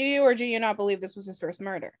 Okay, but do you or do you not believe this was his first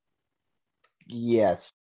murder?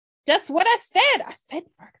 Yes. Just what I said. I said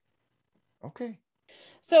murder. Okay.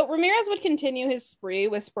 So Ramirez would continue his spree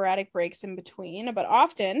with sporadic breaks in between, but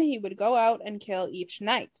often he would go out and kill each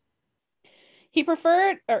night.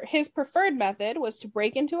 His preferred method was to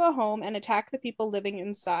break into a home and attack the people living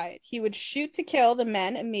inside. He would shoot to kill the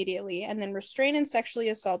men immediately and then restrain and sexually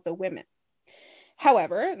assault the women.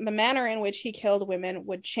 However, the manner in which he killed women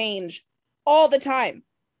would change all the time,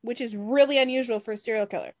 which is really unusual for a serial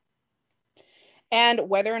killer. And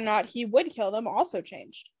whether or not he would kill them also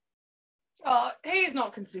changed. oh, he's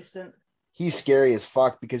not consistent. He's scary as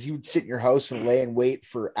fuck because he would sit in your house and lay in wait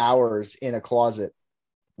for hours in a closet,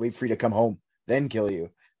 wait for you to come home, then kill you.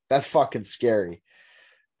 That's fucking scary.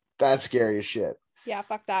 That's scary as shit. Yeah,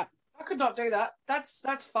 fuck that. I could not do that.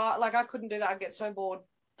 That's far. Like, I couldn't do that. I'd get so bored.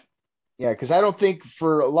 Yeah, because I don't think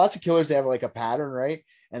for lots of killers they have like a pattern, right?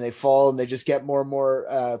 And they fall and they just get more and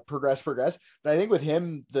more progress. But I think with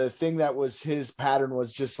him, the thing that was his pattern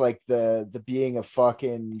was just like the being a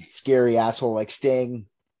fucking scary asshole, like staying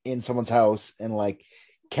in someone's house and like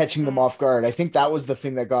catching them off guard. I think that was the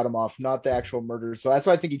thing that got him off, not the actual murder. So that's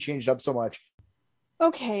why I think he changed up so much.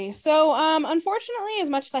 Okay, so unfortunately, as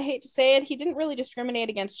much as I hate to say it, he didn't really discriminate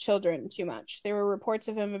against children too much. There were reports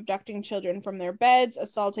of him abducting children from their beds,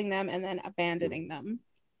 assaulting them, and then abandoning them.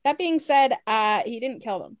 That being said, he didn't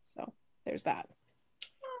kill them, so there's that.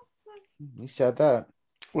 He said that.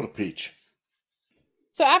 What a peach.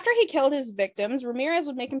 So after he killed his victims, Ramirez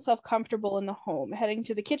would make himself comfortable in the home, heading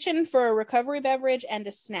to the kitchen for a recovery beverage and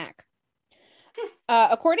a snack.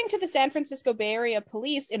 According to the San Francisco Bay Area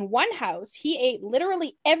police, in one house, he ate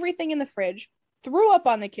literally everything in the fridge, threw up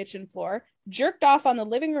on the kitchen floor, jerked off on the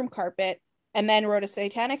living room carpet, and then wrote a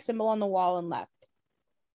satanic symbol on the wall and left.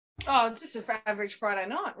 Oh, just an average Friday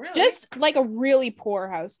night, really. Just like a really poor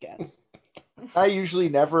house guest. I usually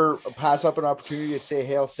never pass up an opportunity to say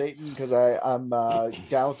Hail Satan because I'm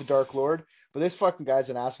down with the Dark Lord. But this fucking guy's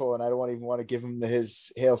an asshole, and I don't even want to give him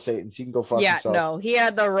his Hail Satan. So he can go fuck himself. No, he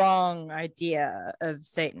had the wrong idea of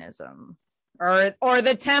Satanism, or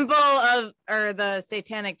the temple or the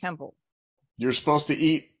Satanic Temple. You're supposed to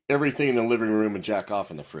eat everything in the living room and jack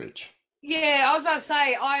off in the fridge. Yeah, I was about to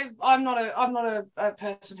say I'm not a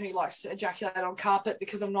person who likes to ejaculate on carpet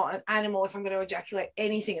because I'm not an animal. If I'm going to ejaculate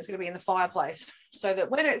anything, it's going to be in the fireplace, so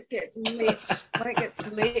that when it gets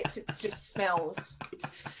lit, it just smells.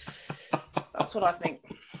 That's what I think.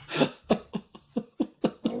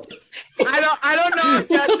 I don't know if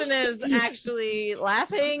Justin is actually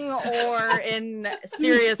laughing or in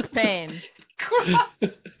serious pain.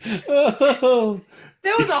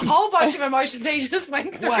 There was a whole bunch of emotions he just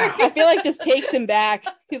went through. Wow. I feel like this takes him back.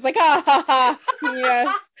 He's like, ah, ha, ha.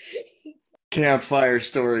 Yes. Campfire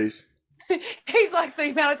stories. He's like, the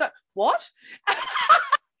amount of time. What?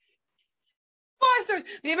 Fire stories.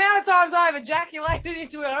 The amount of times I've ejaculated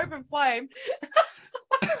into an open flame.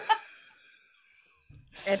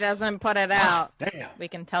 It doesn't put it out. Damn. We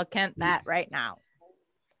can tell Kent that right now.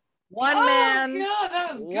 God, that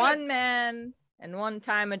was good. One man and one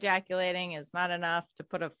time ejaculating is not enough to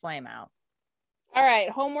put a flame out. All right,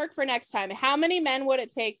 homework for next time. How many men would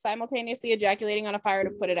it take simultaneously ejaculating on a fire to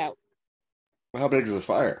put it out? How big is the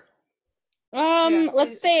fire?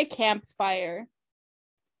 Let's say a campfire.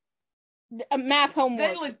 A math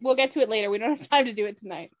homework. We'll get to it later. We don't have time to do it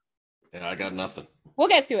tonight. Yeah, I got nothing. We'll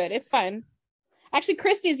get to it. It's fine. Actually,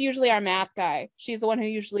 Christy's usually our math guy. She's the one who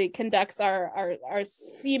usually conducts our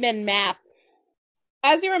semen math.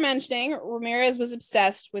 As you were mentioning, Ramirez was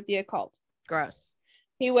obsessed with the occult. Gross.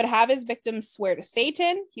 He would have his victims swear to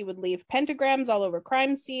Satan. He would leave pentagrams all over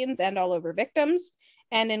crime scenes and all over victims.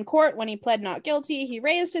 And in court, when he pled not guilty, he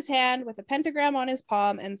raised his hand with a pentagram on his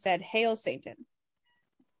palm and said, "Hail Satan."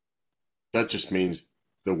 That just means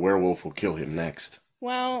the werewolf will kill him next.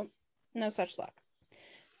 Well, no such luck.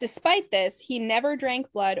 Despite this, he never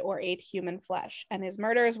drank blood or ate human flesh, and his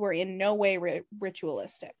murders were in no way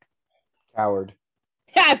ritualistic. Coward.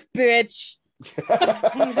 Ha, bitch!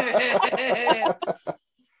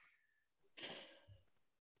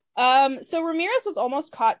 So Ramirez was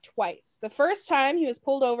almost caught twice. The first time, he was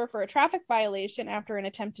pulled over for a traffic violation after an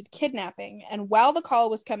attempted kidnapping, and while the call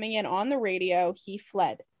was coming in on the radio, he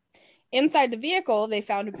fled. Inside the vehicle, they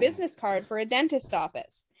found a business card for a dentist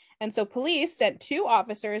office. And so police sent 2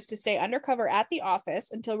 officers to stay undercover at the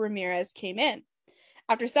office until Ramirez came in.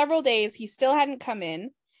 After several days, he still hadn't come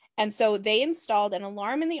in. And so they installed an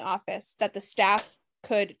alarm in the office that the staff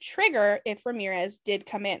could trigger if Ramirez did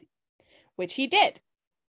come in, which he did.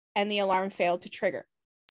 And the alarm failed to trigger.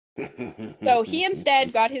 So he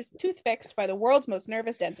instead got his tooth fixed by the world's most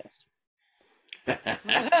nervous dentist. I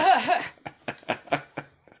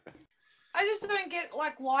just don't get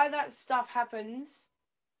like why that stuff happens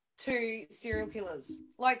to serial killers.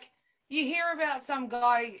 Like you hear about some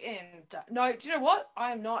guy and no, do you know what?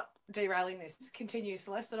 I am not derailing this. Continue,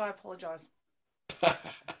 Celeste, and I apologize.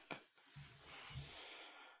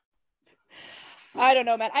 I don't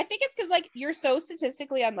know, man. I think it's because like you're so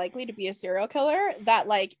statistically unlikely to be a serial killer that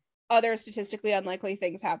like other statistically unlikely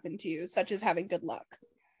things happen to you, such as having good luck.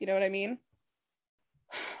 You know what I mean?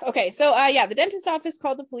 Okay, so yeah, the dentist office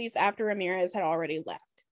called the police after Ramirez had already left.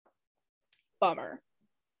 Bummer.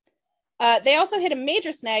 They also hit a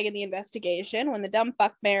major snag in the investigation when the dumb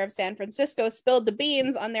fuck mayor of San Francisco spilled the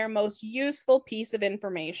beans on their most useful piece of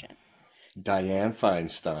information. Dianne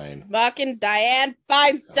Feinstein. Fucking Dianne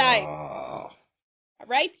Feinstein. Oh.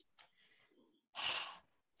 Right?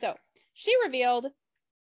 So, she revealed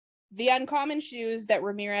the uncommon shoes that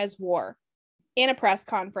Ramirez wore in a press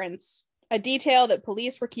conference, a detail that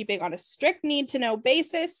police were keeping on a strict need-to-know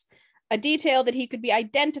basis, a detail that he could be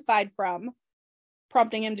identified from,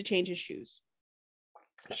 prompting him to change his shoes.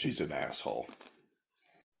 She's an asshole.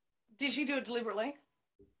 Did she do it deliberately?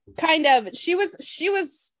 Kind of. She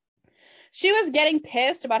was getting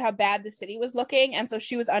pissed about how bad the city was looking, and so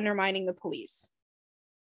she was undermining the police.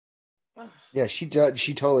 Yeah, she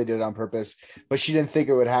totally did it on purpose, but she didn't think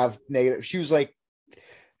it would have negative. She was like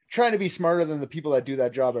trying to be smarter than the people that do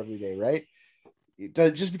that job every day, right?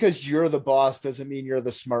 Just because you're the boss doesn't mean you're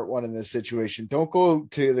the smart one in this situation. Don't go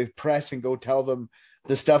to the press and go tell them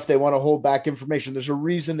the stuff they want to hold back information. There's a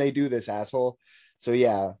reason they do this, asshole. So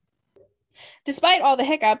yeah. Despite all the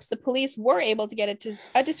hiccups, the police were able to get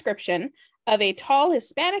a description of a tall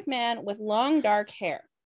Hispanic man with long dark hair.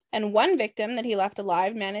 And one victim that he left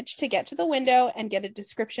alive managed to get to the window and get a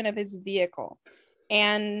description of his vehicle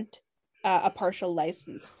and a partial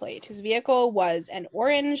license plate. His vehicle was an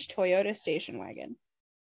orange Toyota station wagon.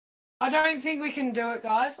 I don't think we can do it,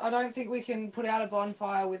 guys. I don't think we can put out a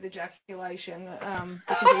bonfire with ejaculation.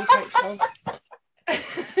 Because we take 12.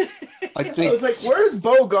 I was like, where's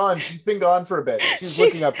Bo gone? She's been gone for a bit. She's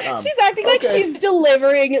looking up. She's acting like she's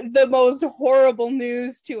delivering the most horrible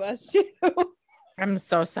news to us, too. I'm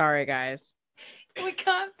so sorry, guys. We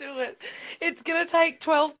can't do it. It's gonna take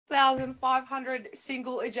 12,500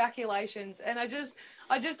 single ejaculations, and I just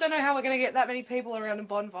don't know how we're gonna get that many people around a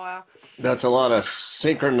bonfire. That's a lot of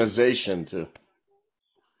synchronization too.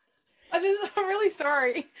 I'm really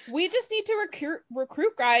sorry. We just need to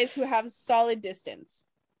recruit guys who have solid distance.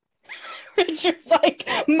 Richard's like,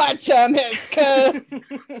 my time has come.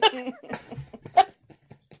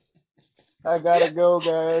 I gotta go,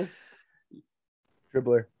 guys.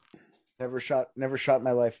 Dribbler. Never shot in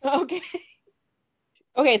my life. Okay,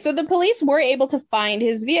 so the police were able to find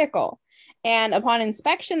his vehicle. And upon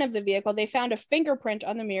inspection of the vehicle, they found a fingerprint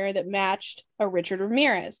on the mirror that matched a Richard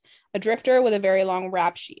Ramirez, a drifter with a very long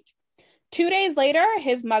rap sheet. 2 days later,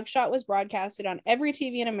 his mugshot was broadcasted on every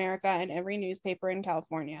TV in America and every newspaper in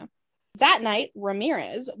California. That night,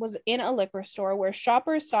 Ramirez was in a liquor store where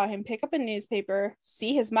shoppers saw him pick up a newspaper,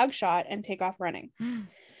 see his mugshot, and take off running.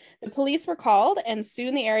 The police were called, and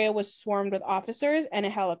soon the area was swarmed with officers and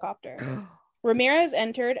a helicopter. Ramirez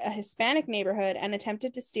entered a Hispanic neighborhood and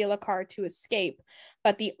attempted to steal a car to escape,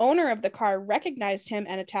 but the owner of the car recognized him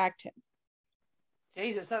and attacked him.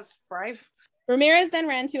 Jesus, that's brave. Ramirez then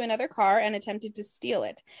ran to another car and attempted to steal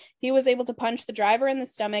it. He was able to punch the driver in the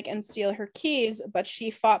stomach and steal her keys, but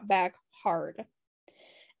she fought back hard.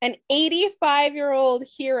 An 85-year-old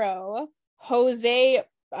hero, Jose,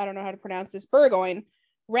 I don't know how to pronounce this, Burgoyne,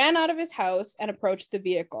 ran out of his house and approached the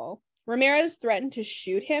vehicle. Ramirez threatened to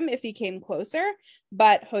shoot him if he came closer,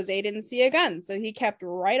 but Jose didn't see a gun, so he kept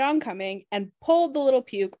right on coming and pulled the little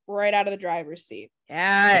puke right out of the driver's seat.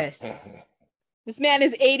 Yes. This man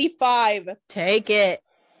is 85. Take it,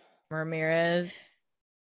 Ramirez.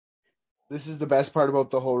 This is the best part about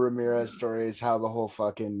the whole Ramirez story is how the whole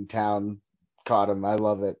fucking town caught him. I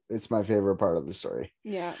love it. It's my favorite part of the story.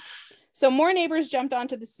 Yeah. So more neighbors jumped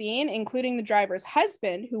onto the scene, including the driver's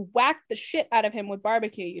husband, who whacked the shit out of him with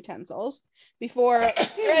barbecue utensils before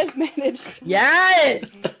Ramirez managed. Yes.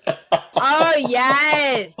 Oh,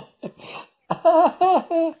 yes.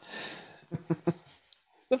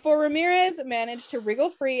 Before Ramirez managed to wriggle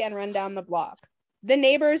free and run down the block. The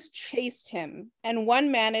neighbors chased him, and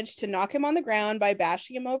one managed to knock him on the ground by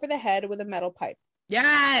bashing him over the head with a metal pipe.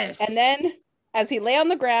 Yes. And then, as he lay on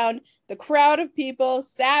the ground, the crowd of people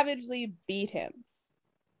savagely beat him.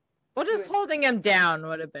 Well, just holding him down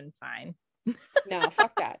would have been fine. No,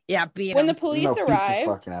 fuck that. Yeah, beat When him. the police No, beat this arrived,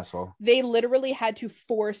 fucking asshole. they literally had to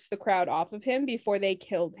force the crowd off of him before they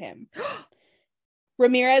killed him.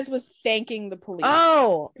 Ramirez was thanking the police.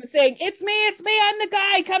 Oh, He was saying, it's me, I'm the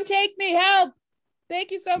guy, come take me, help. Thank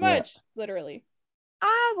you so much. Literally.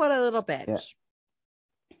 what a little bitch. Yeah.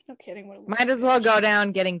 No kidding. What a Might as well go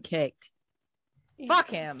down getting kicked. Yeah. Fuck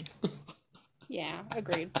him. Yeah,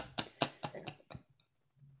 agreed.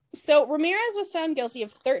 So Ramirez was found guilty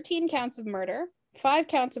of 13 counts of murder, 5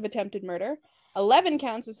 counts of attempted murder, 11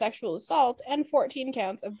 counts of sexual assault, and 14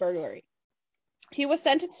 counts of burglary. He was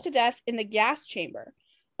sentenced to death in the gas chamber,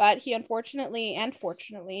 but he unfortunately and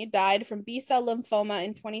fortunately died from B-cell lymphoma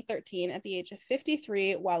in 2013 at the age of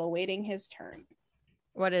 53 while awaiting his turn.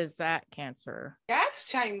 What is that cancer? Gas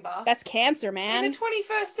chamber? That's cancer, in man. the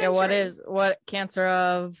 21st century. Yeah, what cancer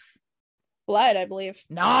of? Blood, I believe.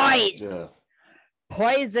 Nice. Yeah.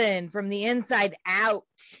 Poison from the inside out.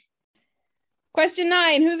 Question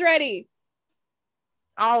 9. Who's ready?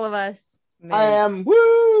 All of us. I am.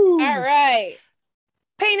 Woo! All right.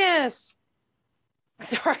 Penis.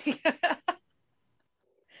 Sorry.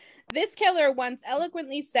 This killer once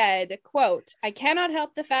eloquently said, quote, I cannot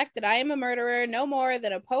help the fact that I am a murderer no more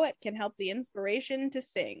than a poet can help the inspiration to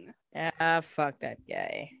sing. Yeah, fuck that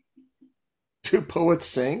guy. Do poets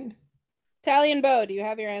sing? Italian Beau, do you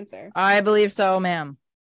have your answer? I believe so, ma'am.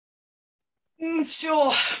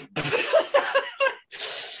 Sure.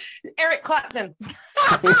 Eric Clapton.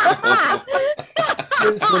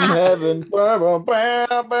 Kiss from heaven. Bow,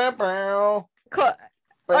 bow, bow, bow.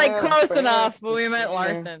 Like close enough, but we meant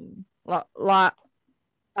Larson. Oh,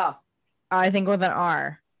 I think with an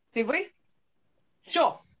R. did we?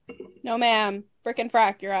 Sure. No, ma'am. Frickin'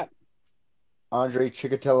 frack, you're up. Andre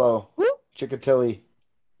Chikatilo. Who? Chikatili.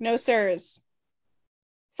 No, sirs.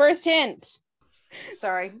 First hint.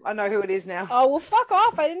 Sorry, I know who it is now. Oh, well, fuck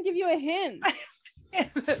off. I didn't give you a hint. I'm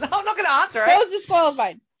not going to answer it. Beau's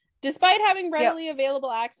disqualified. Despite having readily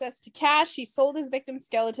available access to cash, he sold his victims'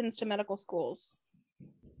 skeletons to medical schools.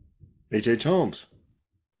 H.H. Holmes.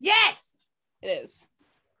 Yes. It is.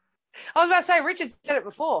 I was about to say, Richard said it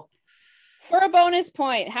before. For a bonus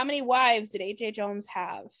point, how many wives did H.H. Holmes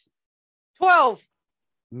have? 12.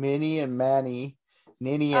 Minnie and Manny.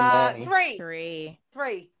 Ninny and Manny. 3.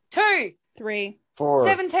 3. 2. 3. 4.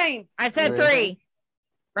 17. I said Three. 3.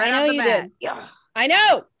 Right I know off the you bat. did. Yeah. I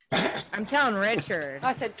know. I'm telling Richard.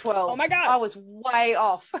 I said 12. Oh my God. I was way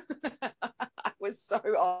off. I was so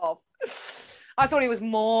off. I thought he was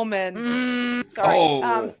Mormon. Mm, Sorry.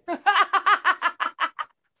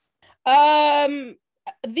 Oh.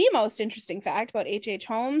 The most interesting fact about H.H.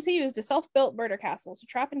 Holmes, he used a self-built murder castle to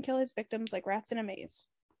trap and kill his victims like rats in a maze.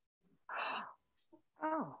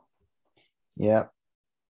 Oh, Yeah.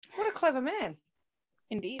 what a clever man.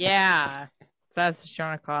 Indeed. yeah. That's what you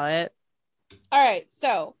want to call it. All right,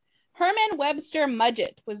 so Herman Webster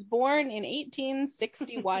Mudgett was born in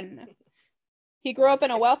 1861. He grew up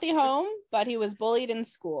in a wealthy home, but he was bullied in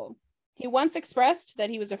school. He once expressed that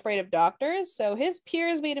he was afraid of doctors, so his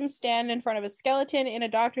peers made him stand in front of a skeleton in a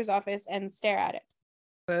doctor's office and stare at it.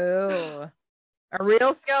 Boo. A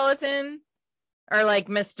real skeleton? Or like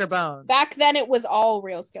Mr. Bones? Back then, it was all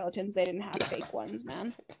real skeletons. They didn't have fake ones,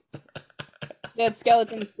 man. They had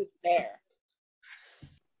skeletons to spare.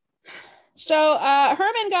 So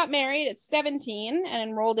Herman got married at 17 and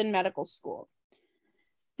enrolled in medical school.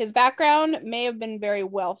 His background may have been very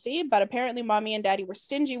wealthy, but apparently mommy and daddy were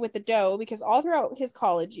stingy with the dough because all throughout his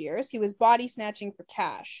college years, he was body snatching for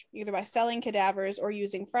cash, either by selling cadavers or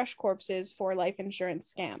using fresh corpses for life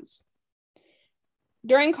insurance scams.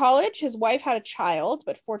 During college, his wife had a child,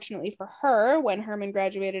 but fortunately for her, when Herman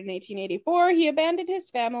graduated in 1884, he abandoned his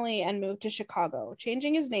family and moved to Chicago,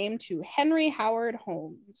 changing his name to Henry Howard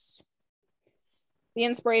Holmes. The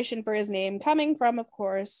inspiration for his name coming from, of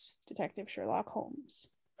course, Detective Sherlock Holmes.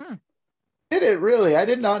 Did it really? I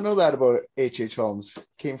did not know that about H.H. Holmes.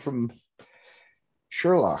 Came from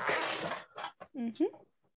Sherlock. Mm-hmm.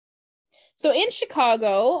 So in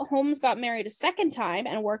Chicago, Holmes got married a second time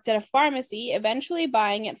and worked at a pharmacy, eventually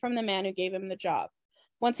buying it from the man who gave him the job.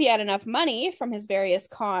 Once he had enough money from his various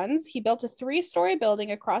cons, he built a 3-story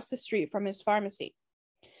building across the street from his pharmacy.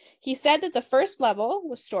 He said that the first level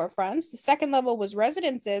was storefronts, the second level was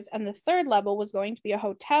residences, and the third level was going to be a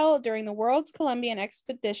hotel during the World's Columbian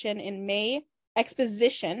Exposition in May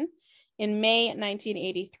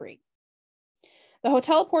 1983. The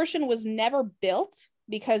hotel portion was never built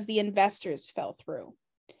because the investors fell through.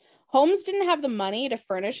 Holmes didn't have the money to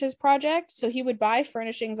furnish his project, so he would buy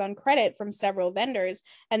furnishings on credit from several vendors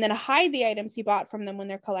and then hide the items he bought from them when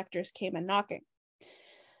their collectors came and knocking.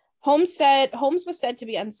 Holmes was said to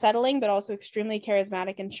be unsettling, but also extremely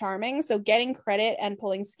charismatic and charming, so getting credit and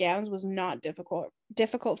pulling scams was not difficult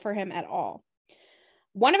for him at all.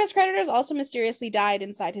 One of his creditors also mysteriously died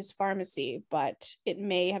inside his pharmacy, but it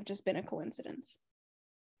may have just been a coincidence.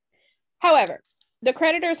 However, the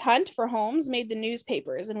creditors' hunt for Holmes made the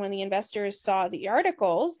newspapers, and when the investors saw the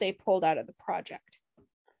articles, they pulled out of the project.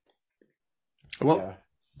 Well, Yeah.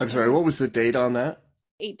 I'm sorry, what was the date on that?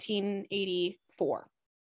 1884.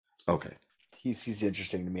 Okay. He's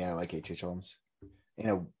interesting to me. I like H.H. Holmes. You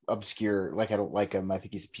know, obscure, like I don't like him. I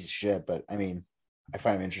think he's a piece of shit, but I mean, I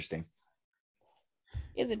find him interesting.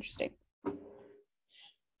 Is interesting.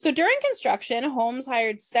 So during construction, Holmes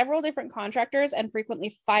hired several different contractors and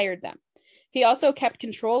frequently fired them. He also kept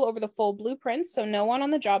control over the full blueprints, so no one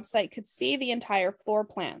on the job site could see the entire floor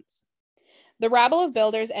plans. The rabble of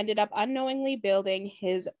builders ended up unknowingly building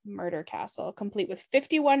his murder castle, complete with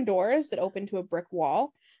 51 doors that opened to a brick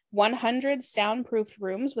wall, 100 soundproofed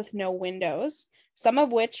rooms with no windows, some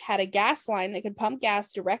of which had a gas line that could pump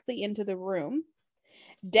gas directly into the room,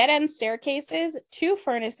 dead-end staircases, 2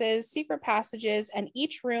 furnaces, secret passages, and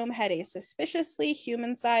each room had a suspiciously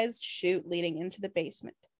human-sized chute leading into the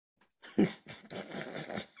basement.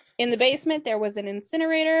 In the basement, there was an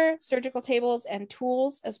incinerator, surgical tables, and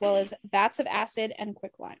tools, as well as vats of acid and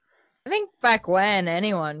quicklime. I think back when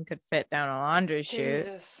anyone could fit down a laundry chute.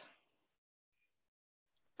 Jesus.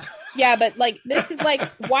 Yeah, but like this is like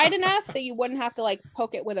wide enough that you wouldn't have to like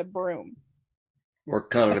poke it with a broom. Or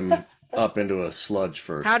cut him up into a sludge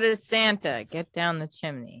first. How does Santa get down the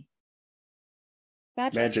chimney?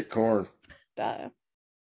 Magic corn. Duh.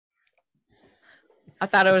 I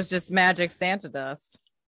thought it was just magic Santa dust.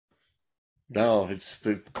 No, it's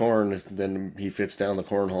the corn. Then he fits down the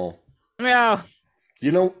cornhole. No,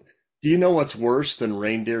 Do you know what's worse than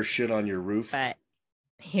reindeer shit on your roof? but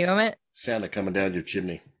human. Santa coming down your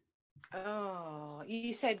chimney. Oh,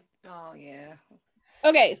 you said, oh, yeah.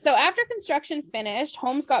 Okay, so after construction finished,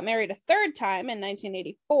 Holmes got married a third time in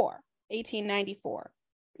 1884.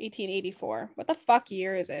 What the fuck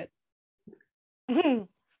year is it? He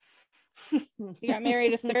got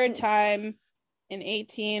married a third time in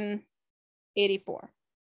 1884.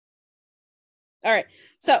 All right,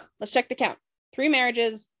 so let's check the count. 3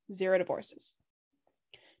 marriages, 0 divorces.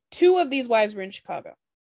 2 of these wives were in Chicago.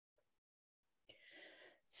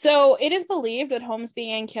 So it is believed that Holmes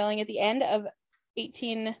began killing at the end of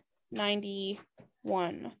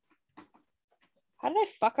 1891. How did I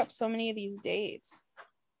fuck up so many of these dates?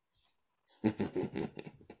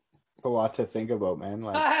 A lot to think about, man.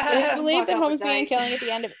 Like, It is believed that Fuck up Holmes a began date. killing at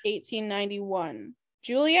the end of 1891.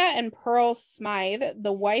 Julia and Pearl Smythe,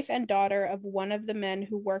 the wife and daughter of one of the men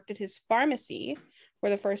who worked at his pharmacy, were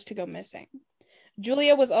the first to go missing.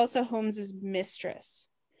 Julia was also Holmes's mistress.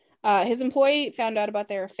 His employee found out about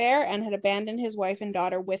their affair and had abandoned his wife and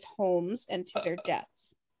daughter with Holmes and to their deaths.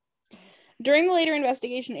 During the later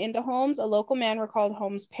investigation into Holmes, a local man recalled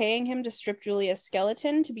Holmes paying him to strip Julia's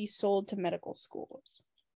skeleton to be sold to medical schools.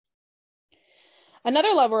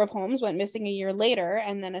 Another lover of Holmes went missing a year later,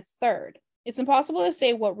 and then a third. It's impossible to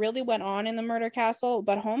say what really went on in the murder castle,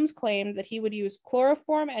 but Holmes claimed that he would use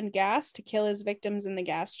chloroform and gas to kill his victims in the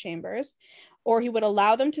gas chambers, or he would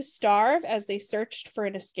allow them to starve as they searched for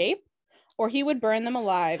an escape, or he would burn them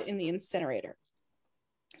alive in the incinerator.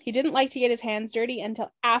 He didn't like to get his hands dirty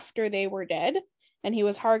until after they were dead, and he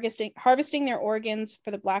was harvesting their organs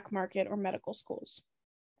for the black market or medical schools.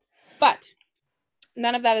 But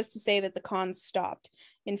none of that is to say that the cons stopped.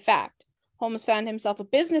 In fact, Holmes found himself a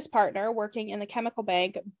business partner working in the chemical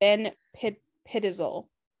bank, Ben Pittizel.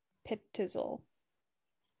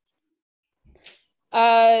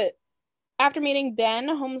 After meeting Ben,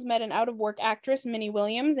 Holmes met an out-of-work actress, Minnie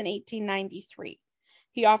Williams, in 1893.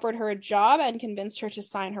 He offered her a job and convinced her to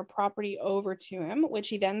sign her property over to him, which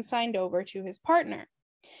he then signed over to his partner.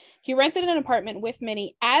 He rented an apartment with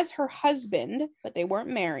Minnie as her husband, but they weren't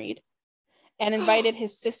married, and invited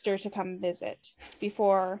his sister to come visit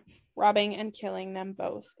before robbing and killing them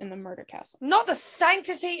both in the murder castle. Not the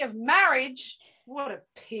sanctity of marriage. What a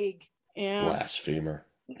pig. Yeah. Blasphemer.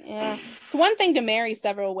 Yeah. It's one thing to marry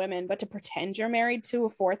several women, but to pretend you're married to a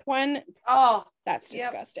fourth one, Oh, that's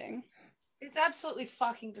Yep. disgusting. it's absolutely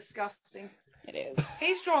fucking disgusting. It is.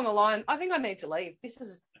 He's drawn the line. I think I need to leave.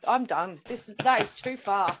 I'm done. That is too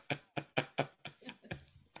far.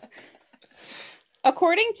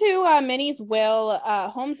 According to Minnie's will,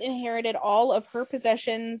 Holmes inherited all of her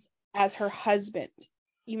possessions as her husband,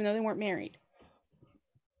 even though they weren't married.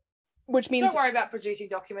 Which means, Don't worry about producing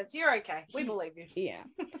documents. You're okay. We believe you. yeah.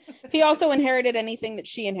 He also inherited anything that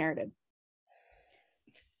she inherited.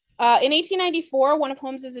 In 1894, one of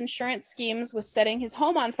Holmes's insurance schemes was setting his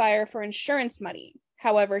home on fire for insurance money.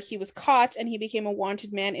 However, he was caught and he became a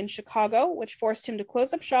wanted man in Chicago, which forced him to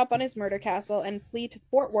close up shop on his murder castle and flee to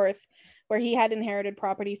Fort Worth, where he had inherited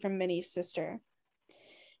property from Minnie's sister.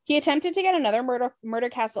 He attempted to get another murder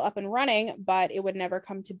castle up and running, but it would never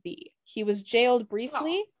come to be. He was jailed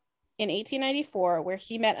briefly in 1894, where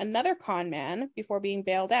he met another con man before being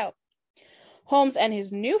bailed out. Holmes and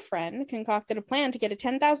his new friend concocted a plan to get a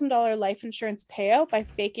 $10,000 life insurance payout by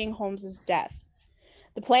faking Holmes's death.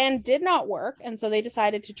 The plan did not work, and so they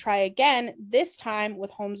decided to try again, this time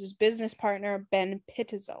with Holmes's business partner, Ben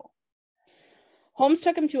Pittizel. Holmes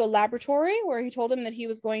took him to a laboratory where he told him that he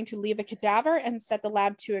was going to leave a cadaver and set the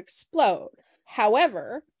lab to explode.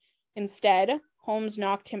 However, instead, Holmes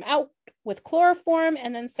knocked him out with chloroform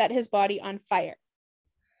and then set his body on fire.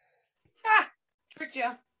 Ha! Tricked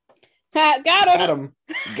you. Ha, got him!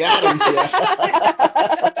 Got him.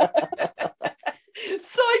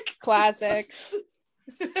 Psych! Classic.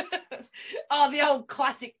 Oh, the old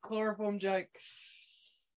classic chloroform joke.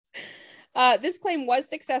 This claim was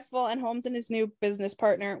successful, and Holmes and his new business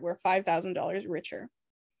partner were $5,000 richer.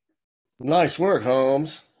 Nice work,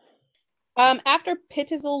 Holmes. After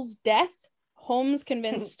Pittizel's death, Holmes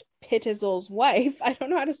convinced Pittizel's wife, I don't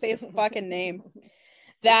know how to say his fucking name,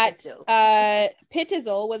 that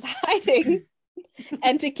Pittizel was hiding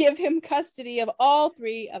and to give him custody of all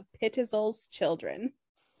three of Pittizel's children.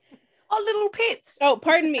 Oh, little pits. Oh,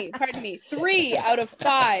 pardon me. 3 out of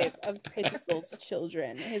 5 of Pittizel's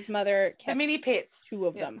children. His mother The kept mini pits. 2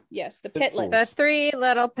 of them. Yes, the Pitzels. pitlets. The 3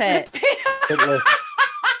 little pits. The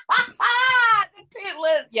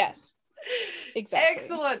pitlet. Yes, exactly.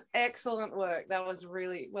 Excellent work. That was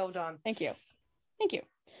really well done. Thank you.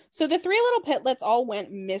 So the 3 little pitlets all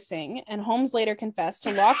went missing, and Holmes later confessed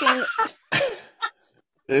to locking...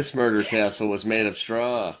 This murder castle was made of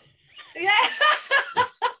straw. Yeah.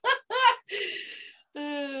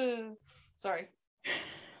 Sorry.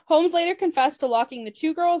 Holmes later confessed to locking the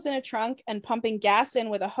 2 girls in a trunk and pumping gas in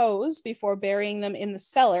with a hose before burying them in the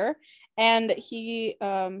cellar, and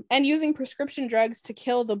using prescription drugs to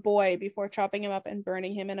kill the boy before chopping him up and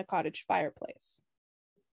burning him in a cottage fireplace.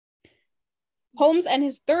 Holmes and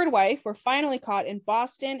his third wife were finally caught in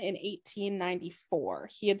Boston in 1894.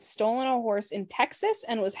 He had stolen a horse in Texas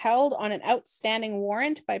and was held on an outstanding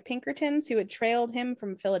warrant by Pinkertons who had trailed him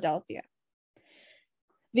from Philadelphia.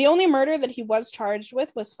 The only murder that he was charged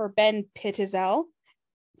with was for Ben Pittizel,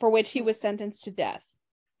 for which he was sentenced to death.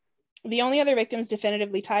 The only other victims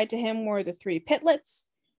definitively tied to him were the 3 pitlets,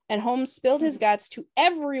 and Holmes spilled his guts to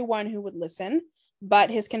everyone who would listen, but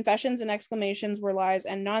his confessions and exclamations were lies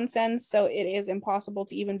and nonsense, so it is impossible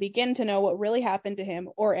to even begin to know what really happened to him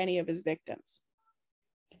or any of his victims.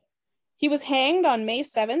 He was hanged on May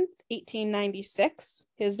 7th, 1896.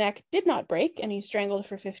 His neck did not break, and he strangled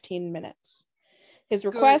for 15 minutes. His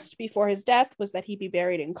request before his death was that he be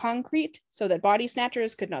buried in concrete so that body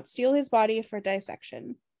snatchers could not steal his body for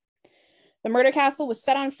dissection. The murder castle was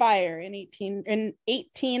set on fire in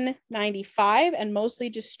 1895 and mostly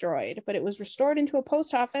destroyed, but it was restored into a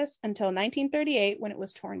post office until 1938 when it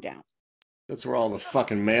was torn down. That's where all the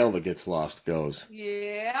fucking mail that gets lost goes.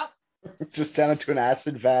 Yeah. Just down into an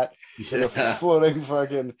acid vat with a Yeah. floating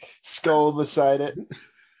fucking skull beside it.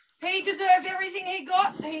 He deserved everything he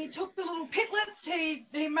got. He took the little pitlets. He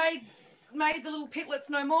made made the little pitlets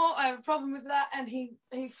no more. I have a problem with that. And he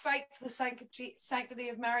faked the sanctity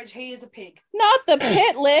of marriage. He is a pig. Not the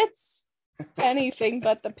pitlets. Anything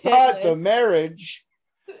but the pitlets. Not the marriage.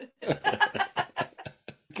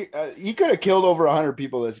 He could have killed over 100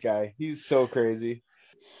 people, this guy. He's so crazy.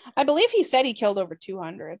 I believe he said he killed over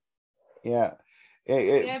 200. Yeah.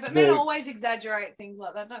 Yeah, but men always exaggerate things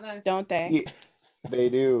like that, don't they? Don't they? Yeah, they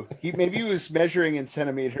do. Maybe he was measuring in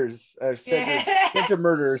centimeters.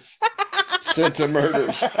 Centimeters.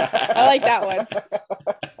 Centimeters. I like that one.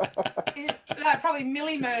 No, probably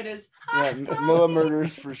millimurders. Yeah,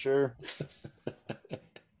 millimurders for sure.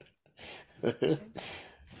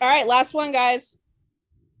 All right, last one, guys.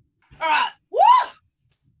 All right. Woo!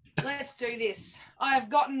 Let's do this. I have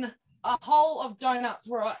gotten a hole of donuts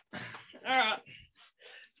right. All right.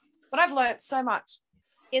 But I've learned so much.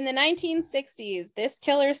 In the 1960s, this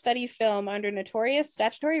killer studied film under notorious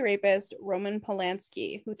statutory rapist Roman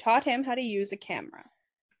Polanski, who taught him how to use a camera.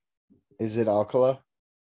 Is it Alcala?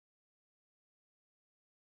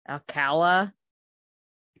 Alcala.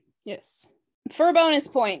 Yes. For a bonus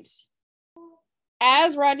point,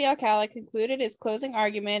 as Rodney Alcala concluded his closing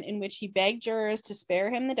argument in which he begged jurors to spare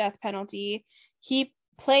him the death penalty, he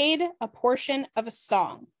played a portion of a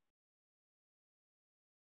song.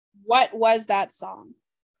 What was that song?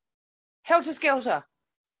 Helter Skelter.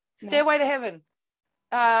 Stairway to Heaven.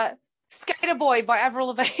 Skater Boy by Avril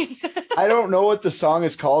Lavigne. I don't know what the song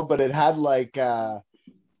is called, but it had like it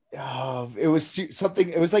was something.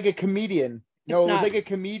 It was like a comedian. No, it was like a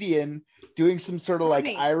comedian doing some sort of like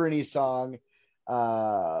irony song.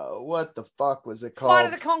 What the fuck was it called? Flight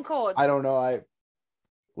of the Conchords. I don't know. I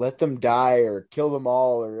Let Them Die or Kill Them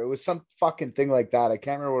All, or it was some fucking thing like that. I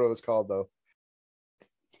can't remember what it was called though.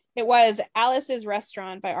 It was Alice's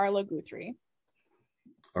Restaurant by Arlo Guthrie.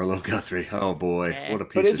 Arlo Guthrie. Oh boy, what a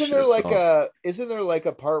piece but of shit isn't there like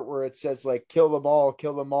a part where it says like kill them all,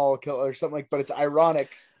 kill or something like, but it's ironic.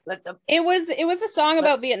 It was a song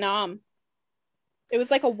about Vietnam. It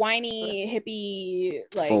was like a whiny hippie,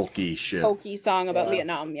 like folky song about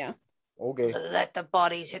Vietnam. Yeah. Okay. Let the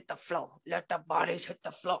bodies hit the floor. Let the bodies hit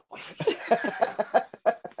the floor.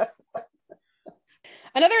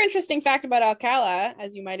 Another interesting fact about Alcala,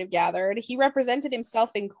 as you might have gathered, he represented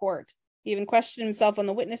himself in court. He even questioned himself on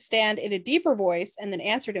the witness stand in a deeper voice and then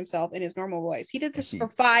answered himself in his normal voice. He did this for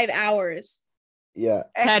 5 hours. Yeah.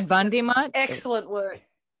 Ted Bundy much? Excellent work.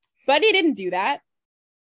 Buddy didn't do that.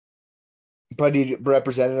 But he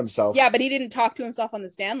represented himself. Yeah, but he didn't talk to himself on the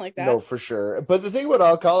stand like that. No, for sure. But the thing about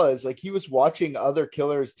Alcala is like he was watching other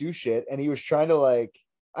killers do shit and he was trying to like,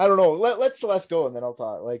 I don't know, let Celeste go and then I'll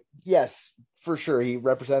talk. Like, yes, for sure, he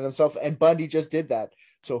represented himself and Bundy just did that.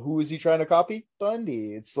 So who is he trying to copy?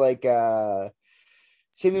 Bundy. It's like same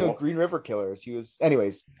thing with Green River Killers. He was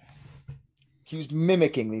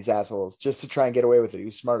mimicking these assholes just to try and get away with it. He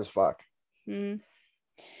was smart as fuck.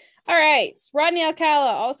 All right. Rodney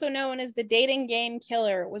Alcala, also known as the dating game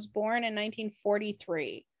killer, was born in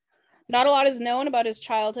 1943. Not a lot is known about his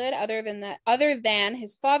childhood other than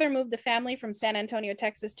his father moved the family from San Antonio,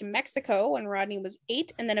 Texas to Mexico when Rodney was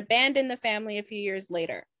 8 and then abandoned the family a few years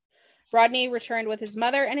later. Rodney returned with his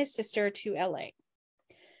mother and his sister to LA.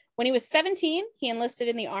 When he was 17, he enlisted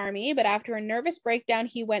in the army, but after a nervous breakdown,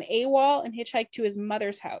 he went AWOL and hitchhiked to his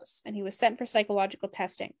mother's house, and he was sent for psychological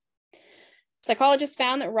testing. Psychologists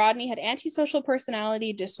found that Rodney had antisocial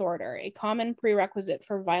personality disorder, a common prerequisite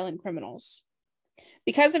for violent criminals.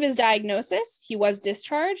 Because of his diagnosis, he was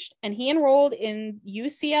discharged, and he enrolled in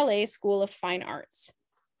UCLA School of Fine Arts.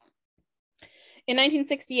 In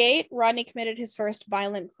 1968, Rodney committed his first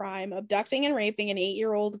violent crime, abducting and raping an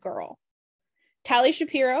 8-year-old girl. Tally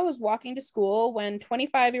Shapiro was walking to school when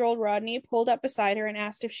 25-year-old Rodney pulled up beside her and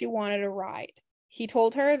asked if she wanted a ride. He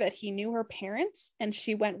told her that he knew her parents, and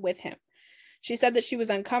she went with him. She said that she was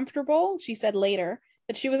uncomfortable. She said later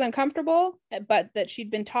that she was uncomfortable, but that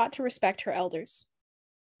she'd been taught to respect her elders.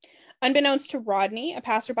 Unbeknownst to Rodney, a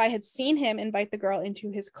passerby had seen him invite the girl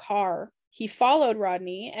into his car. He followed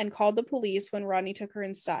Rodney and called the police when Rodney took her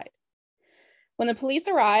inside. When the police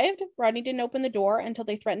arrived, Rodney didn't open the door until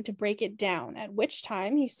they threatened to break it down, at which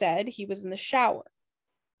time he said he was in the shower.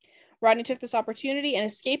 Rodney took this opportunity and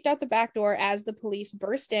escaped out the back door as the police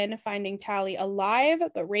burst in, finding Tally alive,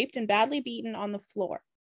 but raped and badly beaten on the floor.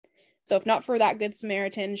 So if not for that Good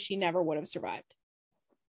Samaritan, she never would have survived.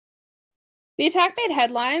 The attack made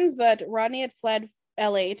headlines, but Rodney had fled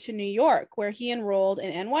LA to New York, where he enrolled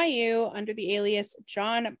in NYU under the alias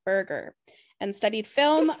John Berger and studied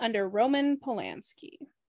film under Roman Polanski.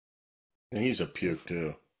 And he's a puke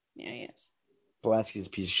too. Yeah, he is. Polanski's a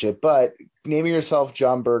piece of shit, but naming yourself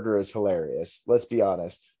John Berger is hilarious. Let's be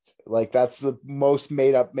honest. Like, that's the most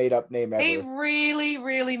made up name ever. He really,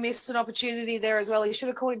 really missed an opportunity there as well. He should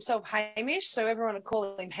have called himself Hamish, so everyone would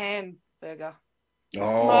call him Hamburger.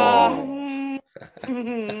 Oh.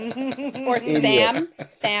 Or Idiot.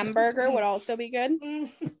 Sam Burger would also be good.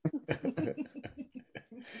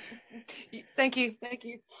 Thank you.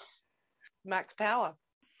 Max Power.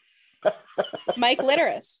 Mike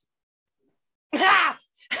Litteris.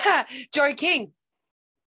 Joey King.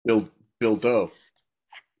 Bill Doe.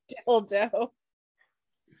 Dildo.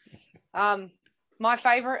 My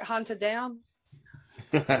favorite, Hunter Down.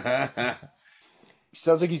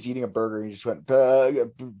 Sounds like he's eating a burger. He just went,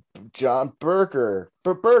 John Burger.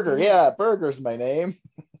 Burger, yeah, Burger's my name.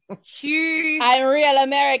 Huge. I'm a real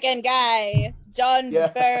American guy. John Yeah.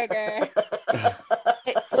 Burger.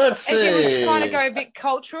 Let's see. If he was trying to go a bit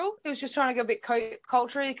cultural, he was just trying to go a bit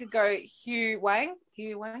cultural. He could go Hugh Wang.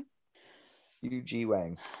 Yu-G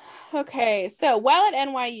Wang. Okay, so while at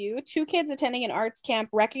NYU, 2 kids attending an arts camp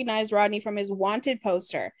recognized Rodney from his wanted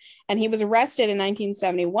poster, and he was arrested in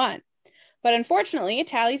 1971. But unfortunately,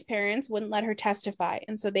 Tally's parents wouldn't let her testify,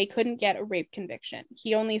 and so they couldn't get a rape conviction.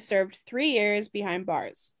 He only served 3 years behind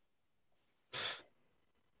bars.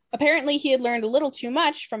 Apparently, he had learned a little too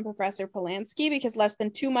much from Professor Polanski, because less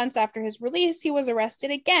than 2 months after his release, he was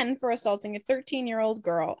arrested again for assaulting a 13-year-old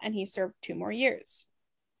girl, and he served 2 more years.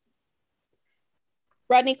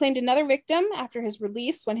 Rodney claimed another victim after his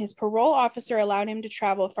release when his parole officer allowed him to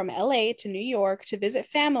travel from LA to New York to visit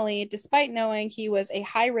family, despite knowing he was a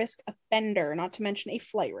high-risk offender, not to mention a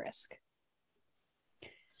flight risk.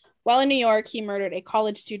 While in New York, he murdered a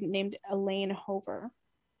college student named Elaine Hover.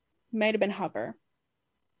 Might have been Hover.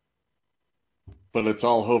 But it's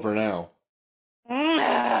all over now.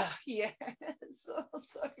 Yes. So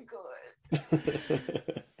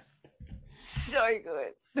good. So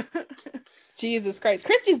good. Jesus Christ.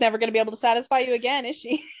 Christy's never going to be able to satisfy you again, is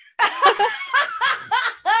she?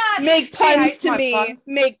 Make She puns hates to my me. puns.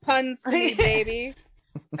 Make puns to me, baby.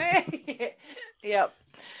 Yep.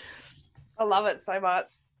 I love it so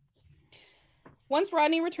much. Once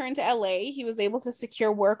Rodney returned to LA, he was able to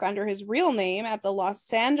secure work under his real name at the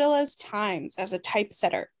Los Angeles Times as a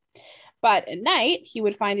typesetter. But at night, he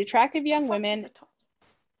would find attractive young women.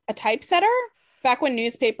 A typesetter? Back when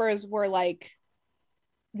newspapers were like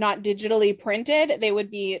not digitally printed, they would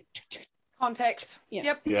be Context. Yeah.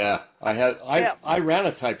 Yep. Yeah, I ran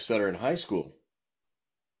a typesetter in high school.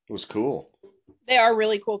 It was cool. they are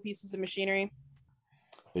really cool pieces of machinery.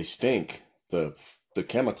 They stink. The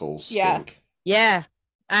chemicals Yeah. stink. Yeah.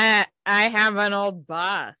 I have an old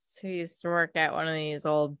boss who used to work at one of these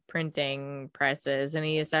old printing presses, and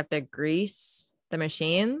he used to have to grease the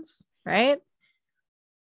machines, right?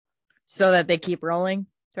 So that they keep rolling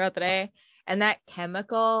throughout the day. And that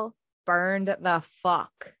chemical burned the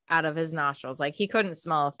fuck out of his nostrils. Like, he couldn't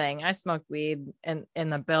smell a thing. I smoked weed in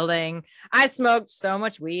the building. I smoked so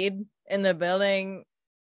much weed in the building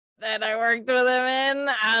that I worked with him in.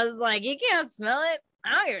 I was like, you can't smell it.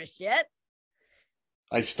 I don't give a shit.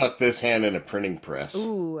 I stuck this hand in a printing press.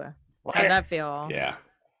 Ooh, how'd that feel? Yeah.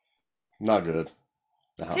 Not good.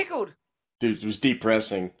 No. Tickled. Dude, it was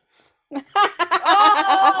depressing.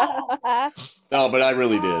 Oh! No, but I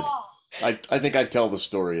really did. Oh. I think I'd tell the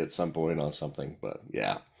story at some point on something, but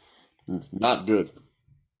yeah. Not good.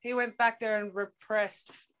 He went back there and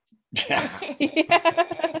repressed. Yeah.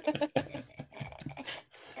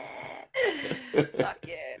 Fuck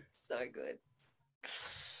yeah. So good.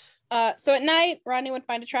 So at night, Rodney would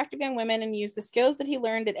find attractive young women and use the skills that he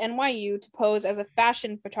learned at NYU to pose as a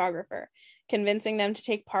fashion photographer, convincing them to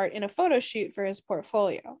take part in a photo shoot for his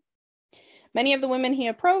portfolio. Many of the women he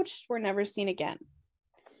approached were never seen again.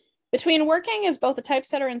 Between working as both a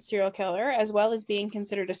typesetter and serial killer, as well as being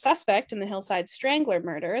considered a suspect in the Hillside Strangler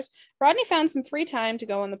murders, Rodney found some free time to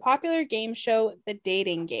go on the popular game show The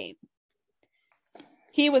Dating Game.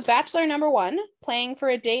 He was bachelor number 1, playing for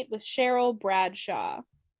a date with Cheryl Bradshaw.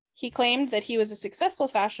 He claimed that he was a successful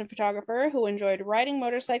fashion photographer who enjoyed riding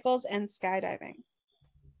motorcycles and skydiving.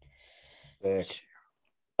 Sick.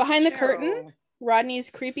 Behind the Cheryl. curtain,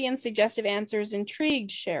 Rodney's creepy and suggestive answers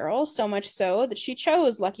intrigued Cheryl, so much so that she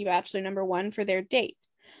chose Lucky Bachelor number 1 for their date.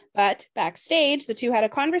 But backstage, the two had a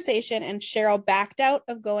conversation and Cheryl backed out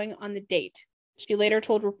of going on the date. She later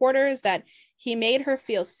told reporters that he made her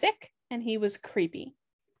feel sick and he was creepy.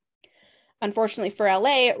 Unfortunately for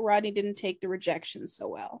LA, Rodney didn't take the rejection so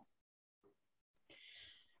well.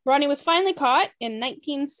 Rodney was finally caught in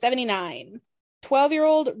 1979.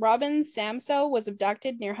 12-year-old Robin Samso was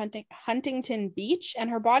abducted near Huntington Beach, and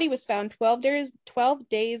her body was found 12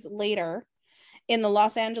 days later in the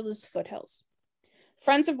Los Angeles foothills.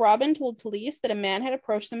 Friends of Robin told police that a man had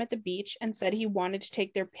approached them at the beach and said he wanted to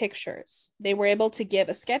take their pictures. They were able to give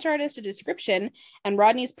a sketch artist a description, and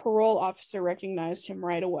Rodney's parole officer recognized him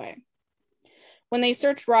right away. When they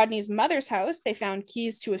searched Rodney's mother's house, they found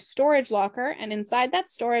keys to a storage locker, and inside that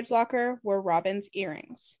storage locker were Robin's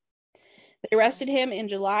earrings. They arrested him in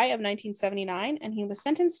July of 1979, and he was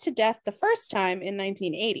sentenced to death the first time in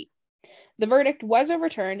 1980. The verdict was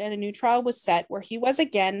overturned, and a new trial was set where he was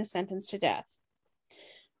again sentenced to death.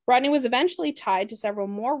 Rodney was eventually tied to several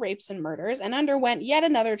more rapes and murders and underwent yet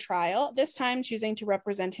another trial, this time choosing to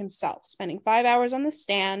represent himself, spending 5 hours on the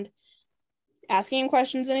stand, asking him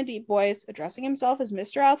questions in a deep voice, addressing himself as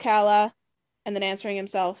Mr. Alcala, and then answering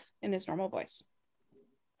himself in his normal voice.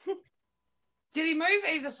 Did he move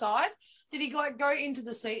either side? Did he like go into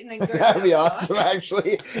the seat and then go? That'd be awesome,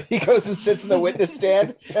 actually. He goes and sits in the witness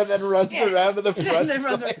stand and then runs around to the front. And then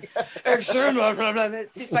runs around.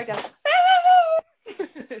 Sits back down.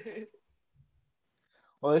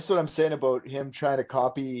 Well, this is what I'm saying about him trying to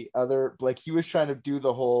copy other, like he was trying to do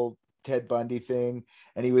the whole Ted Bundy thing,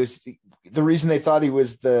 and he was, the reason they thought he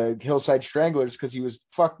was the Hillside Stranglers because he was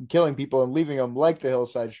fucking killing people and leaving them like the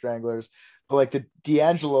Hillside Stranglers. But like the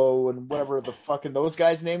D'Angelo and whatever the fucking those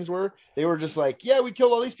guys' names were, they were just like, yeah, we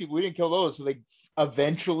killed all these people, we didn't kill those. So they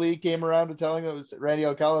eventually came around to telling it was Randy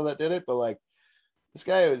Alcala that did it. But like this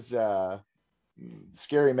guy was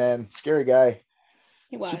scary, man, scary guy.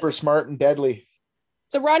 He was super smart and deadly.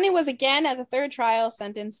 So Rodney was again at the third trial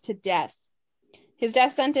sentenced to death. His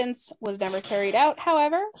death sentence was never carried out.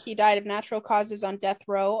 However, he died of natural causes on death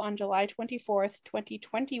row on July 24th,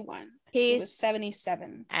 2021. He was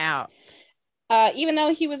 77. Out. Even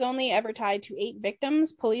though he was only ever tied to 8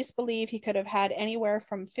 victims, police believe he could have had anywhere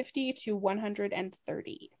from 50 to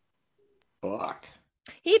 130. Fuck.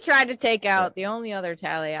 He tried to take out the only other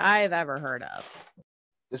tally I've ever heard of.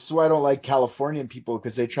 This is why I don't like Californian people,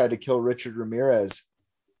 because they tried to kill Richard Ramirez.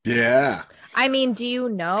 Yeah. I mean, do you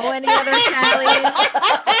know any other tallies?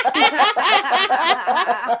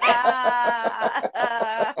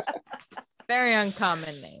 Very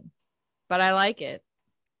uncommon name, but I like it.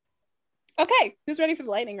 Okay, who's ready for the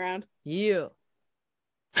lightning round? You.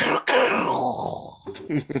 God,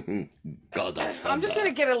 I'm just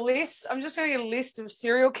gonna get a list. I'm just gonna get a list of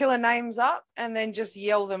serial killer names up and then just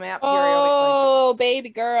yell them out periodically. Oh, baby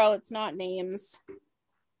girl, it's not names.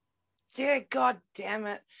 Dear God damn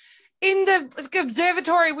it. In the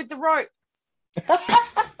observatory with the rope.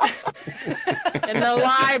 In the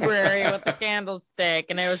library with the candlestick,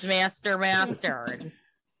 and it was Master.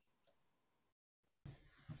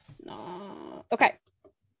 No. Okay,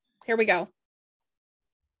 here we go.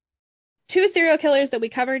 2 serial killers that we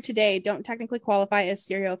covered today don't technically qualify as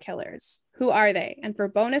serial killers. Who are they? And for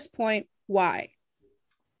bonus point, why?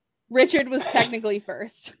 Richard was technically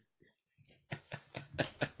first.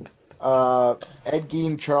 Ed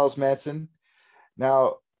Gein, Charles Manson.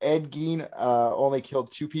 Now, Ed Gein only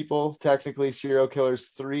killed 2 people, technically serial killers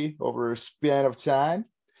 3 over a span of time.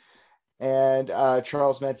 And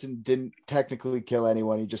Charles Manson didn't technically kill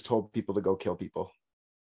anyone. He just told people to go kill people.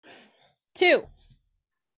 2.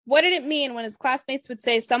 What did it mean when his classmates would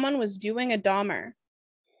say someone was doing a Dahmer?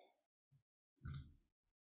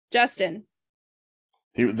 Justin.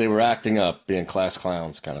 They were acting up, being class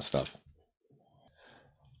clowns kind of stuff.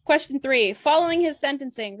 Question 3. Following his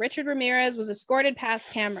sentencing, Richard Ramirez was escorted past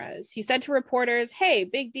cameras. He said to reporters, "Hey,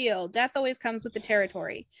 big deal. Death always comes with the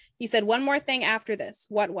territory." He said one more thing after this.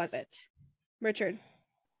 What was it? Richard.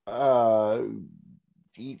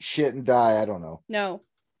 Eat shit and die. I don't know. No.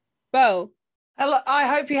 Bo. Hello, I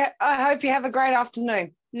hope you have a great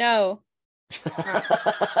afternoon. No.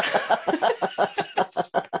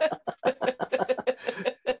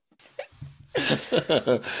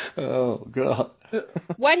 Oh, God.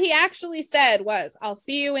 What he actually said was, "I'll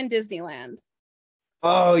see you in Disneyland."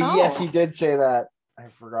 Oh, yes, he did say that. I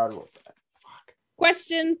forgot about that. Fuck.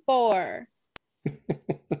 Question 4.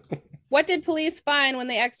 What did police find when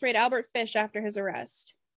they x-rayed Albert Fish after his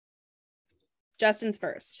arrest? Justin's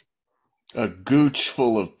first. A gooch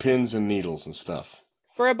full of pins and needles and stuff.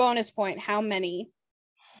 For a bonus point, how many?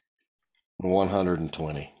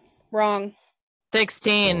 120. Wrong.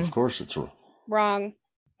 16. Well, of course it's wrong. Wrong.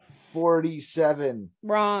 47.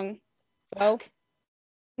 Wrong. Oh.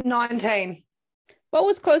 19. What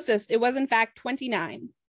was closest? It was in fact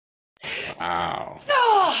 29. Wow.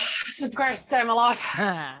 Oh, this is the greatest day of my life.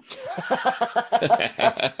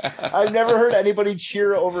 I've never heard anybody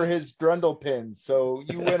cheer over his grundle pins, so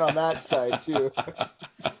you win on that side too.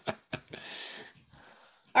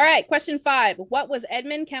 All right, question 5. What was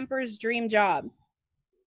Edmund Kemper's dream job?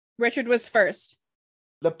 Richard was first.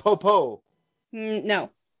 The popo. No.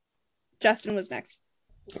 Justin was next.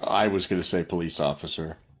 I was going to say police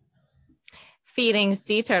officer. Feeding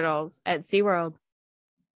sea turtles at SeaWorld.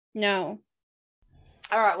 No.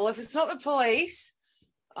 All right. Well, if it's not the police,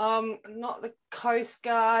 not the Coast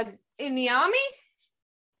Guard, in the army.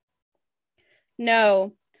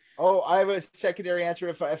 No. Oh, I have a secondary answer.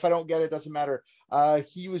 If I don't get it, doesn't matter.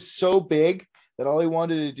 He was so big that all he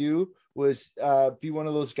wanted to do was be one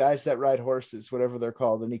of those guys that ride horses, whatever they're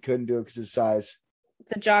called, and he couldn't do it because of his size.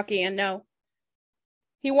 It's a jockey, and no.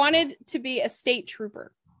 He wanted to be a state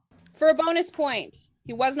trooper. For a bonus point,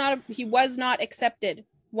 he was not accepted.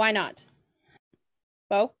 Why not?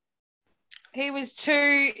 Bo? He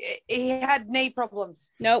had knee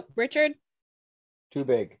problems. Nope. Richard? Too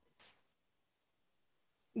big,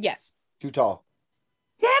 Yes. too tall.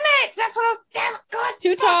 Damn it! That's what I was. Damn it! God.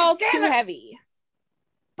 Too fucking tall, damn too it. heavy.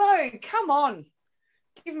 Bo, come on.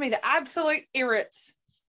 Give me the absolute irrits.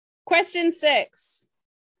 Question 6.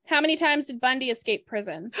 How many times did Bundy escape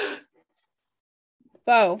prison?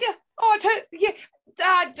 Bo? Yeah. Oh, yeah.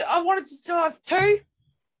 I wanted to still have 2.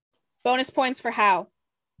 Bonus points for how?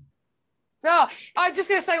 Oh, I'm just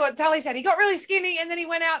going to say what Tally said. He got really skinny and then he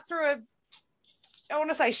went out through I want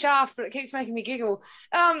to say shaft, but it keeps making me giggle.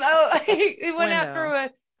 He went out Window. through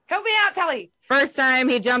help me out, Tally. First time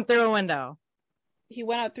he jumped through a window. He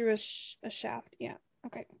went out through a shaft. Yeah.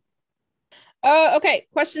 Okay. Okay.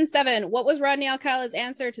 Question 7. What was Rodney Alcala's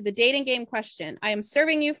answer to the dating game question? I am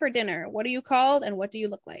serving you for dinner. What are you called and what do you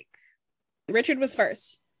look like? Richard was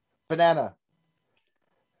first. Banana.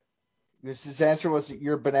 His answer was,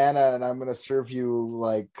 "You're banana, and I'm gonna serve you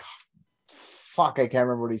like." Fuck, I can't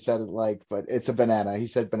remember what he said it like, but it's a banana. He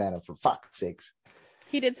said banana for fuck's sakes.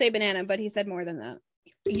 He did say banana, but he said more than that.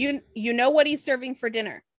 You know what he's serving for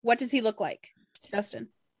dinner. What does he look like? Justin.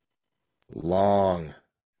 Long.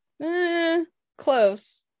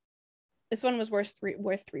 Close. This one was worth 3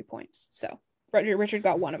 points. So Richard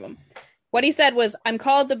got one of them. What he said was, I'm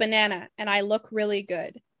called the banana and I look really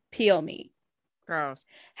good. Peel me. Gross.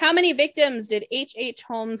 How many victims did H.H.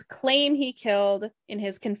 Holmes claim he killed in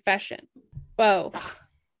his confession? Bo.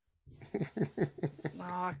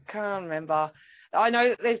 I can't remember. I know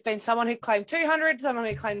that there's been someone who claimed 200, someone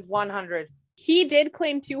who claimed 100. He did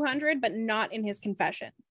claim 200, but not in his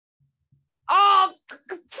confession. Oh,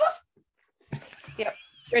 Yep.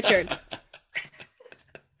 Richard.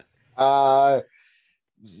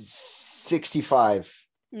 65.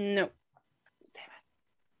 No. Damn it.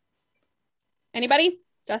 Anybody?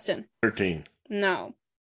 Justin. 13. No.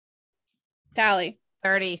 Tally.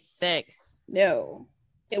 36. No.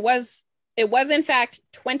 It was in fact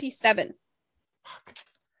 27.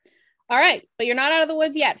 All right, but you're not out of the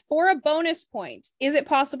woods yet. For a bonus point, is it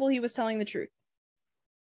possible he was telling the truth?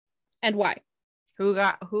 And why? Who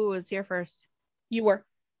was here first? You were.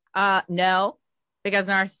 No, because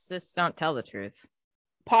narcissists don't tell the truth.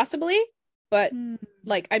 Possibly, but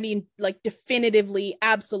definitively,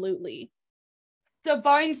 absolutely. the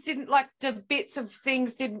bones didn't, like, the bits of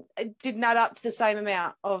things didn't add up to the same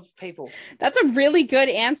amount of people. That's a really good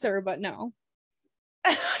answer, but no.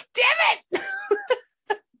 Damn it!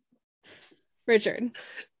 Richard.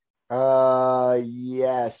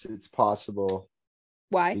 Yes, it's possible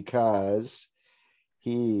Why? because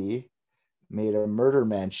he made a murder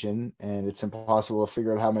mention and it's impossible to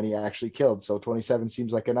figure out how many he actually killed. So 27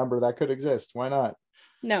 seems like a number that could exist. Why not?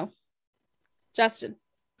 No. Justin.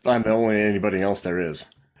 I'm the only anybody else there is.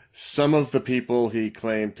 Some of the people he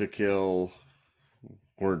claimed to kill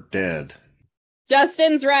were dead.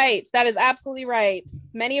 Justin's right. That is absolutely right.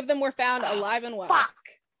 Many of them were found alive and well. Fuck.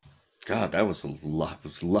 God, that was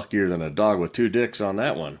luckier than a dog with two dicks on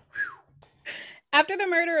that one. After the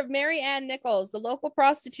murder of Mary Ann Nichols, the local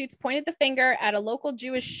prostitutes pointed the finger at a local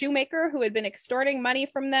Jewish shoemaker who had been extorting money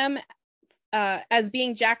from them as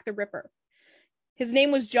being Jack the Ripper. His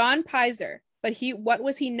name was John Pizer, but what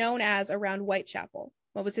was he known as around Whitechapel?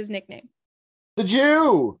 What was his nickname? The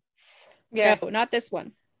Jew. Yeah. No, not this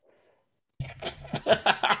one.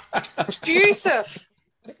 Joseph.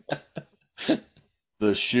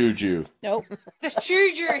 The shoe Jew. Nope. The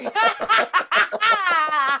Stuju.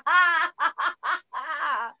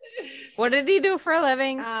 What did he do for a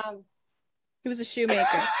living? He was a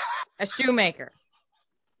shoemaker. A shoemaker.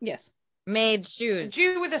 Yes. Made shoes.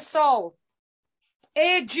 Jew with a soul.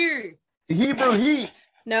 Air Jew. Hebrew heat.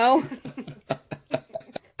 No.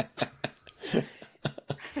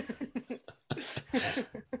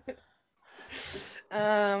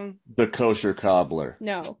 The kosher cobbler.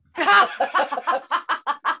 No.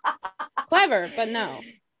 Clever, but no.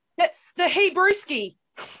 The Hebrewski.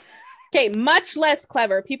 Okay, much less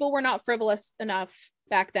clever. People were not frivolous enough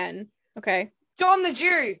back then. Okay. John the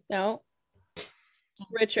Jew. No.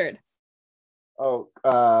 Richard.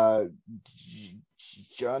 Oh,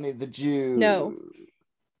 Johnny the Jew. No.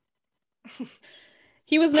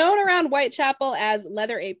 He was known around Whitechapel as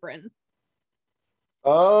Leather Apron.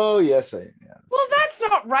 Oh, yes, I am. Yeah. Well, that's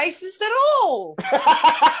not racist at all.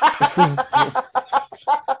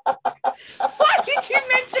 Why did you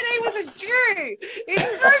mention he was a Jew?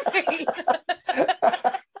 It threw me.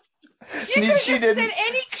 You could have She just didn't. said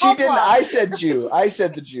any She didn't. cobbler. I said Jew. I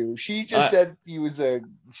said the Jew. She just said he was a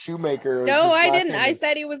shoemaker. No, His I last didn't. name I is-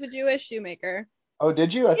 said he was a Jewish shoemaker. Oh,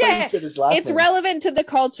 did you? I thought Yeah. you said his last It's name. relevant to the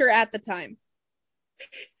culture at the time.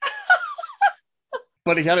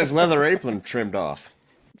 But he had his leather apron trimmed off.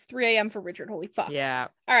 It's 3 a.m. for Richard. Holy fuck. Yeah.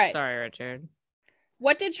 All right. Sorry, Richard.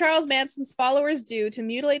 What did Charles Manson's followers do to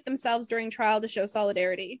mutilate themselves during trial to show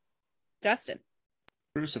solidarity? Justin.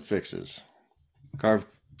 Crucifixes. Carved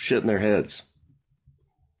shit in their heads.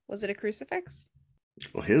 Was it a crucifix?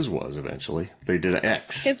 Well, his was eventually. They did an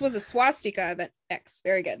X. His was a swastika event X.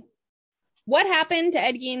 Very good. What happened to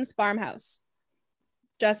Ed Gein's farmhouse?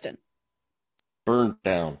 Justin. Burned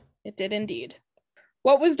down. It did indeed.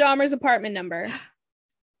 What was Dahmer's apartment number?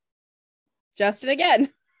 Justin again.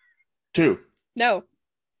 2. No.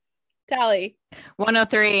 Tally.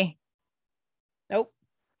 103. Nope.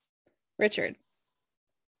 Richard.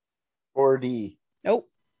 4D. Nope.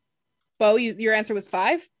 Bo, your answer was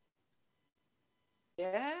 5?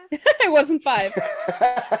 Yeah. It wasn't 5.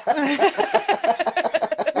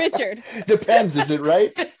 Richard. Depends. Is it right?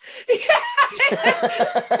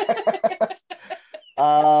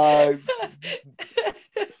 uh,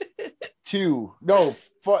 2. No,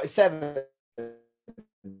 4, 7.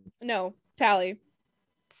 No. Tally.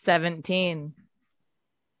 17.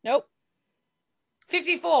 Nope.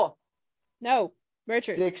 54. No.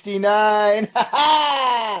 Richard. 69.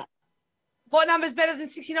 What number's better than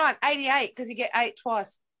 69? 88, because you get 8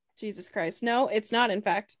 twice. Jesus Christ. No, it's not, in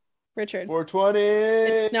fact. Richard. 420.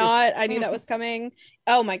 It's not. I knew that was coming.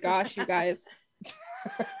 Oh my gosh, you guys.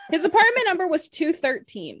 His apartment number was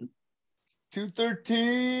 213.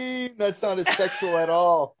 213. That's not as sexual at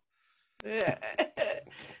all.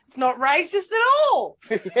 It's not racist at all.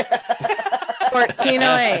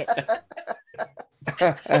 1408.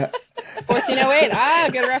 1408. Ah,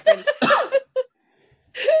 good reference.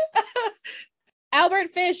 Albert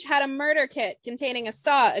Fish had a murder kit containing a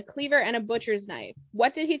saw, a cleaver, and a butcher's knife.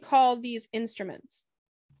 What did he call these instruments?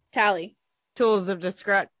 Tally. Tools of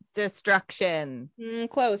destruction.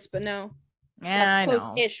 Close, but no. Yeah, I know.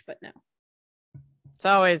 Close-ish, but no. It's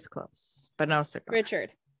always close, but no cigar.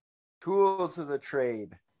 Richard. Tools of the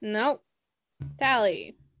trade. Nope.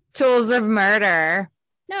 Tally. Tools of murder.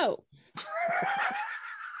 No.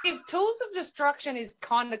 If tools of destruction is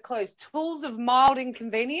kind of close, tools of mild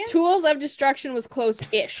inconvenience. Tools of destruction was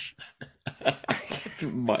close-ish.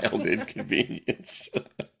 Mild inconvenience.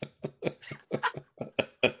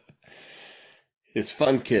 His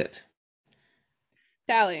fun kit.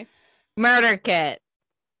 Tally. Murder kit.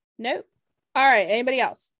 Nope. All right. Anybody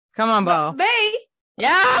else? Come on, Bo. Me?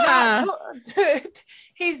 Yeah. Dude,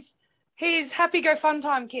 his happy go fun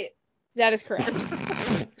time kit. That is correct.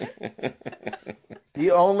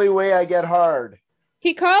 The only way I get hard.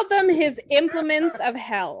 He called them his implements of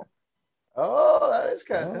hell. Oh, that is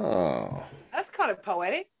kind of Oh. That's kind of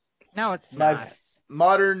poetic. No, it's my not.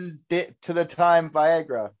 modern to the time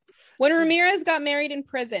Viagra. When Ramirez got married in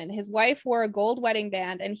prison, his wife wore a gold wedding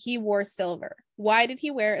band and he wore silver. Why did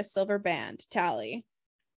he wear a silver band? Tally.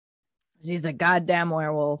 He's a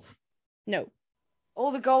werewolf. No.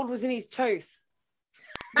 All the gold was in his tooth.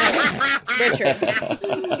 Richard.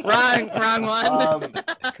 wrong one.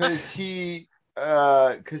 Because he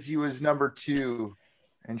was number 2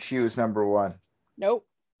 and she was number 1. Nope.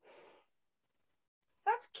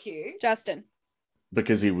 That's cute. Justin.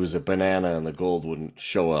 Because he was a banana and the gold wouldn't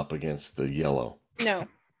show up against the yellow. No.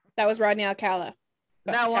 That was Rodney Alcala.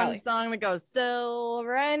 But That one Tally. song that goes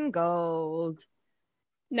silver and gold.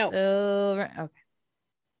 No. Silver.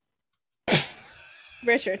 Okay.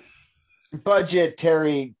 Richard.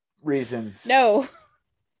 Budgetary reasons. No.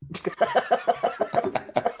 He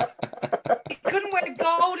couldn't wear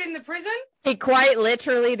gold in the prison? He quite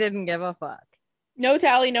literally didn't give a fuck. No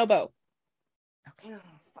Tally, no Bo. Oh,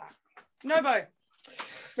 fuck. No, Bo.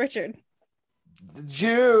 Richard. The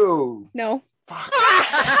Jew. No.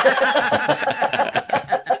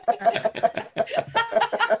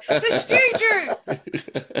 The stew Jew.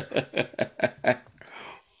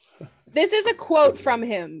 This is a quote from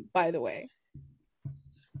him, by the way.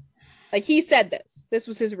 Like, he said this. This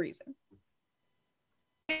was his reason.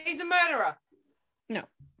 He's a murderer. No.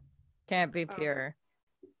 Can't be pure.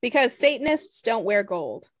 Because Satanists don't wear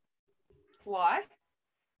gold. Why?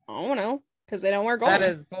 I don't know. Because they don't wear gold. That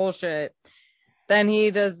is bullshit. Then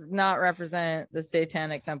he does not represent the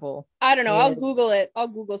Satanic Temple. I don't know. I'll Yes. Google it. I'll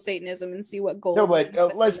Google Satanism and see what gold. No,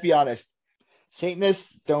 but let's be honest.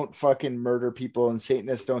 Satanists don't fucking murder people, and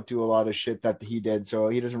Satanists don't do a lot of shit that he did. So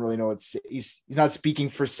he doesn't really know what he's not speaking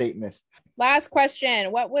for Satanists. Last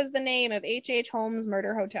question. What was the name of H.H. Holmes'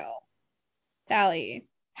 murder hotel? Tally.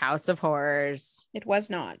 House of Horrors. It was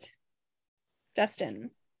not.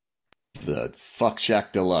 Justin. The Fuck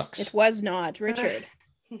Shack Deluxe. It was not. Richard.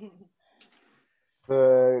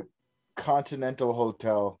 The Continental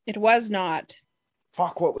Hotel. It was not.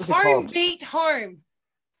 Fuck, what was it Home called? beat home.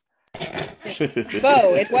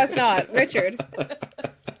 Bo. It was not. Richard.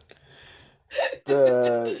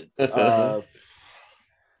 The The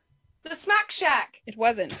Smack Shack. It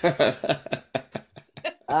wasn't.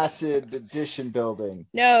 Acid Edition Building.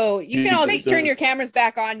 No, you can all Dude, just turn your cameras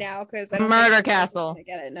back on now because I don't Murder think Castle. I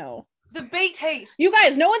get it. No. The Beat Heat. You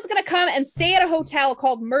guys, no one's gonna come and stay at a hotel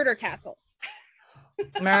called Murder Castle.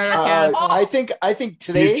 Murder Castle. I think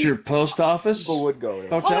today Future Post Office people would go there.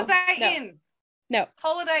 Hotel. Holiday No. Inn. No.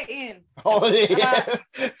 Holiday Inn. Holiday, yeah.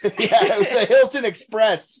 Yeah, it was a Hilton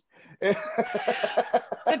Express. The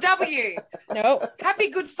W. No. Happy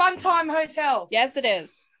Good Fun Time Hotel. Yes, it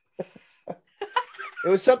is. It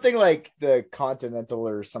was something like the Continental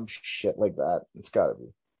or some shit like that. It's gotta be.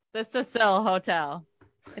 The Cecil Hotel.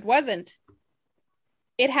 It wasn't.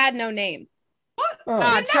 It had no name. Oh.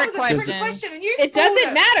 That trick was a trick question. question, and you It fooled doesn't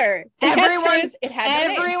us. matter. The Everyone- answer is it had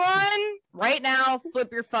no name. Everyone, right now,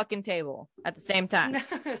 flip your fucking table at the same time,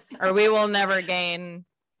 or we will never gain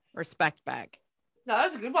respect back. No, that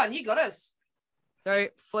was a good one. You got us. So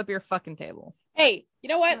flip your fucking table. Hey, you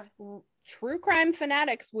know what? True crime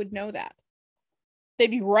fanatics would know that. They'd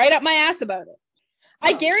be right up my ass about it.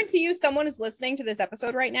 I guarantee you someone is listening to this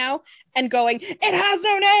episode right now and going, it has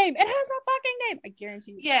no name. It has no fucking name. I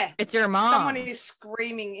guarantee you. Yeah. It's your mom. Someone is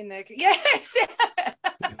screaming in their yes.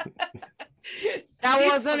 That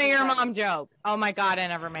wasn't a your mom joke. Oh my god, I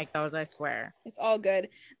never make those, I swear. It's all good.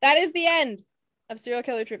 That is the end of serial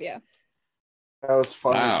killer trivia. That was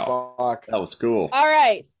fun as fuck. That was cool. All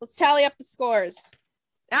right, let's tally up the scores.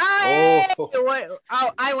 Oh,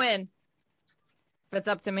 Oh. I win. If it's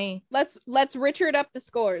up to me. Let's Richard up the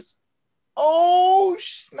scores. Oh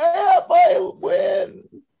snap! I win.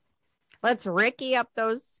 Let's Ricky up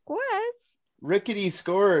those scores. Rickety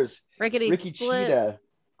scores. Rickety Ricky split. Cheetah.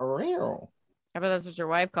 Around. I bet that's what your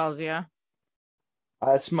wife calls you.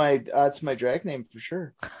 That's my drag name for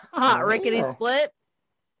sure. Rickety Wow. split.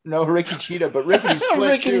 No, Ricky Cheetah, but Rickety Split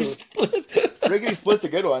Rickety too. Split. Rickety Split's a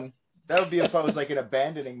good one. That would be if I was like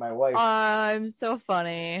abandoning my wife. I'm so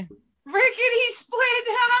funny. Rickety split.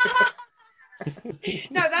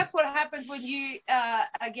 No, that's what happens when you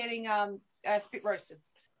are getting spit roasted.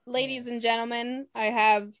 Ladies and gentlemen, I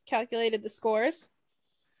have calculated the scores.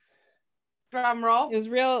 Drum roll. It was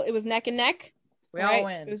real. It was neck and neck. We right? all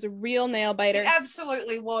win. It was a real nail biter. It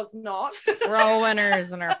absolutely was not. We're all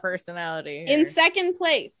winners in our personality. In here. second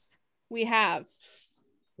place, we have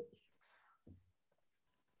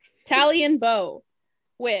Tally and Bo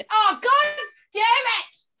with Oh God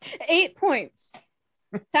damn it! 8 points.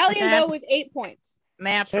 Tally and Bo with 8 points.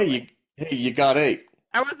 Naturally. Hey, you got 8.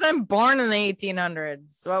 I wasn't born in the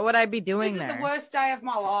 1800s. What would I be doing This is there? the worst day of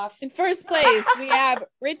my life. In first place, we have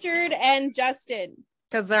Richard and Justin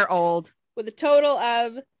Because they're old. with a total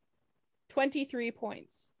of 23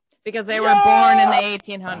 points. Because they were born in the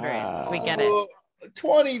 1800s. We get it. Oh,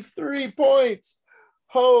 23 points.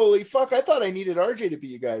 Holy fuck. I thought I needed RJ to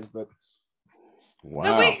beat you guys, but Wow.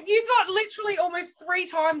 No, you got literally almost 3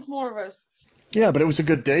 times more of us. Yeah, but it was a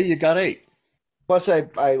good day. You got 8. plus I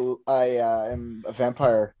am a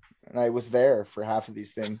vampire and I was there for half of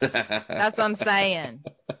these things. That's what I'm saying.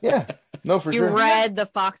 Yeah. No, for You sure. read the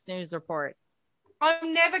Fox News reports.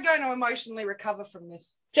 I'm never going to emotionally recover from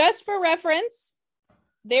this. Just for reference,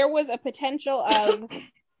 there was a potential of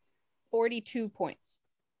 42 points.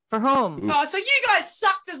 For whom? Oh, so you guys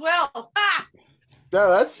sucked as well. Ah! No,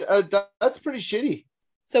 that's pretty shitty.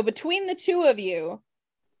 So between the two of you,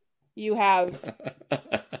 you have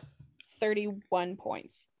 31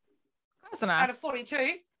 points. Close Out enough. of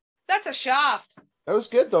 42. That's a shaft. That was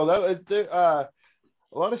good though. That was a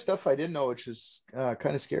lot of stuff I didn't know, which was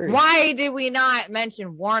kind of scary. Why did we not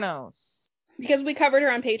mention Warnos? Because we covered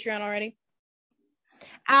her on Patreon already.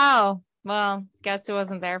 Oh, well, guess who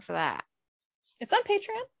wasn't there for that? It's on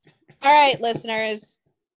Patreon. All right, listeners.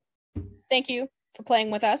 Thank you for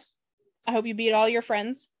playing with us. I hope you beat all your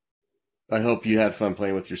friends. I hope you had fun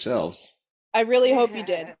playing with yourselves. I really hope you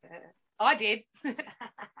did. I did.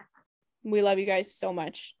 We love you guys so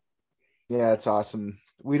much. Yeah, it's awesome.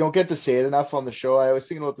 we don't get to say it enough on the show. I was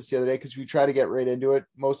thinking about this the other day because we try to get right into it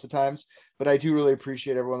most of the times, but I do really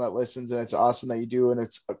appreciate everyone that listens, and it's awesome that you do. And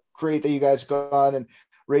it's great that you guys go on and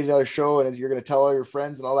rate another show, and you're going to tell all your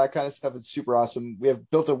friends and all that kind of stuff. It's super awesome. We have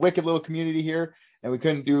built a wicked little community here, and we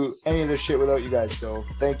couldn't do any of this shit without you guys. So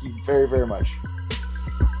thank you very, very much.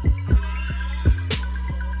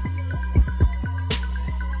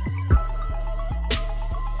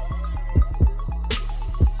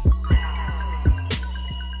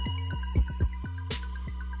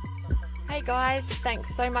 Hey guys,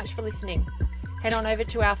 thanks so much for listening. Head on over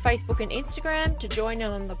to our Facebook and Instagram to join in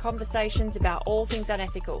on the conversations about all things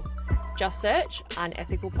unethical. Just search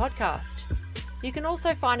Unethical Podcast. You can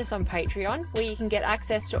also find us on Patreon, where you can get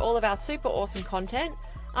access to all of our super awesome content,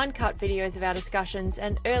 uncut videos of our discussions,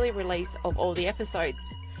 and early release of all the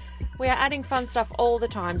episodes. We are adding fun stuff all the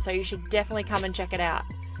time, so you should definitely come and check it out.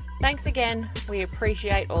 Thanks again, we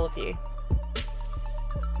appreciate all of you.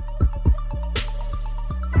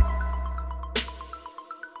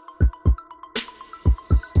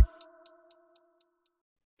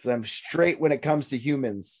 Because I'm straight when it comes to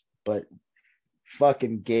humans, but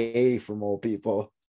fucking gay from old people.